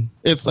imagine.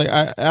 It's like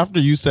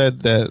after you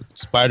said that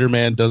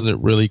Spider-Man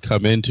doesn't really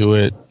come into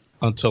it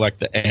until like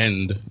the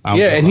end.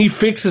 He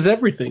fixes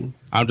everything.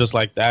 I'm just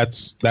like,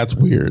 that's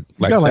weird.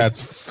 He's got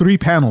that's 3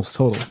 panels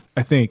total,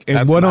 I think,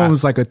 and one of them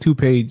is like a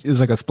 2-page, is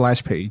like a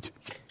splash page,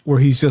 where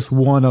he's just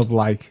one of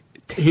like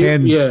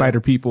 10 spider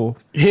people.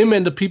 Him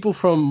and the people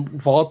from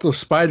Vault of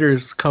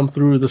Spiders come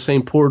through the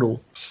same portal.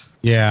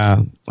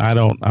 Yeah, I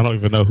don't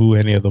even know who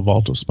any of the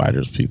Vault of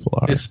Spiders people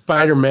are. It's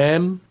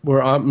Spider-Man,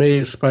 where Aunt May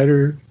is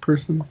Spider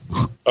person.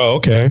 Oh,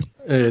 okay.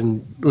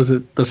 And was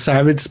it the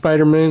Savage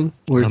Spider-Man,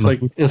 where it's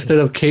like instead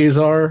of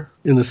Kazar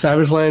in the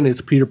Savage Land,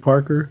 it's Peter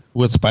Parker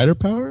with spider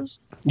powers?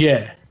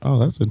 Yeah. Oh,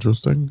 that's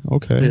interesting.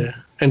 Okay. Yeah,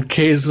 and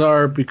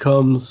Kazar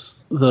becomes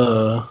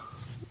the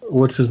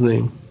what's his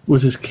name?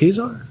 Was this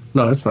Kazar?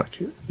 No, that's not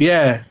Kazar.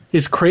 Yeah,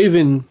 it's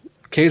Kraven.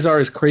 Kazar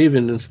is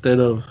Kraven instead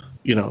of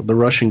the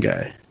Russian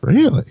guy.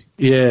 Really?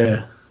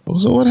 Yeah.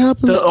 So what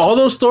happens? All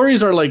those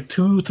stories are like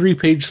 2-3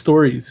 page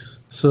stories.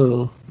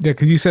 So yeah,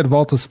 because you said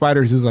Vault of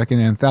Spiders is like an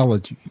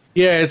anthology.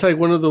 Yeah, it's like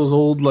one of those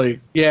old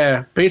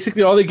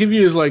basically all they give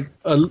you is like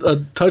a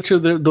touch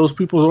of those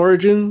people's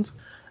origins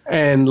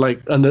and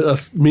like a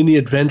mini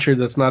adventure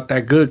that's not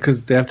that good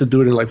because they have to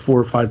do it in like 4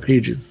 or 5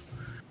 pages.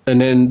 And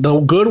then the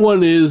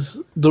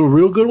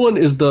real good one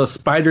is the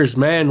Spider's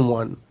Man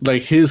one.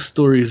 Like, his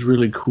story is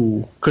really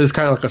cool because it's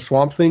kind of like a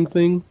Swamp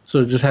Thing.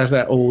 So it just has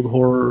that old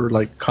horror,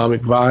 like,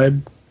 comic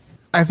vibe.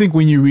 I think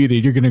when you read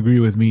it, you're going to agree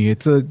with me.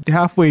 It's a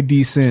halfway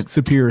decent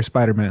Superior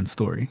Spider-Man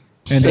story.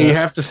 And you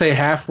have to say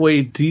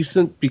halfway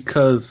decent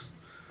because...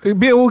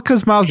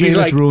 because Miles Davis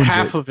like ruins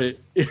half of it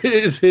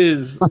is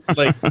his.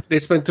 Like, they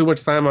spent too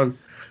much time on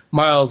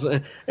Miles.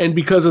 And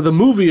because of the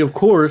movie, of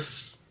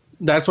course,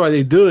 that's why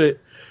they do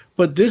it.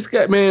 But this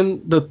guy, man,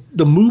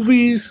 the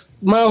movies,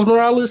 Miles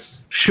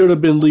Morales, should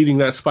have been leading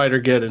that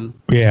Spider-Geddon.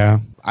 Yeah.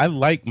 I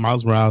like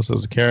Miles Morales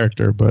as a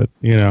character, but,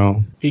 you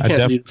know... He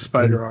can't lead the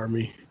Spider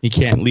Army. He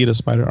can't lead a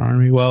Spider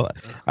Army. Well,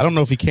 I don't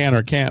know if he can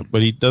or can't,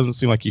 but he doesn't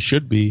seem like he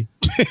should be.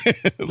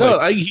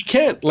 He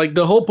can't. Like,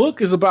 the whole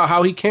book is about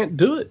how he can't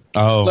do it.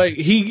 Oh. Like,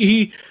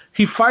 he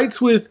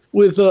fights with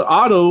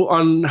Otto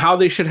on how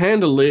they should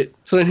handle it.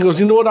 So then he goes,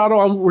 you know what,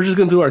 Otto, we're just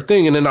going to do our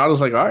thing. And then Otto's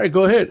like, all right,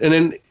 go ahead. And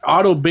then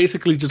Otto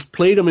basically just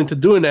played him into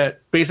doing that,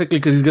 basically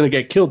because he's going to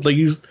get killed. They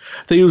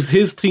used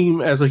his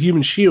team as a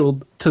human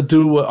shield to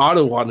do what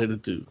Otto wanted to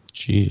do.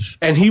 Jeez.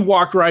 And he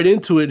walked right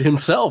into it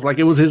himself. Like,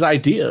 it was his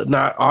idea,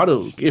 not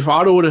Otto. If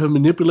Otto would have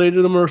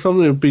manipulated him or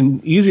something, it would have been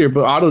easier.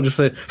 But Otto just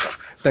said,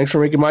 thanks for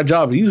making my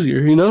job easier,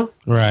 you know?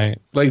 Right.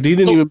 Like, he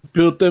didn't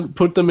even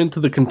put them into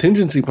the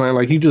contingency plan.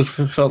 Like, he just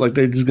felt like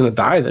they're just going to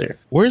die there.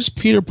 Where's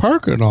Peter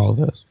Parker in all of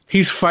this?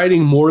 He's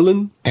fighting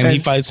Moreland. And he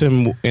fights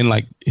him in,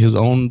 like, his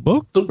own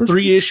book?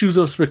 3 issues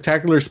of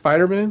Spectacular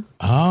Spider-Man.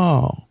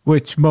 Oh.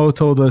 Which Mo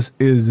told us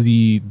is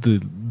the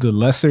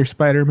lesser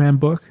Spider-Man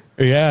book.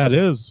 Yeah, it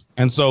is.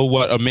 And so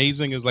what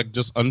Amazing is, like,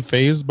 just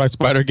unfazed by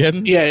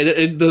Spider-Geddon? Yeah,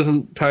 it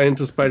doesn't tie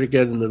into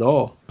Spider-Geddon at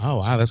all. Oh,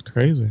 wow, that's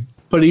crazy.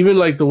 But even,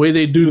 like, the way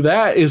they do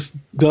that is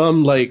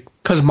dumb, like,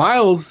 because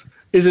Miles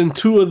is in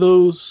 2 of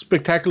those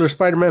Spectacular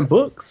Spider-Man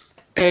books.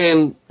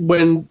 And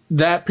when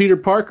that Peter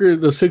Parker,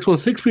 the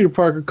 616 Peter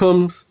Parker,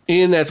 comes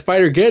in at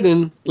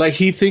Spider-Geddon, like,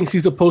 he thinks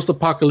he's a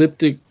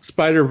post-apocalyptic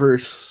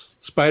Spider-Verse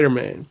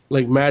Spider-Man,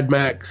 like Mad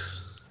Max.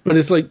 But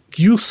it's like,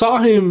 you saw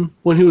him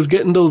when he was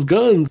getting those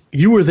guns.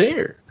 You were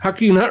there. How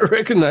can you not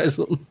recognize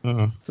him?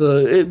 Uh-huh. So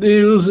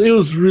it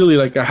was really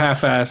like a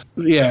half-assed.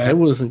 Yeah, it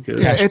wasn't good.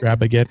 Yeah,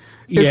 grab again.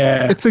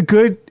 Yeah, it's a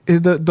good.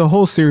 The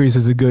whole series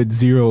is a good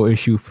 0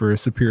 issue for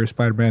Superior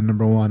Spider-Man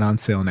 #1 on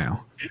sale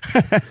now.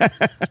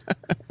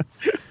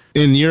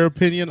 In your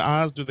opinion,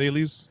 Oz, do they at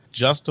least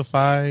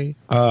justify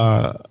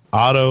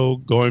Otto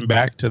going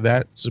back to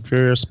that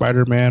Superior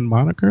Spider-Man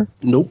moniker?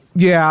 Nope.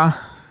 Yeah,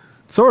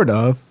 sort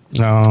of.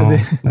 No,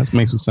 that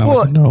makes it sound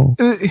like no.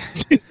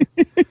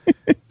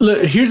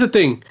 Look, here's the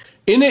thing.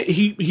 In it,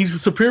 he's a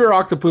Superior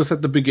Octopus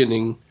at the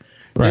beginning.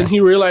 Right. Then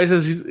he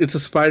realizes it's a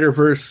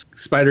Spider-Verse,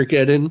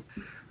 Spider-Geddon.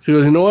 So he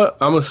goes, you know what?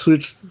 I'm going to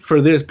switch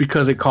for this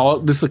because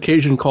this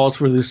occasion calls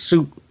for this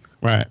suit.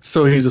 Right.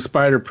 So he's a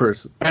spider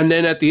person. And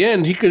then at the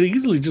end, he could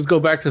easily just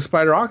go back to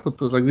Spider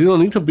Octopus. Like, you don't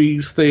need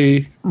to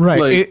stay... Right.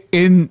 Like,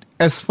 in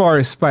as far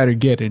as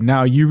Spider-Geddon.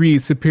 Now, you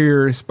read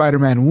Superior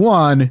Spider-Man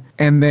 1,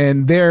 and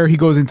then there he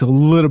goes into a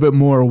little bit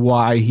more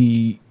why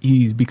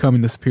he's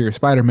becoming the Superior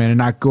Spider-Man and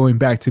not going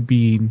back to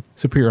being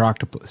Superior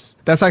Octopus.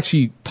 That's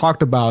actually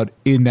talked about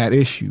in that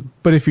issue.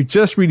 But if you're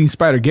just reading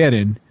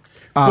Spider-Geddon...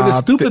 But it's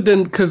stupid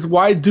then, because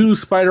why do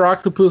Spider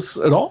Octopus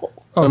at all?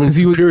 Oh, I mean,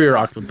 Superior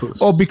Octopus.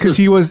 Oh, because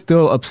he was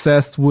still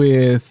obsessed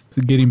with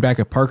getting back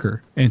at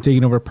Parker and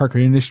taking over Parker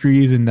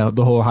Industries, and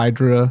the whole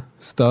Hydra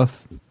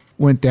stuff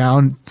went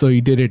down. So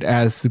he did it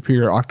as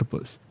Superior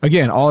Octopus.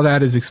 Again, all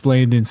that is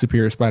explained in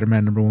Superior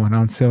Spider-Man #1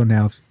 on sale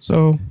now.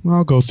 So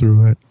I'll go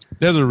through it.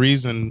 There's a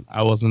reason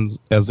I wasn't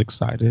as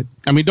excited.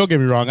 I mean, don't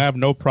get me wrong. I have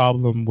no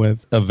problem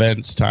with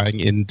events tying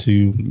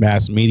into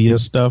mass media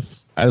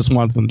stuff. I just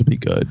want them to be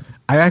good.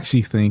 I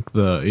actually think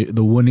the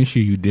one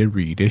issue you did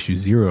read, issue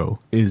 0,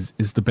 is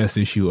the best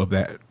issue of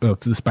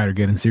the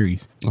Spider-Geddon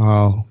series.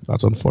 Oh,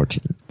 that's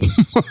unfortunate.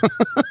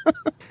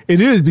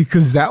 It is,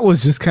 because that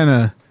was just kind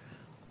of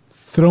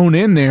thrown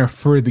in there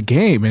for the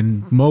game,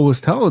 and Mo was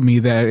telling me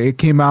that it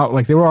came out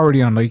like they were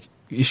already on like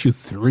issue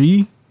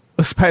 3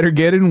 of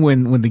Spider-Geddon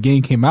when the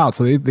game came out,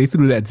 so they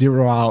threw that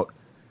 0 out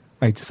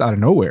like just out of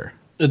nowhere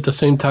at the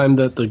same time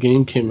that the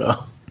game came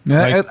out.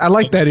 Yeah, I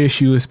like that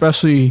issue,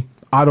 especially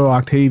Otto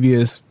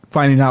Octavius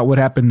finding out what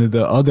happened to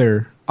the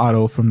other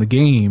Otto from the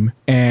game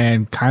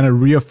and kind of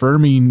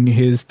reaffirming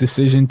his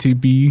decision to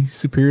be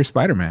Superior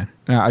Spider-Man.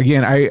 Now,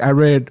 again, I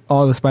read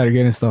all the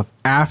Spider-Geddon stuff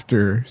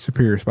after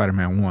Superior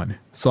Spider-Man 1,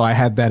 so I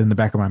had that in the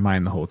back of my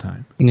mind the whole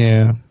time.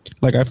 Yeah.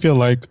 Like, I feel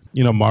like,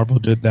 Marvel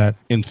did that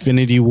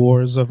Infinity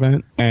Wars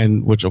event,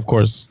 and which, of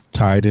course,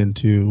 tied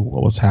into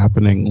what was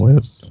happening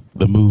with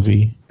the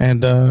movie.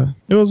 And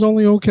it was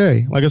only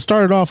okay. Like, it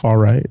started off all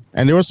right.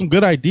 And there were some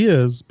good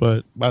ideas,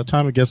 but by the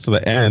time it gets to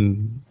the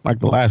end, like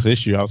the last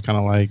issue, I was kind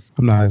of like,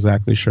 I'm not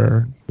exactly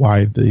sure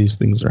why these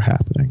things are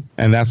happening.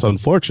 And that's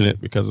unfortunate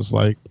because it's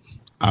like,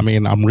 I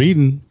mean, I'm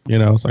reading,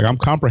 it's like I'm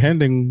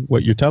comprehending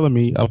what you're telling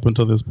me up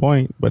until this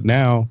point. But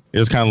now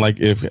it's kind of like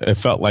if it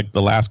felt like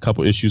the last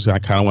couple issues, I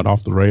kind of went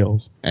off the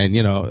rails. And,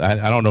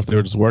 I don't know if they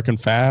were just working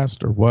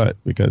fast or what,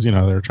 because,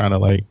 they're trying to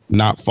like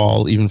not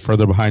fall even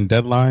further behind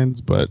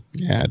deadlines. But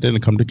yeah, it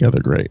didn't come together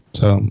great.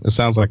 So it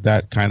sounds like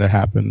that kind of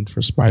happened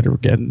for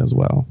Spider-Geddon as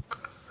well.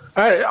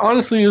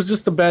 Honestly, it was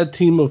just a bad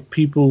team of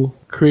people,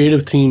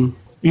 creative team.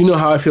 You know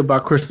how I feel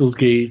about Crystal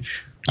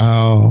Gage.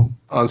 Oh.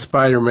 On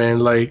Spider-Man,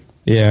 like.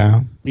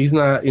 Yeah. He's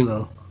not,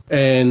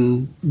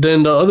 And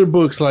then the other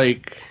books,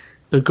 like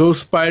the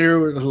Ghost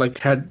Spider, like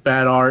had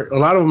bad art. A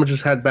lot of them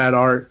just had bad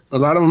art. A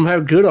lot of them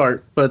have good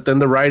art, but then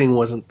the writing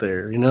wasn't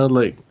there.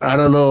 Like I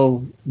don't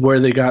know where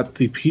they got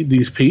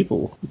these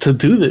people to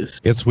do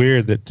this. It's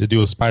weird that to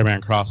do a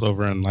Spider-Man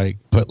crossover and like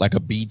put like a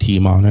B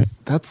team on it.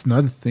 That's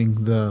another thing.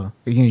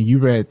 Again, you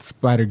read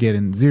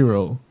Spider-Geddon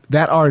 0.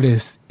 That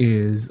artist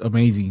is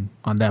amazing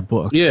on that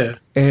book. Yeah.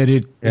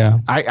 And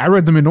I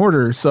read them in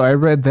order. So I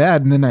read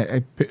that and then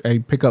I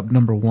pick up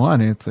number 1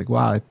 and it's like,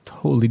 wow, it's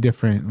totally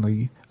different.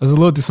 Like I was a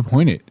little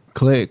disappointed.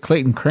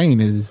 Clayton Crane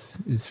is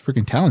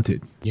freaking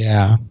talented.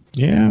 Yeah.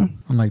 Yeah.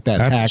 Unlike that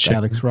hack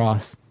Alex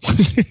Ross.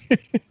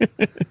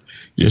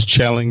 Just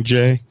challenging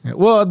Jay. Yeah,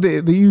 well, they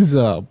use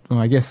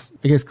I guess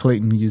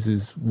Clayton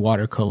uses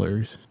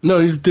watercolors. No,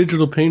 he's a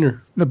digital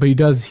painter. No, but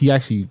he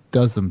actually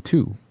does them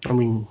too. I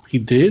mean, he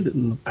did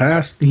in the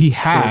past. He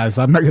has.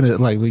 I'm not gonna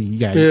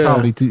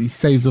he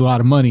saves a lot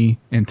of money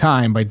and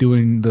time by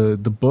doing the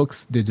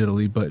books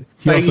digitally. But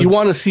you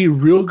want to see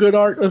real good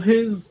art of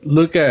his?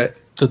 Look at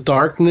The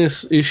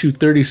Darkness issue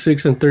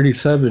 36 and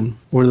 37,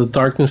 where the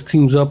Darkness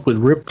teams up with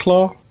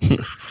Ripclaw.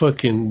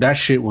 Fucking that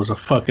shit was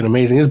fucking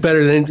amazing. It's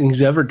better than anything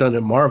he's ever done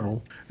at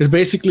Marvel. It's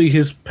basically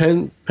his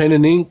pen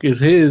and ink is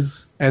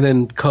his, and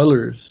then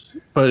colors.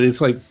 But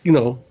it's like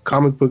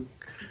comic book.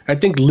 I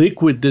think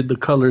Liquid did the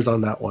colors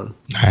on that one.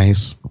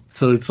 Nice.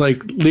 So it's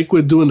like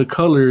Liquid doing the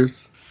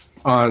colors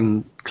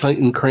on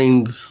Clayton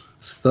Crane's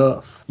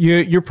stuff.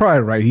 You're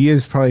probably right. He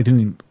is probably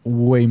doing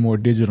way more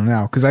digital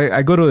now. Because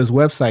I go to his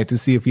website to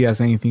see if he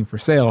has anything for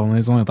sale, and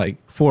there's only like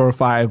 4 or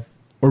 5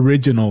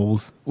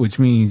 originals, which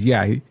means,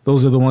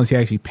 those are the ones he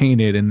actually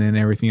painted, and then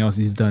everything else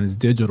he's done is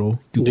digital.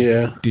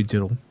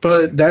 Digital.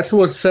 But that's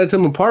what sets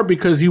him apart,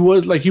 because he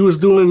was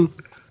doing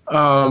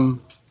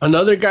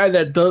another guy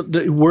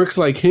that works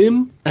like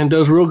him and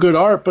does real good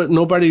art, but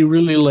nobody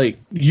really like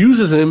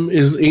uses him,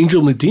 is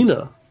Angel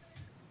Medina.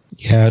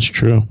 Yeah, that's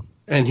true.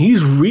 And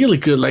he's really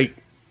good.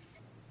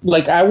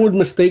 Like I would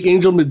mistake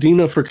Angel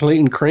Medina for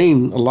Clayton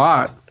Crane a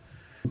lot,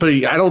 but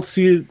I don't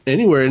see it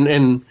anywhere.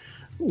 And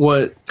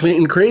what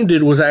Clayton Crane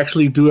did was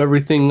actually do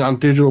everything on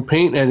digital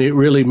paint, and it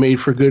really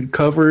made for good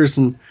covers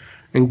and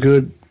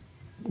good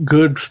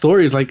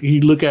stories. Like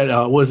you look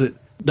at was it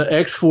the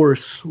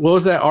X-Force? What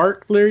was that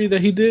art, Larry,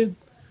 that he did?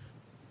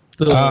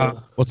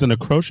 What's the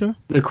Necrosha?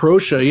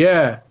 Necrosha,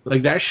 yeah.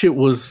 Like that shit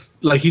was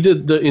like he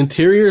did the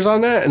interiors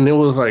on that, and it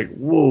was like,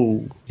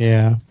 whoa.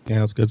 Yeah,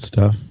 it's good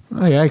stuff.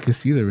 Oh yeah, I could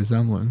see the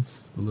resemblance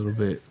a little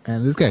bit.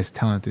 And this guy's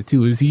talented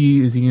too. Is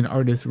he in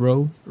Artist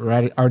Row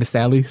or Artist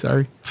Alley?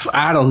 Sorry,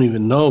 I don't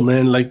even know,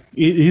 man. Like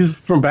he's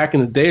from back in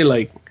the day,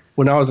 like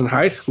when I was in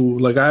high school.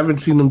 Like I haven't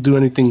seen him do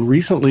anything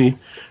recently.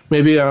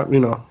 Maybe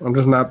I'm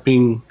just not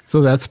being.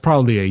 So that's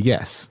probably a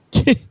yes.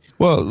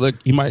 Well, look,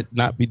 he might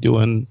not be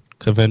doing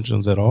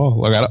conventions at all.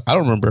 Like I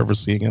don't remember ever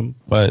seeing him,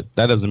 but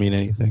that doesn't mean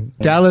anything.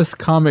 Dallas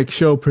Comic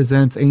Show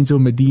presents Angel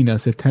Medina,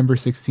 September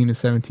 16 to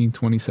 17,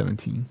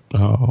 2017.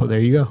 Oh, well,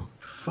 there you go.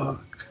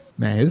 Fuck.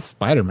 Man, his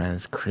Spider-Man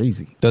is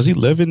crazy. Does he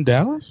live in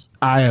Dallas?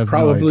 I have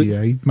no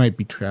idea. He might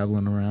be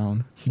traveling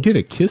around. He did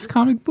a Kiss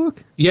comic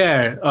book?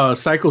 Yeah,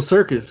 Psycho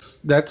Circus.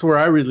 That's where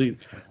I really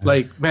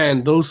like,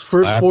 man, those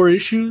first 4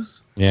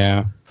 issues.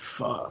 Yeah.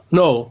 Fuck.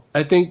 No,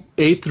 I think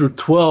 8 through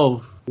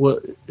 12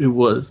 what it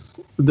was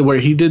where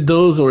he did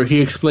those, or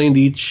he explained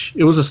each.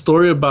 It was a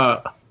story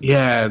about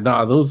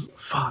those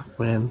fuck,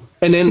 man.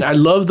 And then I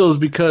love those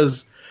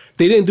because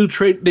they did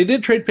trade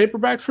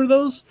paperbacks for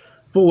those,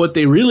 but what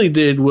they really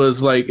did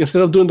was, like,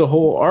 instead of doing the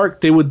whole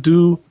arc, they would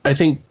do, I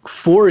think,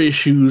 4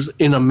 issues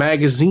in a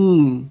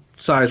magazine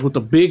size with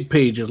the big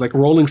pages, like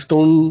Rolling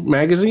Stone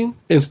magazine,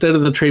 instead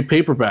of the trade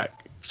paperback.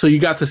 So you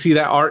got to see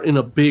that art in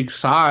a big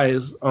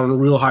size on a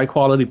real high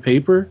quality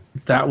paper.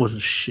 That was the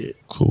shit.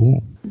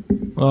 Cool.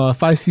 Well,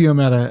 if I see him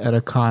at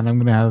a con, I'm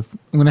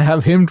gonna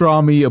have him draw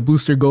me a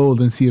Booster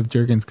Gold and see if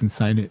Jurgens can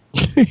sign it.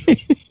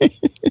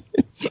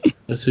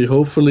 Let's see.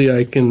 Hopefully,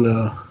 I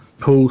can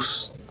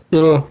post.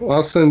 No,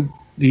 I'll send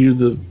you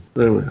the.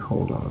 Anyway,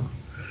 hold on.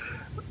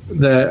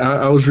 That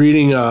I was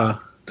reading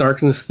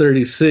Darkness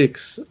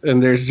 36,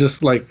 and there's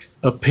just like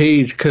a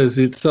page because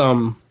it's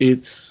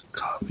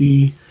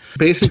copy.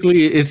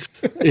 Basically,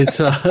 it's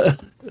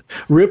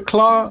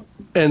Ripclaw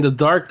and the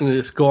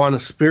Darkness go on a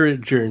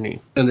spirit journey,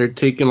 and they're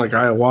taking like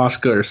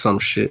ayahuasca or some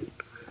shit.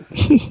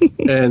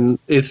 And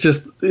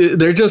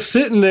they're just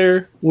sitting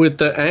there with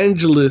the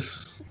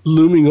Angelus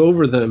looming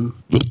over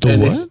them. With the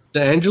what?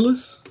 The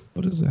Angelus?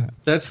 What is that?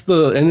 That's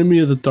the enemy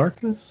of the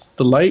darkness,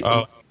 the light.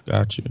 Oh,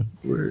 Got you.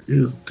 Where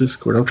is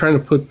Discord? I'm trying to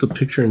put the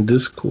picture in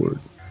Discord.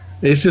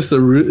 It's just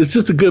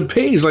a good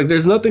page. Like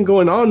there's nothing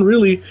going on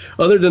really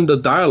other than the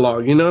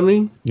dialogue. You know what I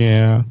mean?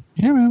 Yeah.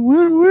 Yeah, man.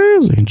 Where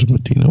is Angel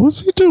Medina? What's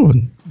he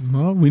doing?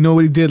 Well, we know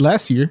what he did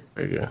last year.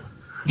 There you go.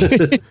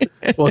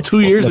 Well,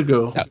 2 years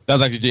ago. That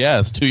was actually,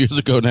 it's 2 years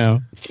ago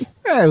now.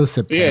 Yeah, it was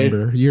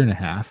September, year and a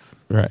half.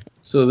 Right.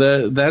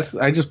 So that's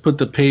I just put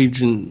the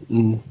page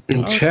in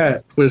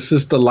chat. But it's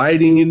just the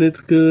lighting and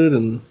it's good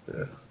and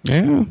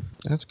yeah,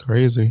 that's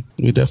crazy.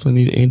 We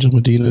definitely need Angel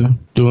Medina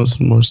doing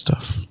some more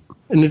stuff.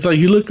 And it's like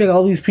you look at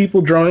all these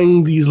people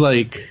drawing these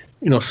like,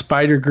 you know,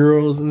 Spider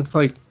Girls, and it's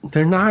like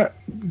they're not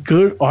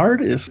good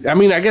artists. I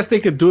mean, I guess they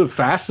could do it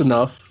fast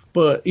enough,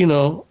 but you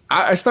know,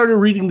 I started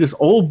reading this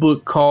old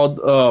book called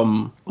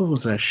what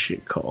was that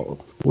shit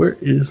called? Where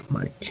is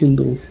my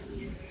Kindle?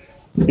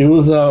 It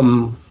was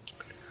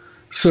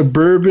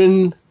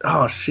Suburban.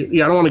 Oh shit!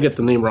 Yeah, I don't want to get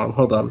the name wrong.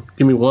 Hold on,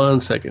 give me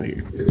 1 second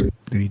here.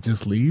 Did he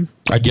just leave?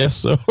 I guess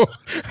so.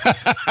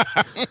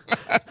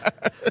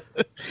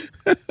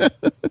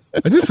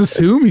 I just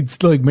assume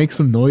he'd like make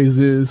some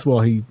noises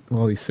while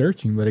he's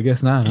searching, but I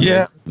guess not. Huh?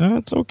 Yeah, no,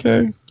 it's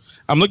okay.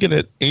 I'm looking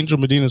at Angel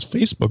Medina's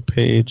Facebook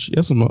page. He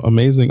has some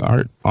amazing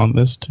art on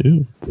this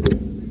too.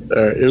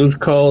 It was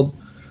called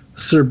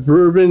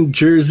Suburban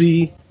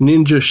Jersey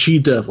Ninja She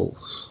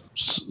Devils.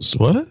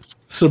 What?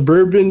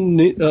 Suburban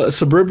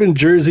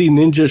Jersey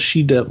Ninja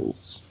She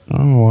Devils.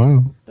 Oh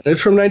wow!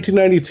 It's from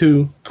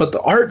 1992, but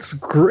the art's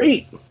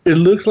great. It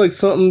looks like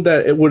something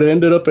that it would have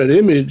ended up at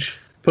Image,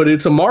 but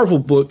it's a Marvel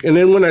book. And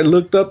then when I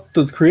looked up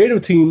the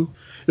creative team,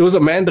 it was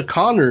Amanda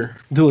Conner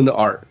doing the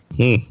art.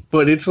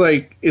 But it's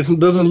like, it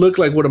doesn't look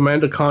like what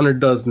Amanda Conner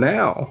does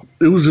now.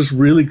 It was just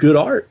really good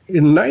art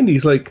in the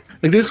 90s. Like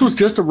this was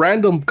just a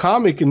random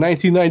comic in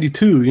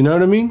 1992, you know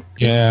what I mean?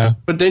 Yeah.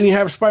 But then you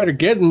have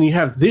Spider-Geddon and you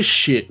have this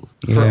shit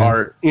for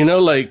art, you know,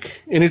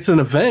 like, and it's an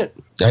event.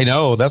 I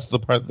know, that's the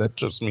part that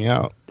trips me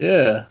out.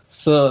 Yeah.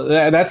 So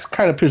that's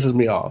kind of pisses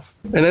me off.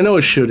 And I know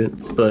it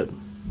shouldn't, but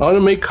I want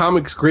to make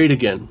comics great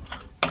again.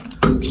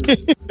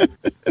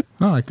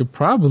 Well, I can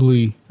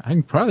probably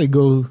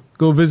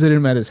go visit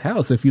him at his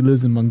house if he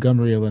lives in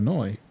Montgomery,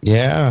 Illinois.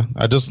 Yeah,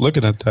 I just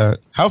looking at that.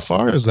 How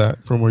far is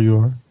that from where you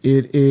are?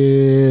 It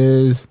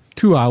is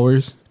 2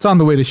 hours. It's on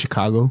the way to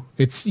Chicago.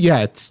 It's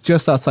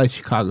just outside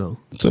Chicago.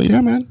 So yeah,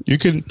 man, you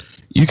can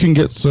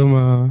get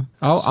some.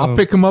 I'll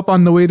pick him up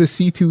on the way to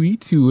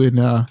C2E2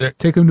 and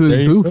take him to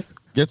his booth.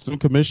 Get some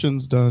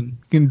commissions done.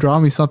 You can draw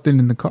me something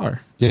in the car.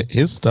 Yeah,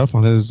 his stuff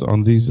on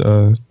these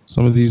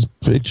some of these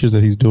pictures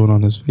that he's doing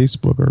on his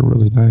Facebook are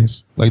really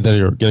nice. Like that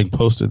are getting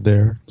posted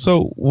there.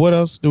 So what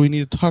else do we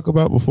need to talk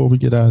about before we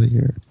get out of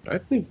here? I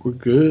think we're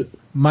good.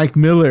 Mike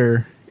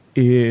Miller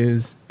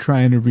is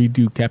trying to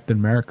redo Captain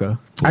America.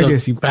 I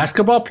guess he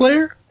basketball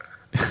player?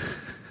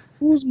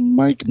 Who's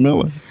Mike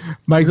Miller?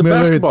 Mike He's Miller,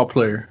 a basketball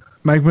player.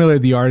 Mike Miller,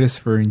 the artist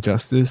for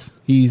Injustice.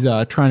 He's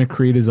trying to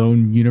create his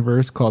own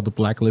universe called the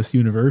Blacklist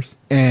Universe.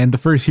 And the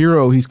first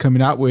hero he's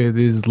coming out with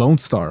is Lone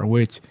Star,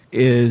 which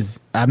is,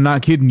 I'm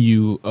not kidding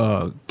you,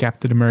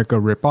 Captain America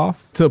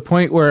ripoff. To the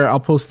point where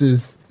I'll post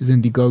his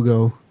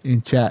Indiegogo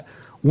in chat.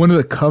 One of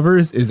the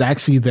covers is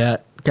actually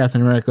that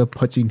Captain America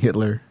punching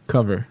Hitler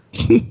cover.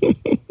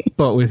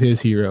 But with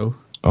his hero.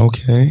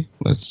 Okay,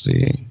 let's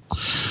see.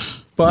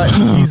 But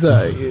he's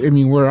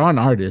we're on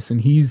artists,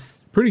 and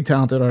he's pretty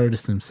talented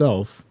artist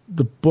himself.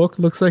 The book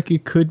looks like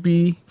it could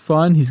be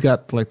fun. He's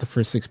got like the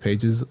first 6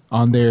 pages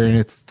on there, and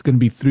it's going to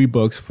be 3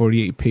 books,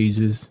 48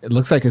 pages. It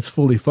looks like it's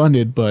fully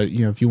funded, but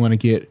you know, if you want to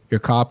get your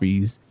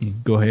copies, you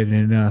can go ahead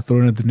and throw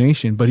in a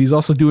donation. But he's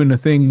also doing a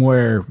thing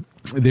where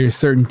there's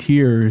certain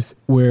tiers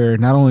where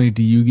not only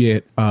do you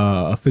get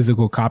a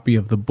physical copy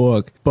of the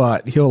book,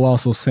 but he'll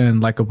also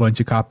send like a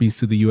bunch of copies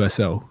to the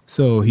USO.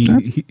 So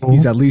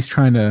he's at least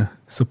trying to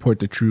support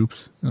the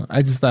troops.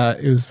 I just thought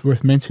it was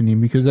worth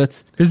mentioning because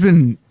there's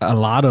been a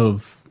lot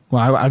of,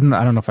 well, I don't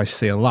know if I should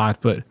say a lot,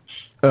 but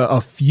a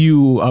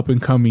few up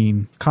and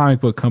coming comic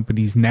book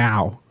companies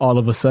now all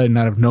of a sudden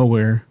out of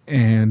nowhere,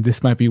 and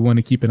this might be one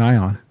to keep an eye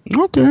on.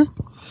 Okay.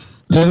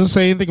 Does it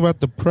say anything about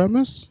the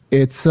premise?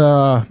 It's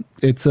a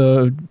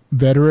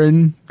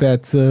veteran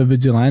that's a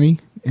vigilante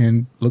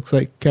and looks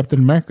like Captain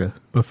America,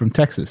 but from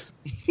Texas.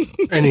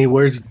 And he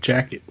wears a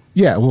jacket.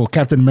 Yeah, well,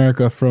 Captain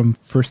America from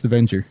First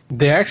Avenger.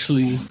 They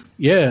actually,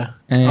 yeah.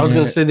 I was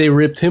going to say they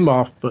ripped him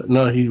off, but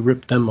no, he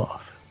ripped them off.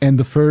 And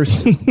the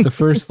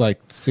first like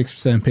 6 or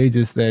 7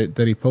 pages that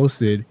he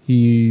posted,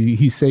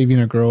 he's saving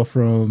a girl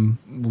from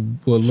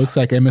what looks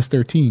like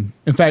MS-13.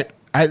 In fact,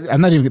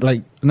 I'm not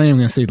even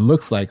gonna say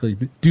looks like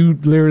the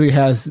dude literally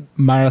has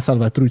Mara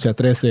Salvatrucha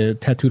 13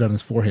 tattooed on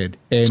his forehead.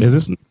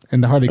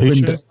 And the Harley Quinn.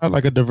 Sure it's not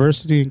like a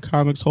diversity in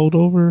comics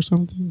holdover or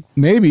something?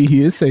 Maybe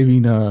he is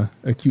saving a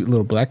cute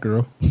little black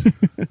girl.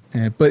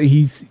 But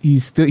he's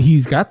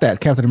got that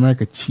Captain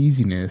America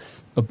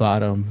cheesiness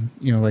about him.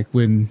 You know, like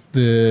when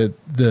the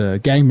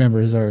gang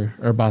members are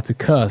about to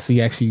cuss,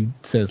 he actually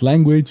says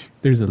language.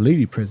 There's a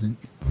lady present.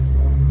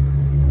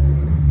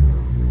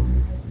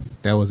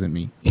 that wasn't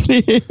me.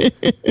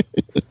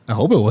 I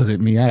hope it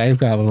wasn't me. I've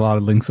got a lot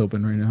of links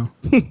open right now.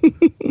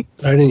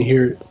 I didn't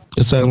hear it.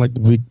 It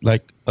sounded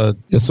like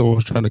someone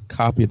was trying to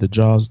copy the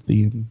Jaws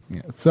theme.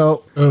 Yeah.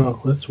 So,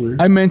 that's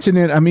weird. I mentioned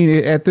it. I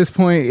mean, at this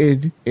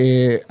point,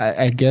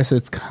 I guess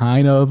it's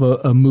kind of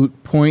a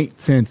moot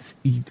point since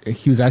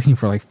he was asking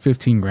for like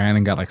 15 grand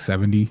and got like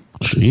 70.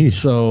 Jeez.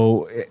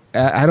 So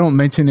I don't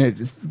mention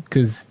it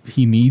because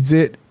he needs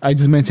it. I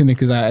just mention it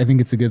because I think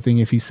it's a good thing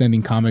if he's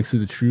sending comics to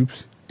the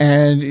troops.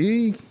 And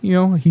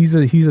he's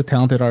a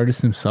talented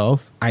artist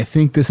himself. I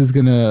think this is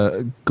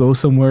gonna go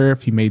somewhere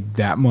if he made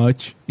that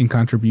much in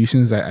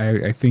contributions.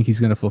 I think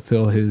he's gonna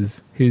fulfill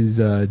his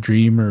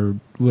dream or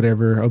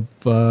whatever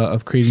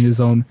of creating his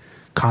own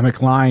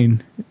comic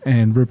line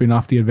and ripping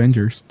off the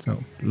Avengers.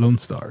 So Lone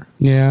Star.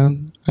 Yeah,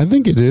 I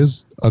think it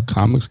is a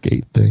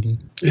Comicsgate thing.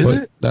 Is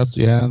it? That's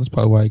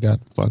probably why it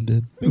got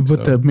funded.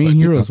 But the main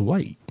hero's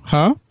white.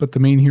 Huh? But the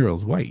main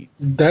hero's white.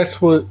 That's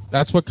what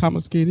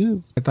Comicsgate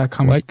is. I thought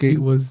Comicsgate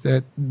was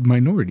that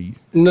minorities.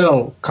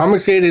 No,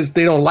 Comicsgate is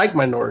they don't like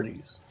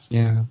minorities.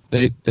 Yeah,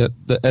 the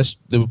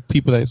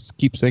people that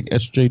keep saying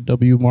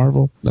SJW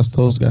Marvel, that's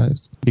those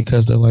guys,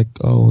 because they're like,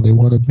 oh, they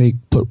want to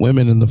put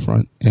women in the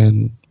front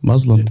and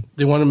Muslim.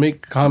 They want to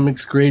make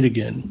comics great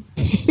again.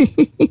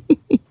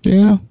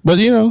 Yeah, but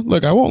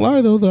look, I won't lie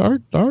though, the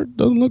art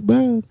doesn't look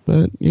bad,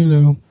 but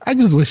I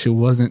just wish it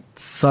wasn't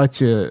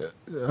such a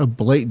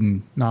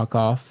blatant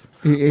knockoff.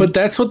 But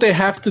that's what they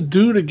have to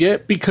do to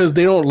get, because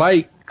they don't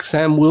like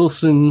Sam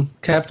Wilson,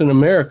 Captain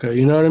America.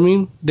 You know what I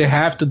mean? They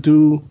have to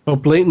do a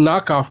blatant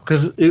knockoff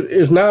because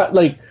it's not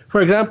like,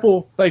 for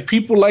example, like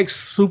people like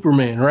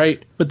Superman,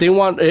 right? But they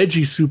want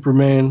edgy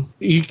Superman.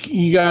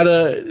 You got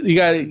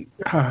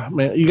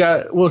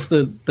what's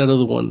that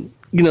other one?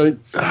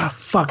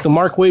 The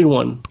Mark Waid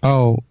one.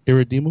 Oh,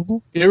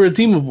 Irredeemable?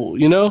 Irredeemable,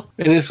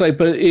 and it's like,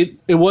 but it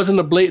wasn't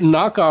a blatant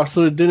knockoff,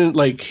 so it didn't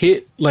like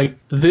hit like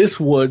this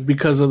would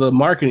because of the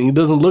marketing. It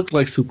doesn't look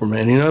like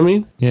Superman, you know what I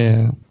mean?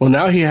 Yeah. Well,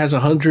 now he has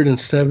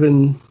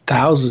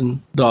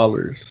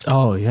 $107,000.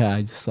 Oh yeah,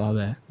 I just saw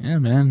that. Yeah,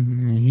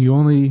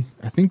 man.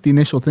 I think the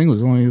initial thing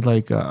was only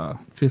like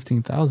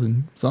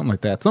 15,000, something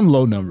like that, some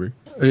low number.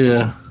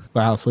 Yeah.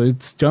 Wow, so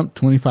it's jumped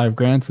 25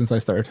 grand since I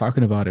started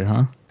talking about it,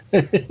 huh?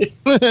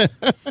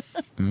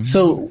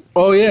 So,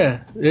 oh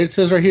yeah, it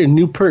says right here,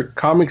 new perk,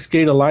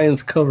 Comicsgate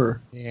Alliance cover.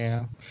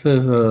 Yeah. It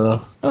says,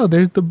 oh,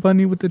 there's the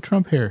bunny with the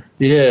Trump hair.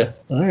 Yeah.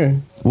 All right.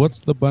 What's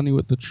the bunny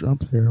with the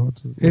Trump hair?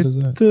 What is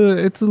that?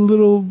 It's a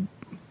little.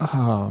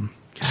 God,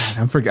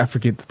 I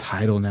forget the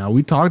title now.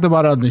 We talked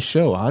about it on the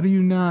show. How do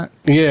you not?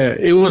 Yeah,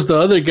 it was the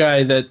other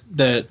guy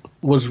that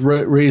was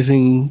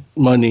raising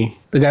money.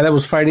 The guy that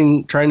was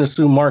trying to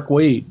sue Mark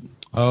Waid.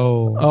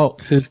 Oh,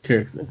 his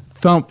character.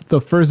 Thump,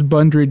 the first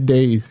 100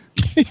 days.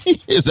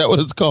 Is that what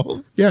it's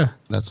called? Yeah,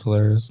 that's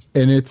hilarious.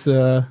 And it's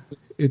a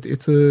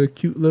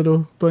cute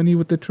little bunny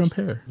with the Trump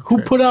hair. Who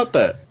put out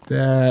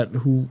that?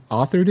 Who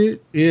authored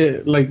it? Yeah,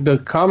 like the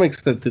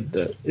comics that did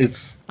that.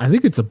 I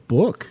think it's a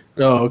book.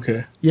 Oh,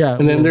 okay. Yeah.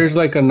 And then there's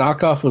like a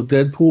knockoff of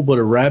Deadpool, but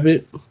a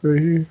rabbit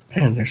right here.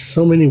 Man, there's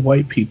so many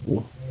white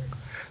people.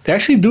 They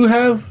actually do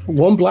have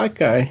one black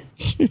guy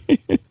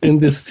in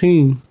this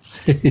team.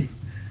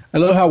 I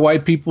love how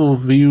white people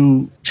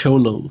view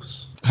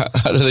cholos.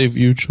 How do they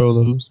view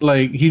cholos?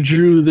 Like, he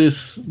drew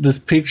this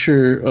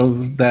picture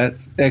of that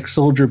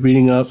ex-soldier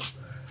beating up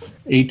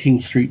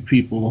 18th Street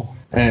people,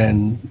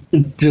 and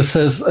it just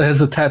has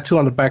a tattoo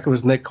on the back of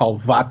his neck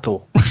called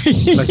Vato.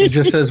 Like, it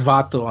just says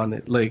Vato on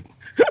it. Like,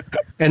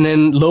 and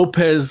then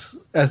Lopez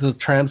as a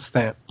tramp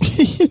stamp.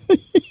 It's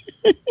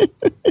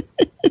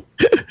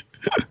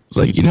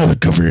like, I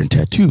cover your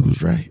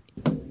tattoos, right?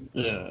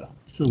 Yeah.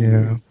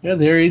 Yeah,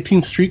 they're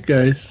 18th Street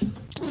guys.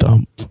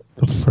 Thump,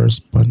 the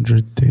first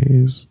 100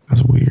 days.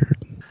 That's weird.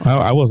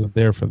 I wasn't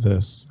there for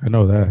this. I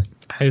know that.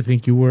 I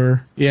think you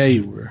were. Yeah,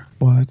 you were.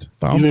 What?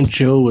 Thump? Even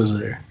Joe was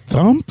there.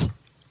 Thump?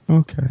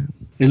 Okay.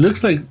 It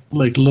looks like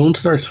Lone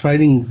Star's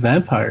fighting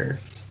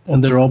vampires,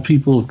 and they're all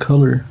people of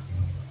color.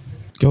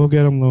 Go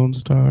get him, Lone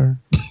Star.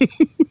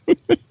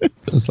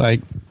 It's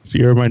like, if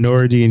you're a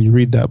minority and you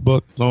read that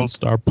book, Lone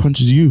Star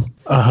punches you.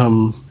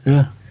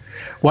 Yeah.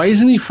 Why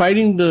isn't he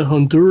fighting the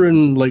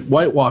Honduran,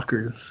 White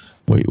Walkers?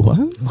 Wait,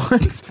 what?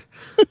 What?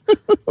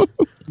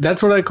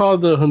 That's what I call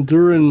the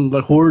Honduran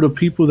horde of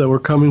people that were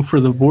coming for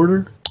the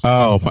border.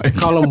 Oh, my God. I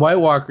call them White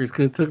Walkers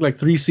because it took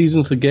 3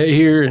 seasons to get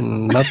here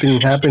and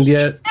nothing happened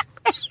yet.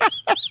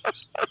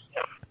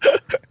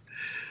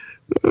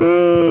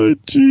 Oh,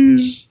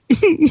 jeez.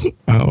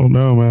 I don't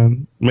know,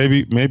 man.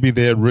 Maybe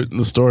they had written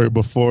the story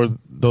before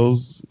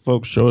those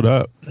folks showed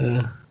up.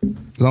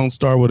 Lone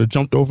Star would have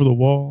jumped over the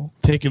wall,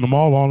 taking them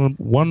all on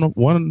one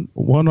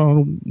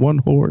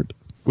horde.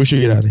 We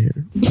should get out of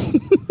here.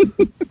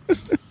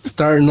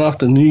 Starting off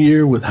the new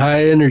year with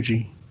high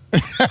energy.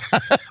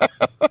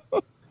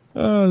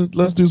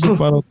 Let's do some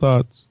final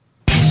thoughts.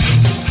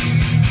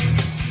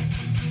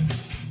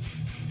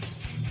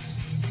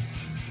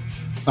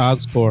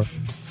 Odd score.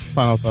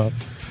 Final thought.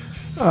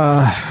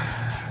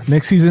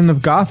 Next season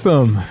of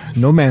Gotham,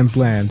 No Man's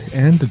Land,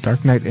 and The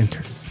Dark Knight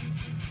enters.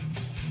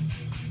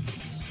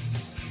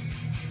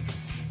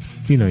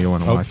 You know you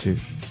want to watch it.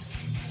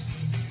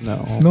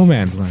 No. It's No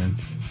Man's Land.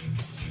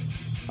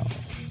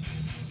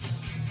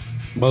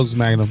 Moses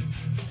Magnum.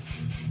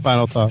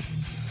 Final thought.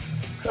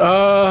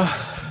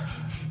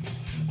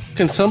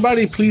 Can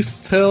somebody please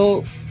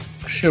tell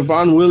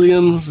Siobhan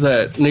Williams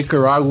that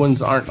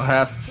Nicaraguans aren't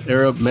half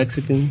Arab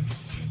Mexican?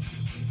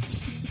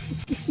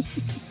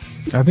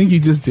 I think he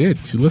just did.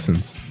 She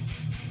listens.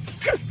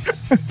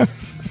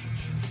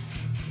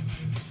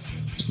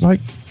 It's like,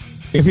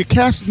 if you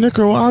cast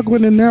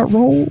Nicaraguan in that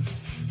role,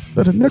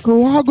 that a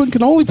Nicaraguan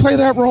can only play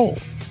that role.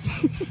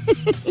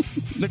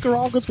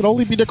 Nicaraguans can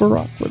only be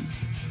Nicaraguan.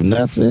 And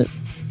that's it.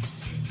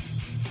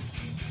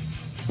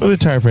 For the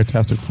entire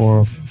Fantastic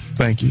Forum,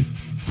 thank you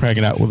for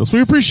hanging out with us.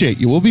 We appreciate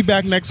you. We'll be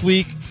back next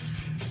week.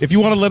 If you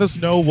want to let us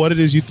know what it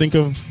is you think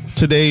of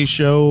today's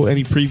show,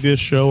 any previous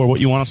show, or what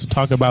you want us to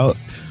talk about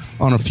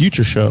on a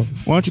future show,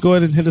 why don't you go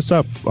ahead and hit us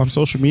up on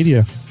social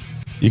media?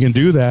 You can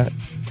do that,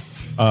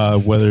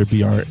 whether it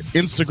be our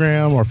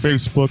Instagram or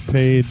Facebook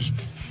page,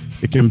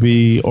 it can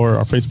be, or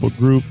our Facebook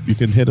group. You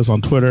can hit us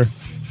on Twitter.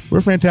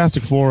 We're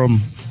Fantastic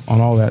Forum on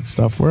all that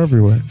stuff. We're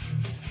everywhere.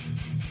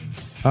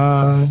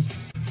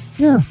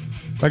 Yeah.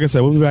 Like I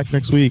said, we'll be back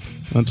next week.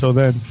 Until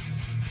then,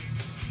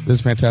 this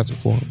is Fantastic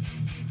Forum,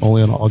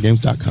 only on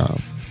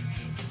allgames.com.